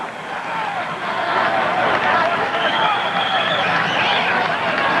football.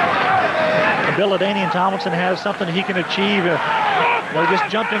 Billadanian Tomlinson has something he can achieve. He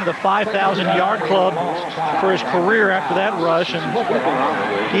just jumped into the 5,000-yard club for his career after that rush, and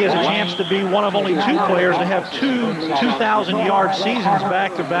he has a chance to be one of only 2 players to have 2 2,000-yard seasons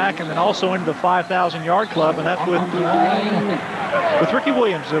back-to-back, and then also into the 5,000-yard club, and that's with Ricky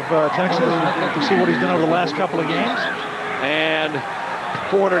Williams of Texas. You see what he's done over the last couple of games. And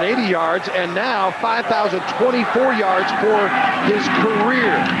 480 yards, and now 5,024 yards for his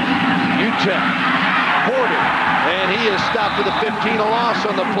career. UTEP, Porter, and he is stopped to the 15, a loss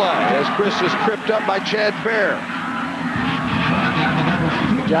on the play as Chris is tripped up by Chad Bear.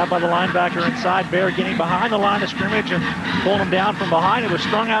 Good job by the linebacker inside. Bear getting behind the line of scrimmage and pulling him down from behind. It was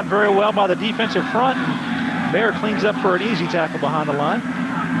strung out very well by the defensive front. Bear cleans up for an easy tackle behind the line.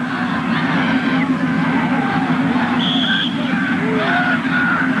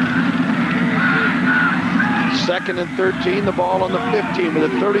 Second and 13, the ball on the 15 with a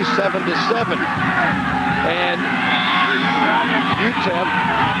 37-7. And UTEP,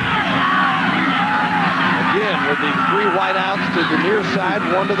 again, with the 3 wideouts to the near side,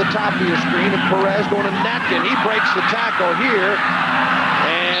 1 to the top of your screen, and Perez going to Natkin. He breaks the tackle here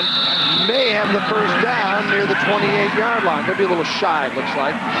and may have the first down near the 28-yard line. Maybe a little shy, it looks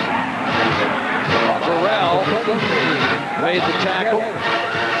like. Burrell made the tackle.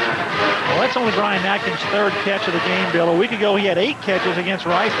 Well, that's only Brian Natkin's 3rd catch of the game, Bill. A week ago, he had 8 catches against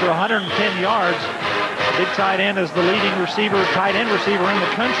Rice for 110 yards. Big tight end is the leading receiver, tight end receiver in the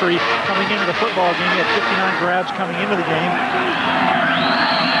country coming into the football game. He had 59 grabs coming into the game.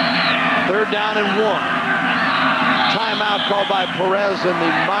 3rd down and 1. Timeout called by Perez and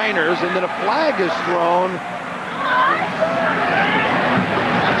the Miners, and then a flag is thrown.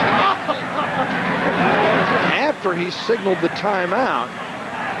 After he signaled the timeout.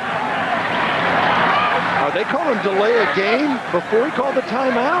 Are they calling delay a game before he called the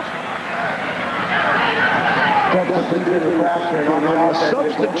timeout? A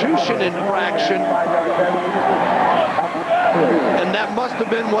substitution infraction. And that must have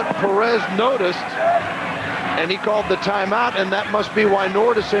been what Perez noticed. And he called the timeout, and that must be why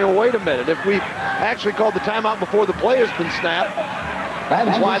Nord is saying, well, wait a minute. If we actually called the timeout before the play has been snapped,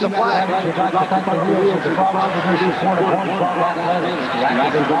 that's why the flag.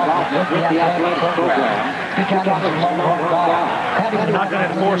 They're not going to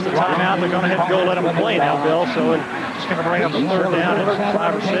enforce the timeout. They're going to have to go let them play now, Bill. So it's just going to bring up a 3rd down and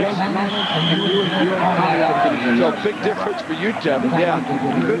 5 or 6. So big difference for UTEP. Yeah,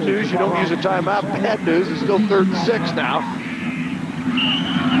 good news, you don't use a timeout. Bad news, it's still 3rd and 6 now.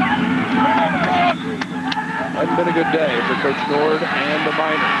 Hasn't been a good day for Coach Nord and the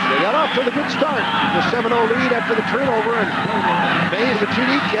Miners. They got off to the good start. The 7-0 lead after the turnover, and Mays the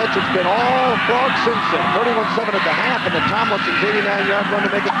TD catch. It's been all Frogs since then. 31-7 at the half, and the Tomlinson's 89-yard run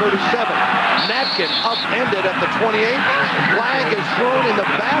to make it 37. Natkin upended at the 28. Flag is thrown in the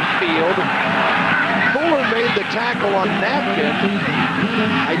backfield. Fuller made the tackle on Natkin.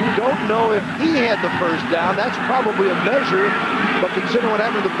 I don't know if he had the first down. That's probably a measure, but considering what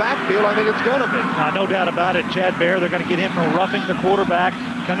happened in the backfield, I think it's going to be. No doubt about it. Chad Bear, they're going to get him from roughing the quarterback,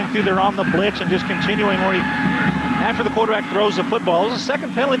 coming through there on the blitz, and just continuing where he, after the quarterback throws the football. This is the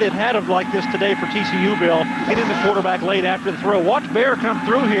 2nd penalty they've had of like this today for TCU, Bill. Hitting the quarterback late after the throw. Watch Bear come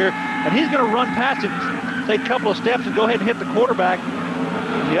through here, and he's going to run past it, take a couple of steps, and go ahead and hit the quarterback.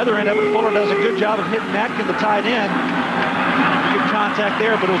 The other end of it, Fuller does a good job of hitting Natkin, the tight end. Good contact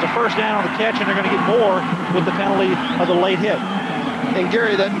there, but it was a first down on the catch, and they're going to get more with the penalty of the late hit. And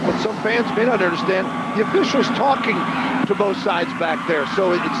Gary, that what some fans may not understand, the official's talking to both sides back there.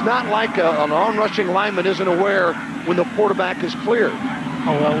 So it's not like an on-rushing lineman isn't aware when the quarterback is cleared.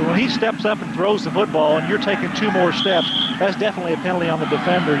 Oh, well, when he steps up and throws the football and you're taking 2 more steps, that's definitely a penalty on the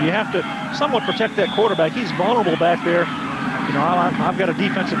defender. You have to somewhat protect that quarterback. He's vulnerable back there. You know, I've got a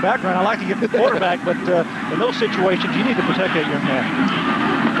defensive background. I like to get the quarterback, but in those situations, you need to protect that young man.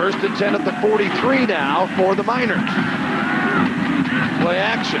 1st and 10 at the 43 now for the Miners. Play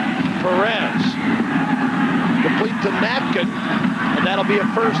action. Perez. Complete to Natkin, and that'll be a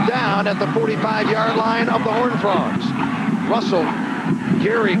first down at the 45-yard line of the Horned Frogs. Russell,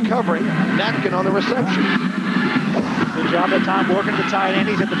 Gary covering, Natkin on the reception. Good job that time working the tight end.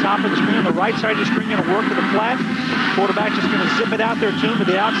 He's at the top of the screen. On the right side of the screen, going to work to the flat. Quarterback just going to zip it out there to him to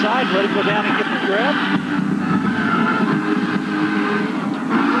the outside, let him go down and get the grab.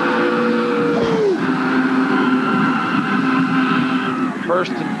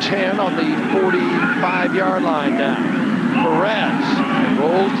 10 on the 45-yard line now. Perez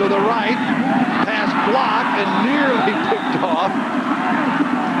rolls to the right, pass blocked and nearly picked off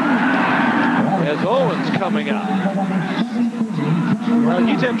as Owens coming up. Well,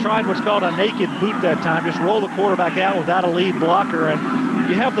 UTEP tried what's called a naked boot that time. Just roll the quarterback out without a lead blocker, and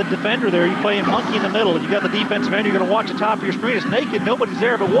you have the defender there. You play him monkey in the middle. You got the defensive end. You're going to watch the top of your screen. It's naked. Nobody's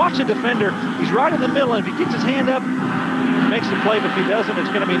there, but watch the defender. He's right in the middle, and if he gets his hand up, he makes the play. But if he doesn't, it's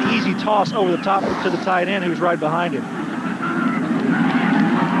going to be an easy toss over the top to the tight end who's right behind him.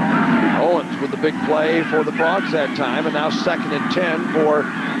 Owens with the big play for the Frogs that time, and now 2nd and 10 for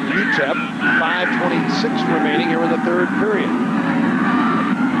UTEP. 5:26 remaining here in the third period.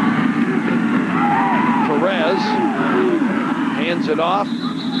 Perez hands it off. A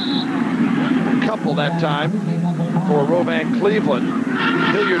couple that time for Rovan Cleveland.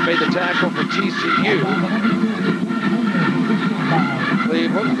 Hilliard made the tackle for TCU.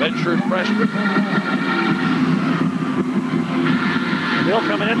 Cleveland, redshirt freshman. Bill,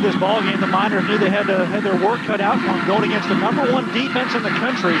 coming into this ball game, the Miners knew they had their work cut out for them, going against the #1 defense in the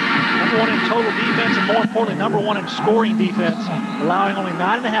country, #1 in total defense, and more importantly, #1 in scoring defense, allowing only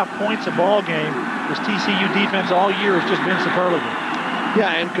 9.5 points a ball game. This TCU defense all year has just been superlative.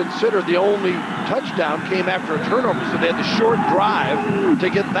 Yeah, and consider the only touchdown came after a turnover, so they had the short drive to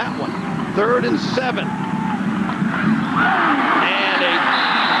get that one. 3rd and 7. And a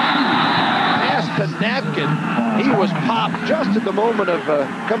pass to Napkin. He was popped just at the moment of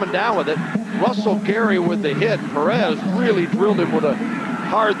coming down with it. Russell Gary with the hit. Perez really drilled him with a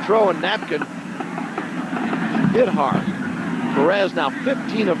hard throw, and Napkin hit hard. Perez now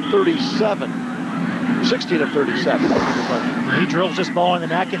 15 of 37. 16 of 37. He drills this ball in the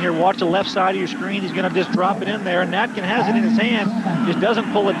Natkin here. Watch the left side of your screen. He's going to just drop it in there. Natkin has it in his hand. Just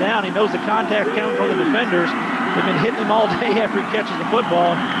doesn't pull it down. He knows the contact count for the defenders. They've been hitting him all day after he catches the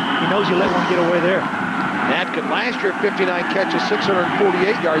football. He knows you let one get away there. Natkin last year 59 catches,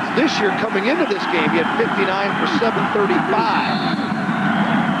 648 yards. This year coming into this game, he had 59 for 735.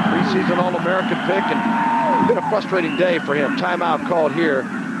 Preseason All-American pick, and it's been a frustrating day for him. Timeout called here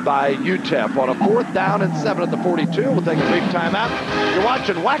by UTEP on a 4th down and 7 at the 42. We'll take a brief timeout. You're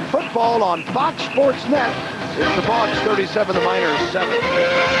watching WAC football on Fox Sports Net. It's the Frogs 37, the Miners 7.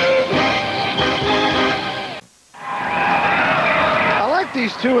 I like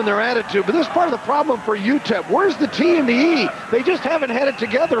these two and their attitude, but this is part of the problem for UTEP. Where's the T and the E? They just haven't had it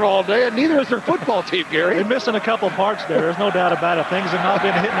together all day, and neither is their football team, Gary. They're missing a couple parts there. There's no doubt about it. Things have not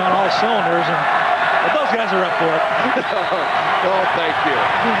been hitting on all cylinders, but those guys are up for it. Oh, thank you.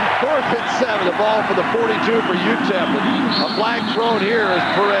 4th and 7, the ball for the 42 for UTEP. A flag thrown here as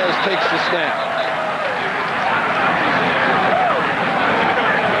Perez takes the snap.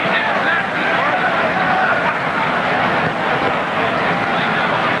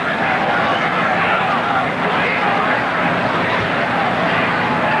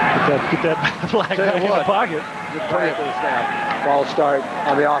 Get that flag back in the pocket. Good play for the snap. Ball start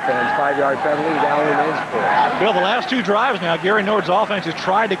on the offense. 5-yard penalty. Down remains 4. Bill, the last 2 drives now, Gary Nord's offense has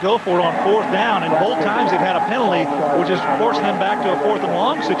tried to go for it on 4th down, and both times they've had a penalty, which is forcing them back to a 4th and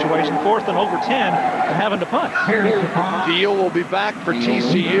long situation, 4th and over 10, and having to punt. Deal will be back for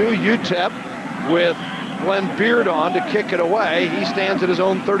TCU. UTEP with Glenn Beard on to kick it away. He stands at his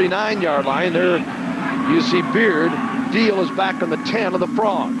own 39-yard line. There you see Beard. Deal is back on the 10 of the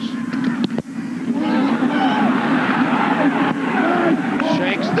Frogs.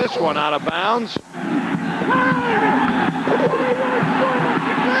 Shanks this one out of bounds.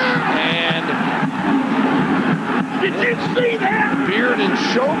 And did you see that? Beard and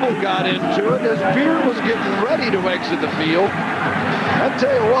Schobel got into it as Beard was getting ready to exit the field. I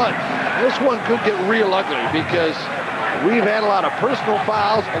tell you what, this one could get real ugly because we've had a lot of personal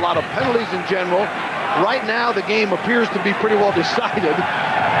fouls, a lot of penalties in general. Right now, the game appears to be pretty well decided.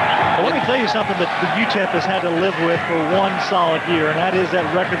 Well, let me tell you something that the UTEP has had to live with for one solid year, and that is that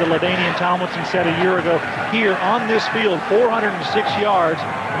record that LaDainian Tomlinson set a year ago here on this field, 406 yards,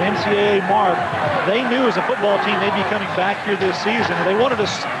 an NCAA mark. They knew as a football team they'd be coming back here this season, and they wanted to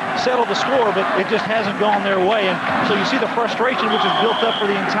settle the score, but it just hasn't gone their way, and so you see the frustration which is built up for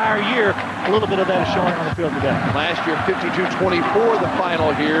the entire year. A little bit of that is showing on the field today. Last year, 52-24 the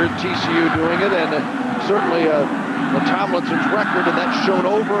final here, TCU doing it, and certainly the Tomlinson's record, and that's shown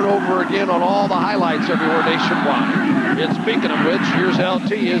over and over again on all the highlights everywhere nationwide. And speaking of which, here's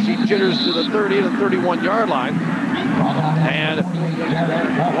LT as he jitters to the 30 to the 31-yard line. And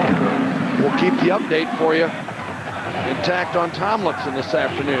we'll keep the update for you intact on Tomlinson this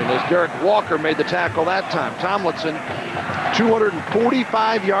afternoon as Derek Walker made the tackle that time. Tomlinson,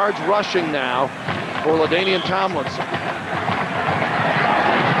 245 yards rushing now for LaDainian Tomlinson.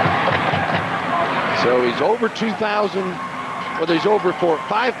 So he's over 2,000, well, he's over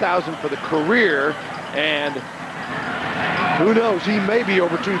 5,000 for the career, and who knows, he may be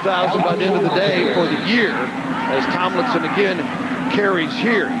over 2,000 by the end of the day for the year, as Tomlinson again carries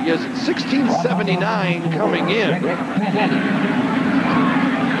here. He is at 1679 coming in.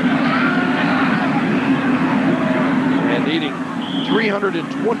 And needing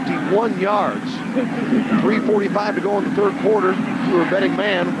 321 yards. 3:45 to go in the third quarter. You were a betting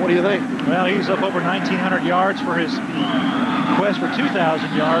man. What do you think? Well, he's up over 1,900 yards for his quest for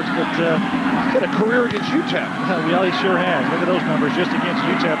 2,000 yards, but he's got a career against UTEP. Well, he sure has. Look at those numbers just against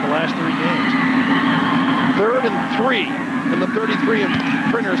UTEP the last 3 games. 3rd and 3 in the 33 and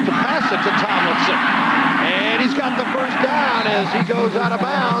Printers to pass it to Tomlinson. And he's got the first down as he goes out of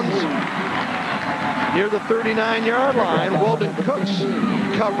bounds near the 39-yard line. Weldon Cooks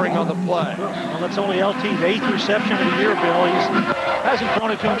covering on the play. Well, that's only LT's 8th reception of the year, Bill. He hasn't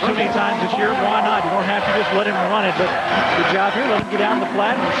thrown it to him too many times this year. Why not? You don't have to just let him run it, but good job here. Let him get out on the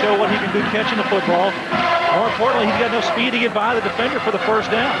flat and show what he can do catching the football. More importantly, he's got enough speed to get by the defender for the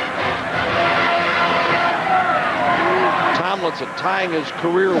first down. Tomlinson tying his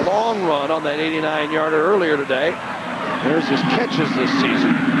career long run on that 89-yarder earlier today. There's his catches this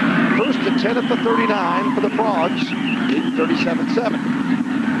season. First and 10 at the 39 for the Frogs.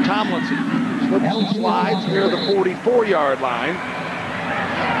 37-7. Tomlinson slips and slides near the 44-yard line.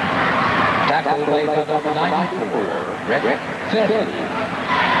 Tackle played by number 94, Rick Fetty.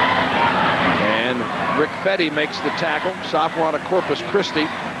 And Rick Fetty makes the tackle. Sophomore out of Corpus Christi.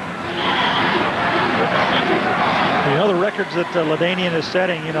 You know, the records that Ladanian is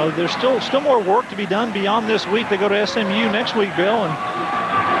setting, you know, there's still more work to be done beyond this week. They go to SMU next week, Bill, and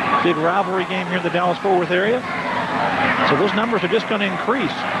big rivalry game here in the Dallas-Fort Worth area. So those numbers are just going to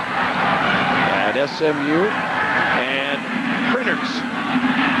increase. At SMU and Printers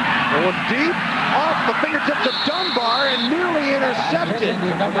going deep off the fingertips of Dunbar and nearly intercepted.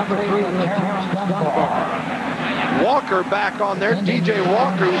 Walker back on there. DJ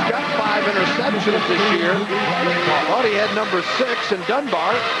Walker, who's got 5 interceptions this year, thought he had number 6, and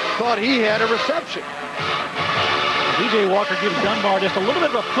Dunbar thought he had a reception. DJ Walker gives Dunbar just a little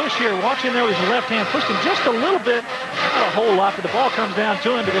bit of a push here. Watch him there with his left hand. Pushed him just a little bit. Not a whole lot, but the ball comes down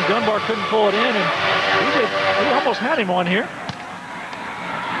to him because Dunbar couldn't pull it in, and he almost had him on here.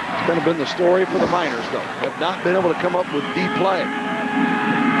 It's going to have been the story for the Miners, though. Have not been able to come up with deep play.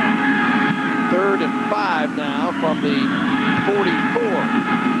 3rd and 5 now from the 44.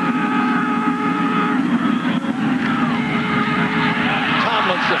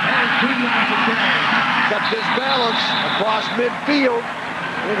 Tomlinson kept his balance across midfield.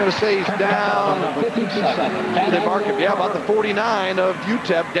 They're going to say he's down. They mark him. Yeah, about the 49 of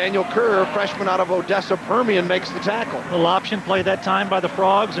UTEP. Daniel Kerr, freshman out of Odessa Permian, makes the tackle. Little option play that time by the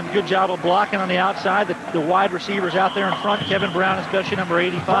Frogs, and good job of blocking on the outside. The wide receivers out there in front. Kevin Brown, especially number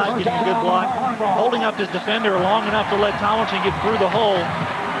 85, getting a good block. Holding up his defender long enough to let Tomlinson get through the hole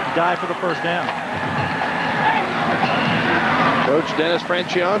and dive for the first down. Coach Dennis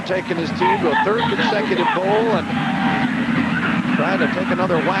Francione taking his team to a 3rd consecutive bowl and trying to take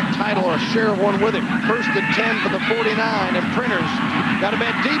another WAC title or share one with him. 1st and 10 for the 49, and Printers got a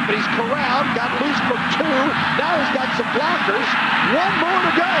man deep, but he's corralled, got loose from 2. Now he's got some blockers. 1 more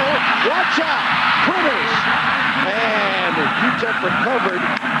to go. Watch out. Printers. And UTEP recovered,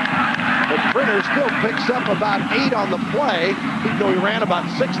 but Printers still picks up about 8 on the play, even though he ran about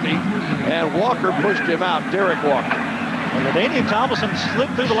 60, and Walker pushed him out, Derek Walker. Well, Ladanian Tomlinson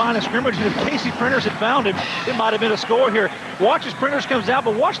slipped through the line of scrimmage, and if Casey Printers had found him, it might have been a score here. Watch as Printers comes out,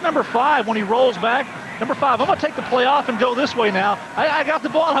 but watch number 5 when he rolls back. Number 5, I'm going to take the play off and go this way now. I got the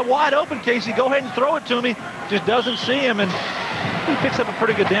ball wide open, Casey. Go ahead and throw it to me. Just doesn't see him, and he picks up a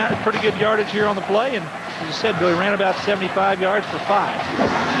pretty good yardage here on the play. And as you said, Billy ran about 75 yards for 5.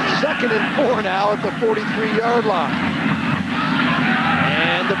 2nd and 4 now at the 43-yard line.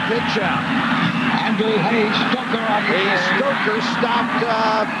 And the pitch out. Hayes Stoker stopped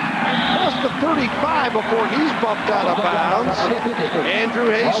past the 35 before he's bumped out of bounds. Andrew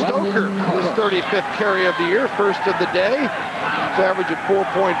Hayes Stoker, his 35th carry of the year, first of the day. His average at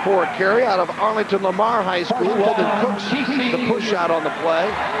 4.4 a carry out of Arlington Lamar High School. Weldon Cooks, the push out on the play.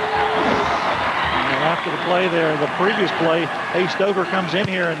 And after the play there, the previous play, Hayes Stoker comes in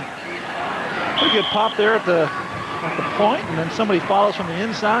here and pretty good pop there at the point, and then somebody follows from the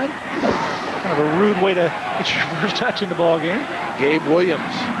inside. Kind of a rude way to get your first touch in the ball game. Gabe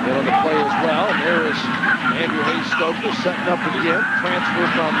Williams in on the play as well. And there is Andrew Hayes Stoker setting up again. Transfer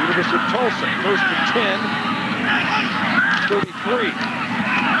from the University of Tulsa. 1st and 10. 33.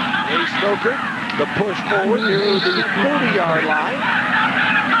 Hayes Stoker, the push forward near the 30-yard line.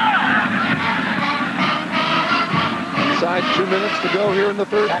 Inside 2 minutes to go here in the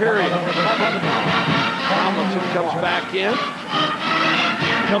third period. Tomlinson comes back in.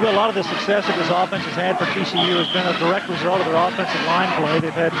 You know, a lot of the success that this offense has had for TCU has been a direct result of their offensive line play.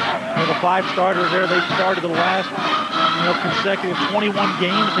 They've had the 5 starters there. They've started the last consecutive 21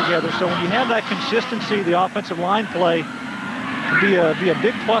 games together. So when you have that consistency, the offensive line play can be a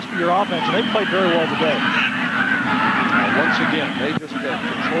big plus for your offense, and they've played very well today. Once again, they just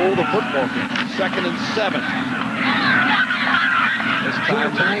control the football game. 2nd and 7. This time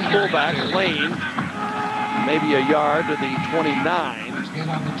to the fullback, Lane. Maybe a yard to the 29.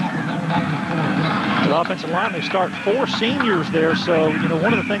 The offensive line, they start 4 seniors there. So,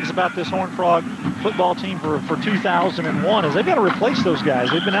 one of the things about this Horned Frog football team for 2001 is they've got to replace those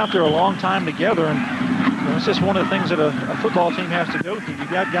guys. They've been out there a long time together, and it's just one of the things that a football team has to go through. You've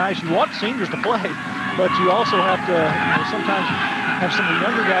got guys, you want seniors to play, but you also have to sometimes have some of the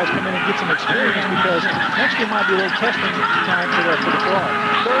younger guys come in and get some experience, because next year might be a little testing time for the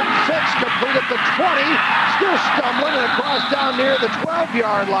Frogs. 3rd and 6, complete at the 20. Still stumbling and across down near the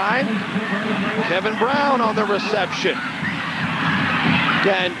 12-yard line. Kevin Brown on the reception.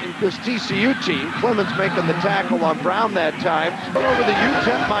 Again, this TCU team, Clemens making the tackle on Brown that time. Over the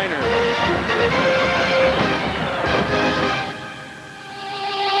UTEP Miners.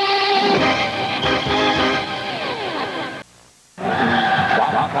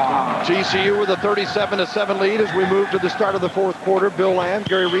 TCU with a 37-7 lead as we move to the start of the 4th quarter. Bill Land,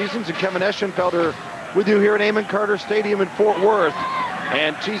 Gary Reasons, and Kevin Eschenfelder with you here at Amon Carter Stadium in Fort Worth.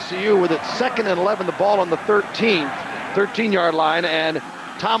 And TCU with its 2nd and 11, the ball on the 13-yard line, and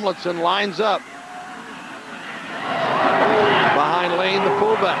Tomlinson lines up behind Lane, the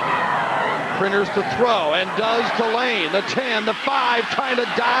fullback. Printers to throw, and does to Lane. The 10, the 5, trying to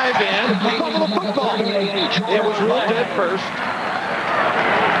dive in. Fumble the football. It was ruled dead first.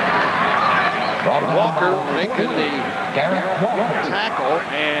 Walker making the tackle,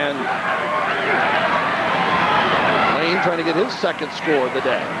 and Lane trying to get his 2nd score of the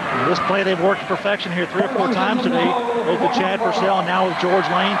day. This play they've worked to perfection here 3 or 4 times today, both with Chad Purcell and now with George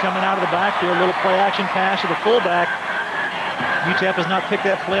Lane coming out of the backfield. A little play action pass to the fullback. UTEP has not picked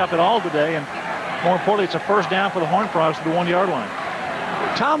that play up at all today, and more importantly, it's a first down for the Horned Frogs to the 1-yard line.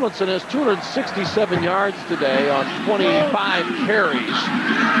 Tomlinson has 267 yards today on 25 carries.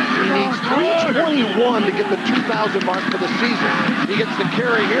 He needs 321 to get the 2,000 mark for the season. He gets the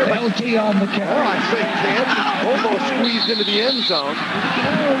carry here. LT on the carry. Oh, I think Chance almost squeezed into the end zone.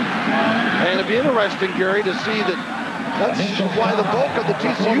 And it'd be interesting, Gary, to see that's why the bulk of the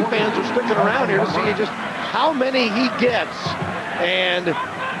TCU fans are sticking around here, to see just how many he gets. And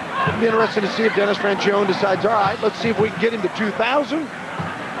it'd be interesting to see if Dennis Franchione decides, all right, let's see if we can get him to 2,000.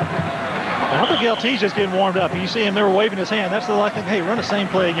 I think LT's just getting warmed up. You see him there waving his hand. That's the I think, hey, run the same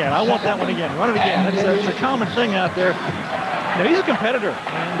play again. I want that one again. Run it again. That's a common thing out there. He's a competitor,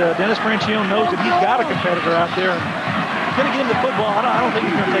 and Dennis Franchione knows that he's got a competitor out there. He's going to get him the football. I don't think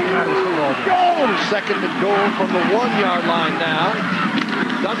he's going to take him out of the football game. 2nd and goal from the 1-yard line now.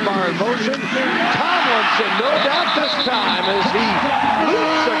 Dunbar in motion. Tomlinson, no doubt this time, as he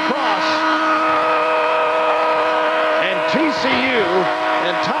leaps across. And TCU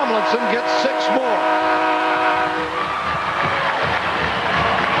and Tomlinson gets 6 more.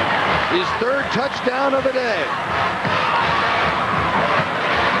 His 3rd touchdown of the day.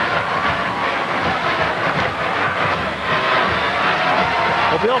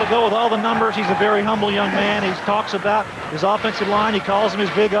 We'll be able to go with all the numbers. He's a very humble young man. He talks about his offensive line. He calls them his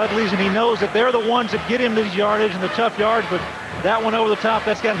big uglies, and he knows that they're the ones that get him these yardage and the tough yards, but that one over the top,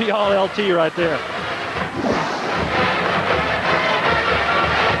 that's got to be all LT right there.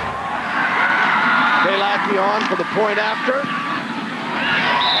 Kalaki on for the point after.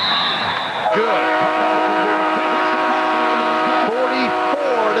 Good.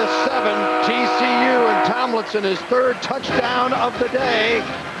 44-7, TCU, and Tomlinson his 3rd touchdown of the day.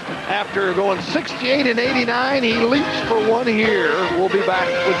 After going 68 and 89, he leaps for one here. We'll be back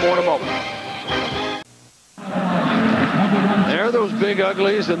with more in a moment. They're those big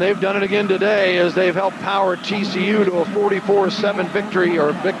uglies, and they've done it again today as they've helped power TCU to a 44-7 victory.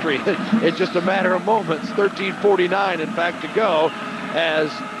 It's just a matter of moments. 13:49, in fact, to go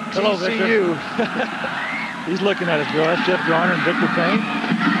as Hello, TCU. He's looking at us, Bill. That's Jeff Garner and Victor Payne. A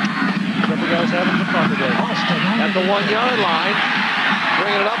couple guys having some fun today. At the 1-yard line,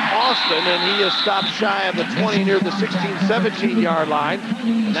 bringing it up, Austin, and he is stopped shy of the 20 near the 16-17-yard line.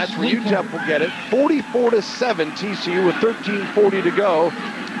 And that's where UTEP will get it. 44-7, TCU with 13:40 to go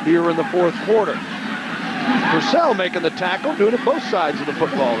here in the 4th quarter. Purcell making the tackle, doing it both sides of the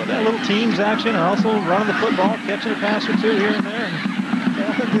football today. A little teams action, and also running the football, catching a pass or two here and there. And,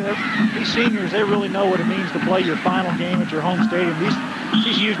 these seniors, they really know what it means to play your final game at your home stadium.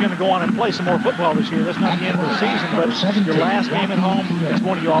 TCU is going to go on and play some more football this year. That's not the end of the season, but your last game at home, it's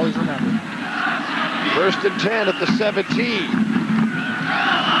one you always remember. 1st and 10 at the 17.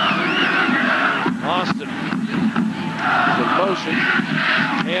 Austin in motion.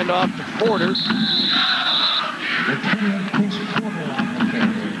 Hand off to Porter.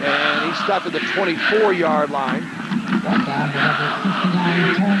 And he stopped at the 24-yard line.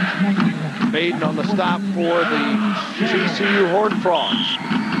 Baden on the stop for the TCU Horned Frogs.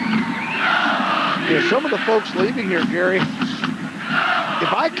 Yeah, some of the folks leaving here, Gary,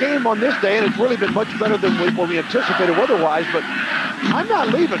 if I came on this day, and it's really been much better than what we anticipated weather-wise, but I'm not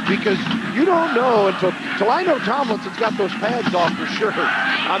leaving because you don't know until I know Tomlinson's got those pads off for sure.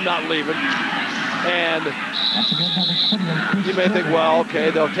 I'm not leaving. And you may think, well, okay,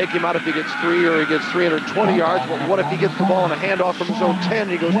 they'll take him out if he gets 3 or he gets 320 yards. But what if he gets the ball in a handoff from his own 10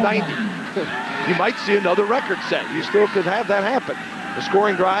 and he goes 90? You might see another record set. You still could have that happen. The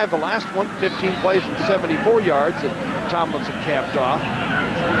scoring drive, the last one, 15 plays and 74 yards that Tomlinson capped off.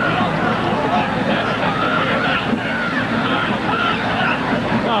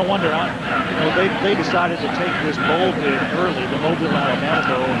 I wonder, they decided to take this bowl bid early, the Mobile, Alabama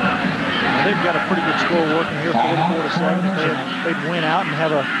Bowl. They've got a pretty good score working here, 44-7. They'd win out and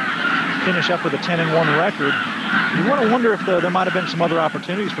have a finish up with a 10-1 record. You want to wonder if there might have been some other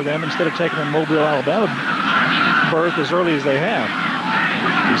opportunities for them instead of taking the Mobile, Alabama berth as early as they have.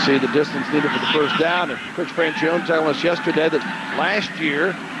 You see the distance needed for the first down, and Coach Francione telling us yesterday that last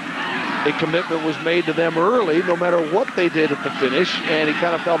year a commitment was made to them early, no matter what they did at the finish, and he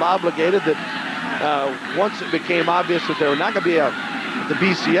kind of felt obligated that once it became obvious that they were not going to be the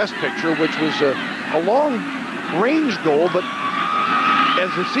BCS picture, which was a long-range goal, but as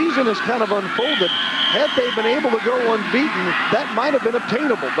the season has kind of unfolded, had they been able to go unbeaten, that might have been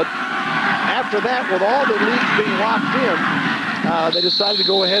obtainable. But after that, with all the leagues being locked in, they decided to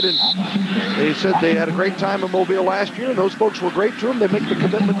go ahead and they said they had a great time in Mobile last year, and those folks were great to them. They make the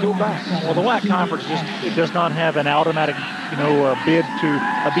commitment to go back. Well, the WAC conference it does not have an automatic, bid to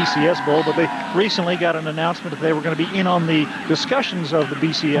a BCS bowl, but they recently got an announcement that they were going to be in on the discussions of the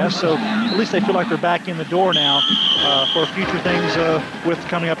BCS, so at least they feel like they're back in the door now for future things with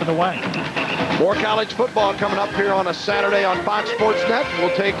coming up in the WAC. More college football coming up here on a Saturday on Fox Sports Net.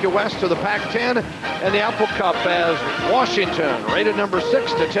 We'll take you west to the Pac-10 and the Apple Cup as Washington, rated number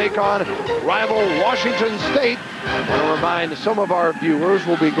 6, to take on rival Washington State. I want to remind some of our viewers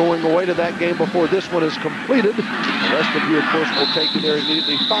we'll be going away to that game before this one is completed. The rest of you, of course, will take you there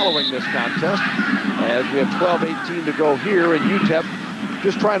immediately following this contest as we have 12:18 to go here in UTEP.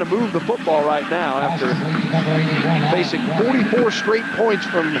 Just trying to move the football right now after facing 44 straight points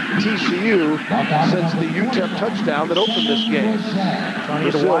from TCU since the UTEP touchdown that opened this game.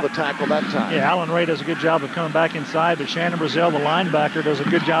 Brazil the tackle that time. Yeah, Alan Ray does a good job of coming back inside, but Shannon Brazil, the linebacker, does a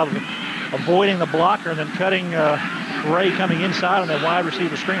good job of avoiding the blocker and then cutting Ray coming inside on that wide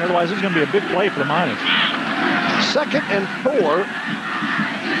receiver screen. Otherwise, it's going to be a big play for the Miners. 2nd and 4.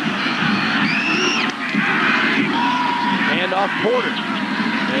 Hand off Porter.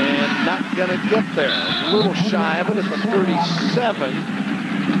 And not going to get there. A little shy of it at the 37.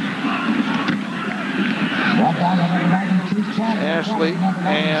 Ashley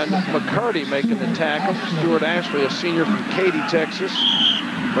and McCarty making the tackle. Stuart Ashley, a senior from Katy, Texas.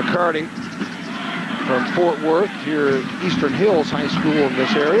 McCarty from Fort Worth, here at Eastern Hills High School in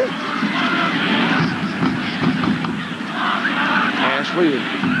this area. Ashley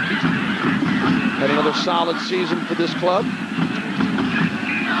had another solid season for this club.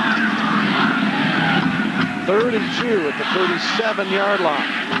 3rd and 2 at the 37-yard line.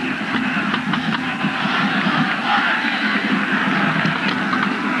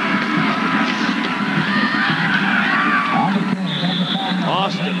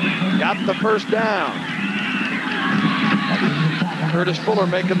 Austin got the first down. Curtis Fuller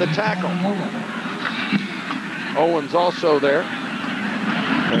making the tackle. Owens also there.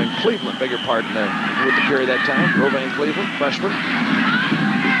 And Cleveland, beg your pardon, with the carry that time. Rovan Cleveland, freshman.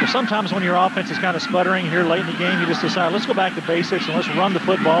 Well, sometimes when your offense is kind of sputtering here late in the game, you just decide, let's go back to basics and let's run the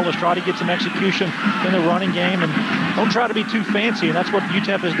football. Let's try to get some execution in the running game and don't try to be too fancy. And that's what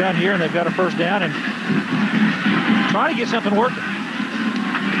UTEP has done here, and they've got a first down and trying to get something working.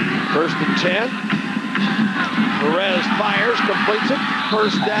 1st and 10. Perez fires, completes it.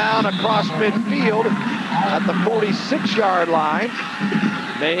 First down across midfield at the 46-yard line.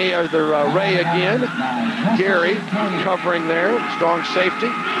 Ray again. Gary covering there. Strong safety.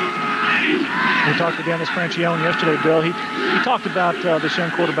 We talked to Dennis Francione yesterday, Bill. He talked about this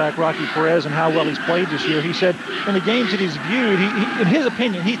young quarterback, Rocky Perez, and how well he's played this year. He said in the games that he's viewed, in his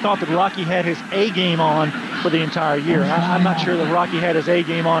opinion, he thought that Rocky had his A game on for the entire year. I'm not sure that Rocky had his A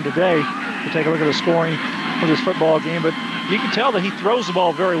game on today. To take a look at the scoring of this football game, but you can tell that he throws the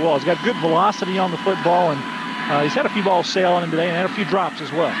ball very well. He's got good velocity on the football, and he's had a few balls sail on him today and had a few drops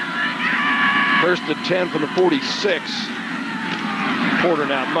as well. First and 10 from the 46. Quarter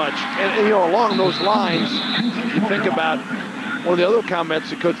not much. And, you know, along those lines, you think about one of the other comments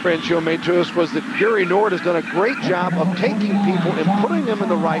that Coach Francione made to us was that Gary Nord has done a great job of taking people and putting them in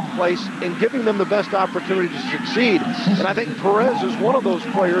the right place and giving them the best opportunity to succeed. And I think Perez is one of those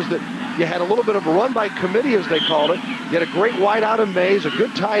players that you had a little bit of a run by committee, as they called it. You had a great wideout in Mays, a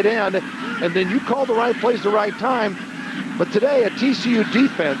good tight end, and then you called the right plays the right time. But today, a TCU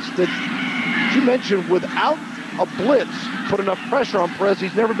defense that you mentioned without a blitz put enough pressure on Perez.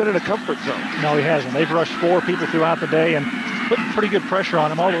 He's never been in a comfort zone. No, he hasn't. They've rushed 4 people throughout the day and put pretty good pressure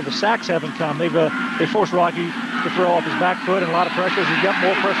on him, although the sacks haven't come. They forced Rocky to throw off his back foot and a lot of pressure. He's got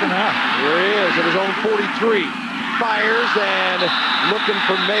more pressure now. Here he is at his own 43. Fires and looking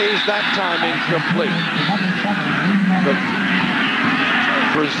for Mays, that time incomplete. But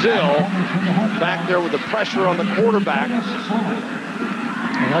Brazil back there with the pressure on the quarterback.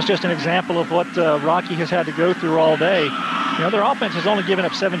 And that's just an example of what Rocky has had to go through all day. You know, their offense has only given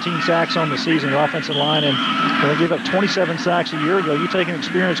up 17 sacks on the season, their offensive line, and they gave up 27 sacks a year ago. You take an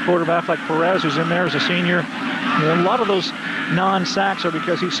experienced quarterback like Perez, who's in there as a senior, you know, a lot of those non-sacks are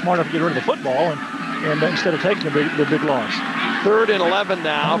because he's smart enough to get rid of the football and instead of taking the big loss. 3rd and 11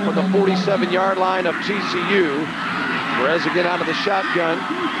 now from the 47-yard line of TCU. Perez again out of the shotgun.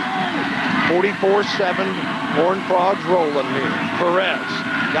 44-7, Horned Frogs rolling here. Perez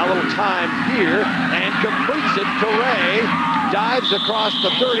got a little time here and completes it to Ray. Dives across the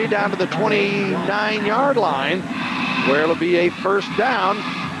 30 down to the 29-yard line, where it'll be a first down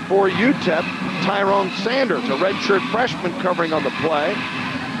for UTEP. Tyrone Sanders, a redshirt freshman, covering on the play.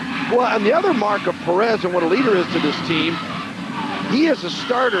 Well, and the other mark of Perez and what a leader is to this team, he as a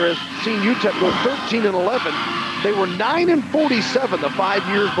starter has seen UTEP go 13 and 11. They were 9 and 47 the 5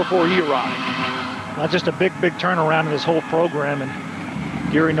 years before he arrived. That's just a big turnaround in this whole program, and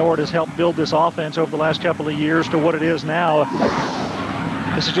Gary Nord has helped build this offense over the last couple of years to what it is now.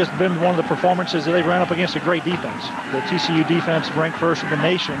 This has just been one of the performances that they've ran up against a great defense. The TCU defense, ranked first in the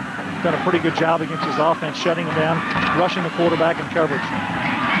nation, done a pretty good job against his offense, shutting him down, rushing the quarterback in coverage.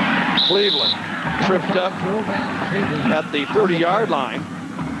 Cleveland tripped up at the 30-yard line.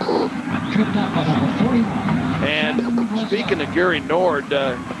 And speaking of Gary Nord,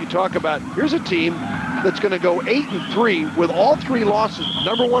 you talk about, here's a team that's going to go 8-3 with all 3 losses.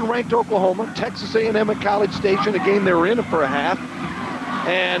 Number 1 ranked Oklahoma, Texas A&M at College Station, a game they were in for a half.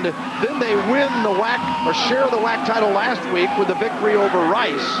 And then they win the WAC, or share the WAC title last week with a victory over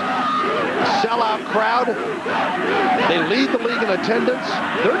Rice. Sellout crowd. They lead the league in attendance.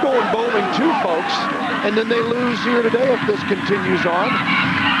 They're going bowling too, folks. And then they lose here today if this continues on.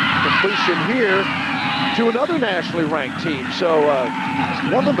 Completion here to another nationally ranked team. So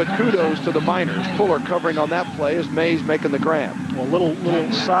nothing but kudos to the Miners. Fuller covering on that play as Mays making the grab. Well, little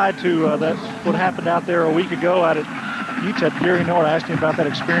side to that, what happened out there a week ago out at UTEP. Gary Nord, asked him about that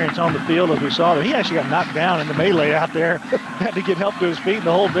experience on the field as we saw that. He actually got knocked down in the melee out there. Had to get help to his feet and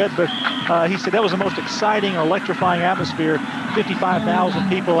the whole bit, but he said that was the most exciting, electrifying atmosphere. 55,000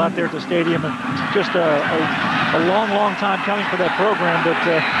 people out there at the stadium, and just a long time coming for that program, but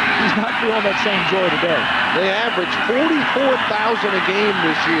he's not feeling that same joy today. They averaged 44,000 a game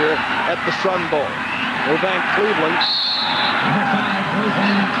this year at the Sun Bowl. Irvine Cleveland,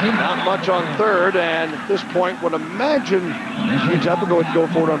 not much on 3rd, and at this point would imagine UTEP will go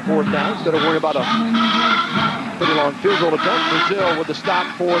for it on 4th down instead of worrying about a pretty long field goal attempt. Brazil with the stop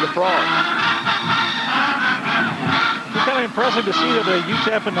for the Frogs. It's kind of impressive to see that the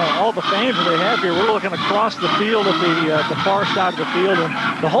UTEP and all the fans that they have here. We're looking across the field at the far side of the field, and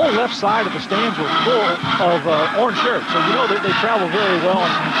the whole left side of the stands were full of orange shirts. So you know that they travel very well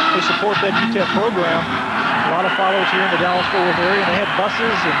and they support that UTEP program. A lot of followers here in the Dallas-Fort Worth area, and they had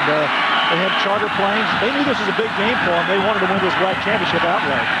buses and they had charter planes. They knew this was a big game for them. They wanted to win this WAC championship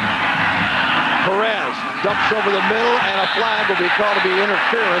outright. Perez dumps over the middle, and a flag will be called to be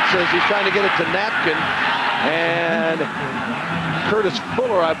interference as he's trying to get it to Napkin. And Curtis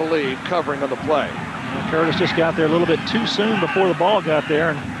Fuller, I believe, covering on the play. Curtis just got there a little bit too soon before the ball got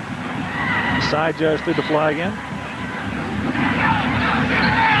there, and the side judge threw the flag in.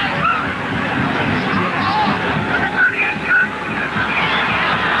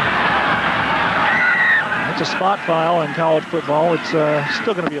 It's spot foul in college football, it's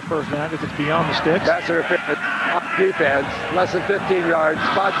still going to be a first down because it's beyond the sticks. Pass interference on defense, less than 15 yards,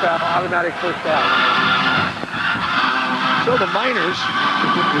 spot foul, automatic first down. So the Miners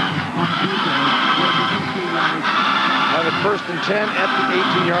have it 1st and 10 at the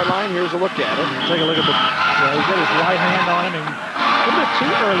 18-yard line. Here's a look at it. Take a look at the, he's got his right hand on him, and a little bit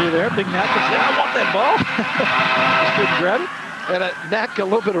too early there. Big Nat could say, I want that ball. Just couldn't grab it. And Knack, a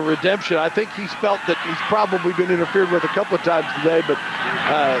little bit of redemption. I think he's felt that he's probably been interfered with a couple of times today, but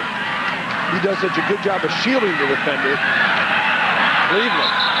he does such a good job of shielding the defender.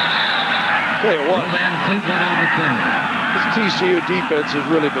 Cleveland. Tell you what, this TCU defense has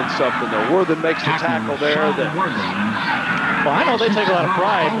really been something, though. Worthen makes the tackle there. Well, I know they take a lot of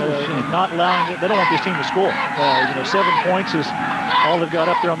pride in not allowing, they don't want this team to score. 7 points is all they've got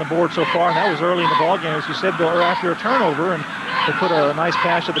up there on the board so far, and that was early in the ballgame, as you said, Bill, after a turnover, and they put a nice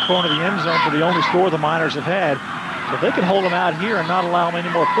pass at the corner of the end zone for the only score the Miners have had. So if they can hold them out here and not allow them any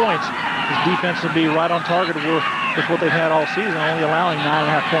more points, this defense will be right on target with what they've had all season, only allowing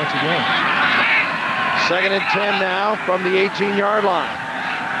 9.5 points a game. 2nd and 10 now from the 18-yard line.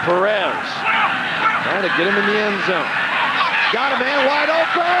 Perez trying to get him in the end zone. Got a man wide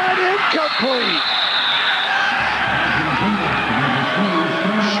open, incomplete.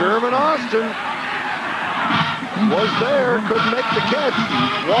 Sherman Austin was there, couldn't make the catch.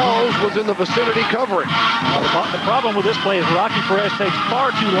 Walls was in the vicinity covering. The problem with this play is Rocky Perez takes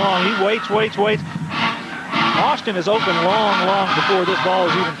far too long. He waits. Austin is open long before this ball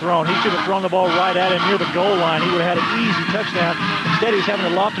is even thrown. He should have thrown the ball right at him near the goal line. He would have had an easy touchdown. Instead, he's having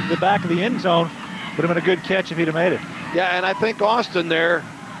to loft it to the back of the end zone. Would have been a good catch if he'd have made it. Yeah, and I think Austin there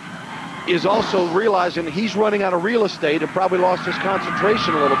is also realizing he's running out of real estate and probably lost his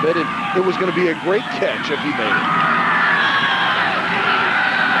concentration a little bit, and it was going to be a great catch if he made it.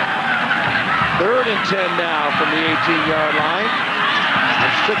 3rd and 10 now from the 18-yard line.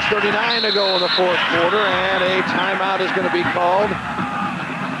 6:39 to go in the 4th quarter, and a timeout is going to be called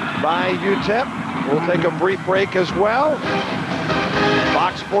by UTEP. We'll take a brief break as well.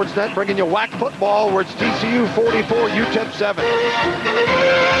 Fox Sports Net bringing you WAC football, where it's TCU 44, UTEP 7.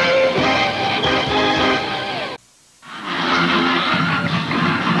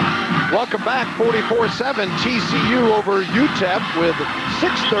 Welcome back, 44-7, TCU over UTEP with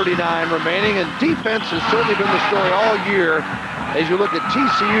 6:39 remaining, and defense has certainly been the story all year. As you look at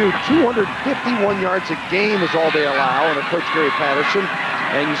TCU, 251 yards a game is all they allow under Coach Gary Patterson.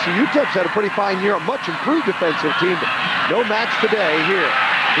 And you see UTEP's had a pretty fine year, a much improved defensive team, but no match today here.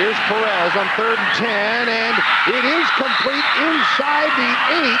 Here's Perez on 3rd and 10, and it is complete inside the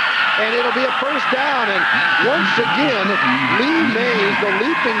 8, and it'll be a first down. And once again, Lee Mays, the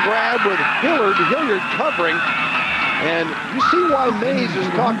leaping grab with Hilliard covering. And you see why Mays is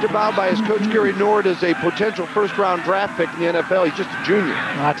talked about by his coach Gary Nord as a potential first-round draft pick in the NFL. He's just a junior.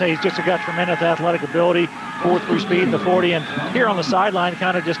 I tell you, he's just got tremendous athletic ability, 4.3 speed in the 40, and here on the sideline,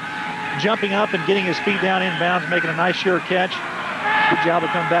 kind of just jumping up and getting his feet down inbounds, making a nice sure catch. Good job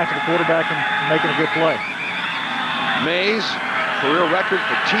of coming back to the quarterback and making a good play. Mays, career record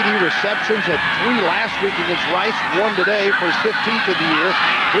for TD receptions, had 3 last week against Rice, 1 today for his 15th of the year.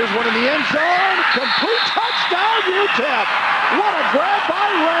 Here's one in the end zone. Complete touchdown, UTEP. What a grab by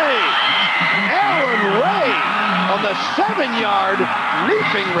Ray. Alan Ray on the 7-yard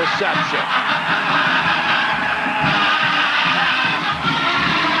leaping reception.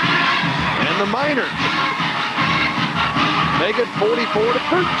 And the Miners make it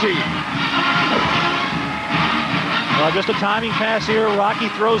 44-13. Just a timing pass here. Rocky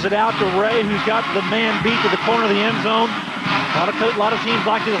throws it out to Ray, who's got the man beat to the corner of the end zone. A lot of teams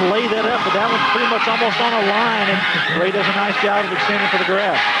like to just lay that up, but that one's pretty much almost on a line, and Ray does a nice job of extending for the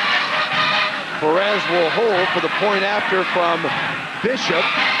grab. Perez will hold for the point after from Bishop,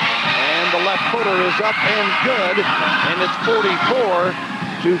 and the left footer is up and good, and it's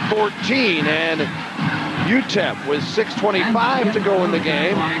 44-14, and UTEP with 6:25 to go in the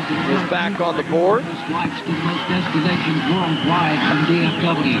game is back on the board.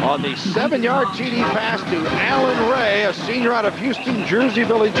 On the 7-yard TD pass to Alan Ray, a senior out of Houston, Jersey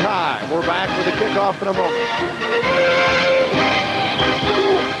Village High. We're back with a kickoff in a moment.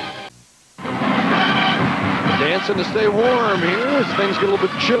 Dancing to stay warm here as things get a little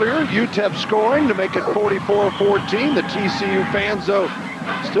bit chillier. UTEP scoring to make it 44-14. The TCU fans, though,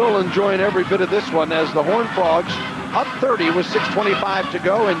 still enjoying every bit of this one as the Horned Frogs up 30 with 6:25 to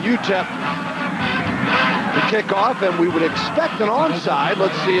go, and UTEP to kick off, and we would expect an onside.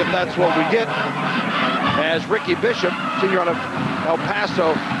 Let's see if that's what we get as Ricky Bishop, senior out of El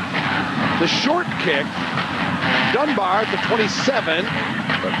Paso, the short kick. Dunbar at the 27, and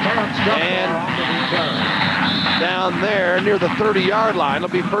down there near the 30-yard line. It'll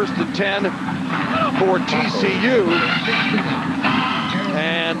be 1st and 10 for TCU.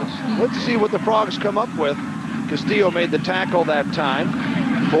 And let's see what the Frogs come up with. Castillo made the tackle that time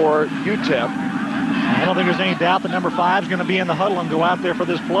for UTEP. I don't think there's any doubt that number 5 is going to be in the huddle and go out there for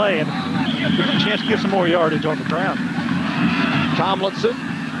this play and give him a chance to get some more yardage on the ground. Tomlinson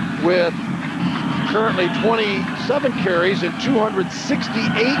with currently 27 carries and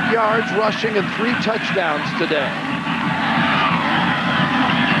 268 yards rushing and 3 touchdowns today.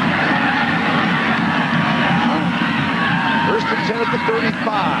 First and 10 at the 35.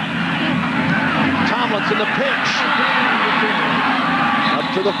 Tomlinson the pitch. Up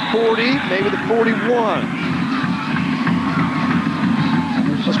to the 40, maybe the 41.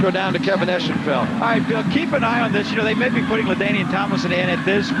 Let's go down to Kevin Eschenfeld. All right, Bill, keep an eye on this. You know, they may be putting LaDainian Tomlinson in at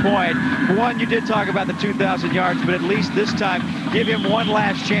this point. One, you did talk about the 2,000 yards, but at least this time, give him one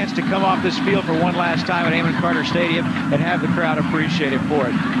last chance to come off this field for one last time at Amon Carter Stadium and have the crowd appreciate him for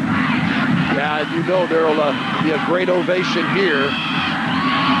it. Yeah, you know there will be a great ovation here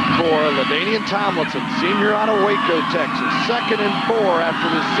for LaDainian Tomlinson, senior out of Waco, Texas. 2nd and 4 after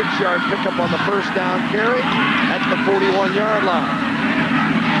his 6-yard pickup on the first down carry at the 41-yard line.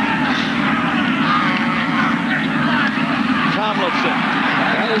 Tomlinson.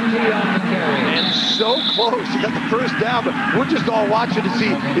 And so close. He got the first down, but we're just all watching to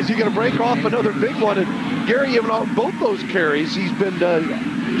see, is he going to break off another big one? And Gary, even on both those carries, he's been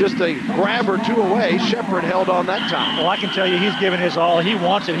just a grab or 2 away. Shepard held on that time. Well, I can tell you he's giving his all. He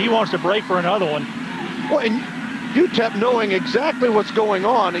wants it. He wants to break for another one. Well, and UTEP knowing exactly what's going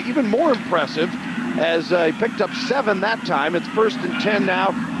on, even more impressive, as he picked up 7 that time. It's 1st and 10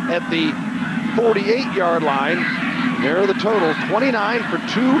 now at the 48-yard line. There are the totals, 29 for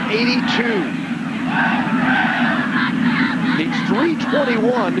 282. Needs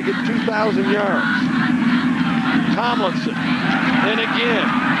 321 to get 2,000 yards. Tomlinson, and again,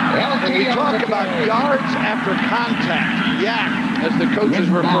 and we talk about yards after contact, YAC, as the coaches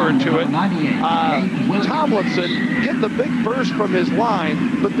refer to it. Tomlinson getting the big burst from his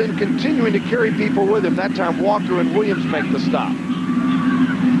line, but then continuing to carry people with him. That time Walker and Williams make the stop.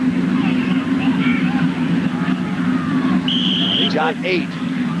 He's got 8.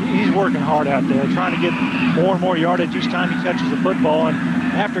 He's working hard out there, trying to get more and more yardage each time he catches the football. And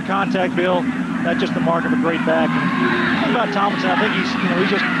after contact, Bill, that's just the mark of a great back. And about Tomlinson, I think he's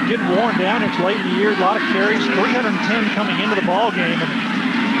just getting worn down. It's late in the year, a lot of carries, 310 coming into the ball game, and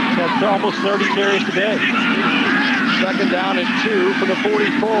he's had almost 30 carries today. 2nd down and 2 for the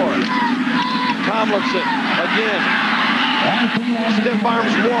 44. Tomlinson again. Stiff arms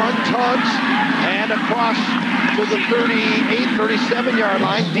 1, tugs, and across to the 38, 37-yard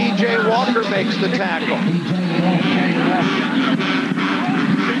line. DJ Walker makes the tackle.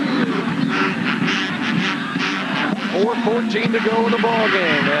 4:14 to go in the ball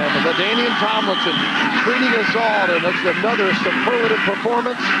game, and LaDainian Tomlinson treating us all, and that's another superlative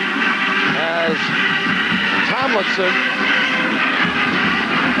performance as Tomlinson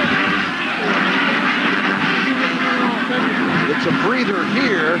gets a breather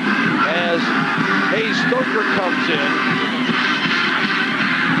here as Hayes Stoker comes in.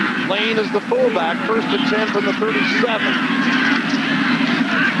 Lane is the fullback, 1st and 10 from the 37.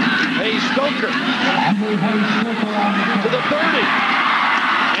 Hayes Stoker to the 30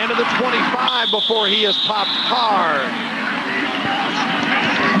 and to the 25 before he is popped hard.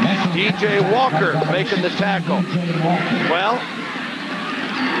 DJ Walker making the tackle. Well,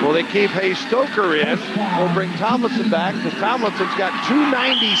 will they keep Hayes Stoker in or bring Tomlinson back? Because Tomlinson's got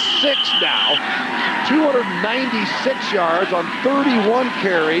 296 now, 296 yards on 31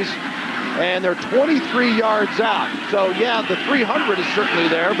 carries. And they're 23 yards out. So, yeah, the 300 is certainly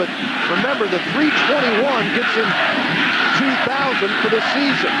there, but remember, the 321 gets him 2,000 for the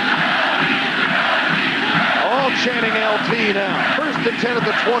season. All chanting LT now. 1st and 10 at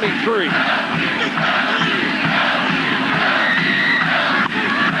the 23.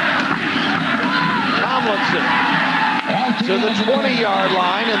 Tomlinson to the 20-yard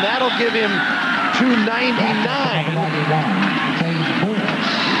line, and that'll give him 299.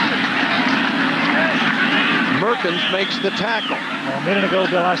 Merkins makes the tackle. Well, a minute ago,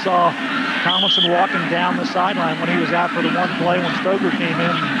 Bill, I saw Tomlinson walking down the sideline when he was out for the one play when Stoker came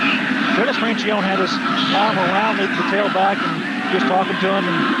in. Dennis Francione had his arm around the tailback and just talking to him,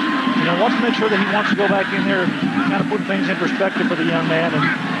 and wants to make sure that he wants to go back in there and kind of put things in perspective for the young man. And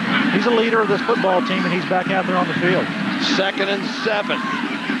he's a leader of this football team, and he's back out there on the field. 2nd and 7.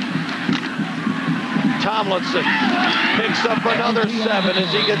 Tomlinson picks up another 7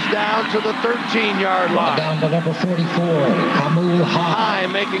 as he gets down to the 13-yard line. Down to number 44, Kamul High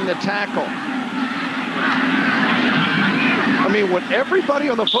making the tackle. mean, when everybody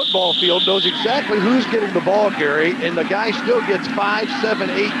on the football field knows exactly who's getting the ball, Gary, and the guy still gets 5, 7,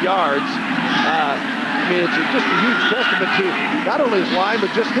 8 yards, I mean, it's just a huge testament to not only his line,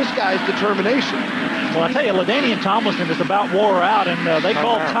 but just this guy's determination. Well, I tell you, LaDainian Tomlinson is about wore out, and they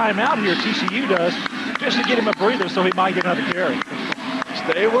called timeout here, TCU does, just to get him a breather so he might get another carry.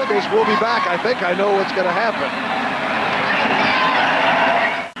 Stay with us. We'll be back. I think I know what's going to happen.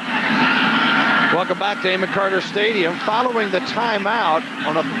 Welcome back to Amon Carter Stadium. Following the timeout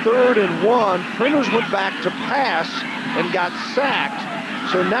on a 3rd and 1, Printers went back to pass and got sacked.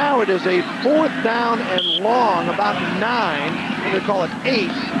 So now it is a 4th down and long, about 9. They call it 8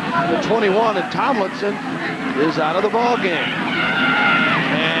 to the 21, and Tomlinson is out of the ball game.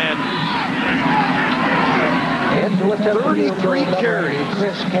 And 33 carries,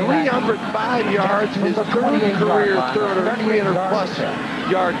 305 yards, his 3rd career 300-plus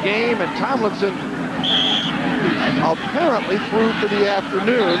yard game, and Tomlinson apparently through for the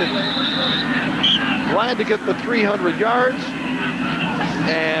afternoon. Glad to get the 300 yards,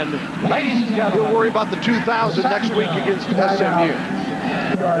 and he'll worry about the 2,000 next week against SMU.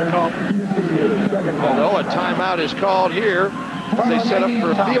 Although a timeout is called here, they set up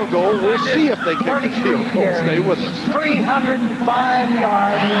for a field goal. We'll see if they kick the field goal. Stay with us. 305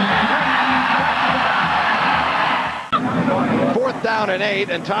 yards. 4th down and 8,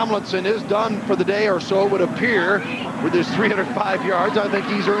 and Tomlinson is done for the day, or so it would appear, with his 305 yards. I think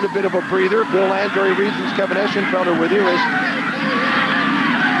he's earned a bit of a breather. Bill Landry Reasons, Kevin Eschenfelder with you. As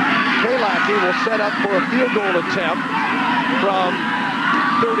Kalaki will set up for a field goal attempt from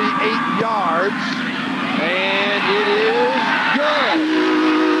 38 yards, and it is good.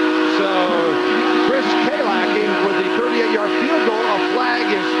 So Chris Kalaki with the 38-yard field goal. A flag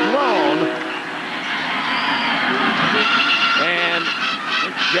is thrown, and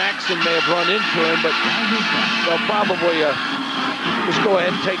Jackson may have run into him, but they'll probably just go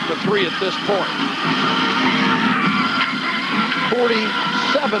ahead and take the 3 at this point.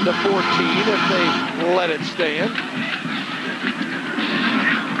 47 to 14 if they let it stand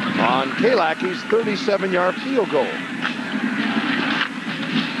on Kalaki's 37-yard field goal.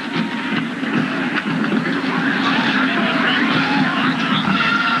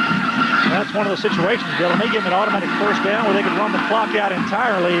 That's one of those situations, Bill, and they give them an automatic 1st down where they can run the clock out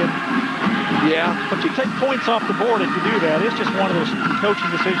entirely. And yeah. But you take points off the board if you do that. It's just one of those coaching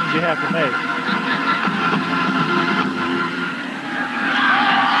decisions you have to make.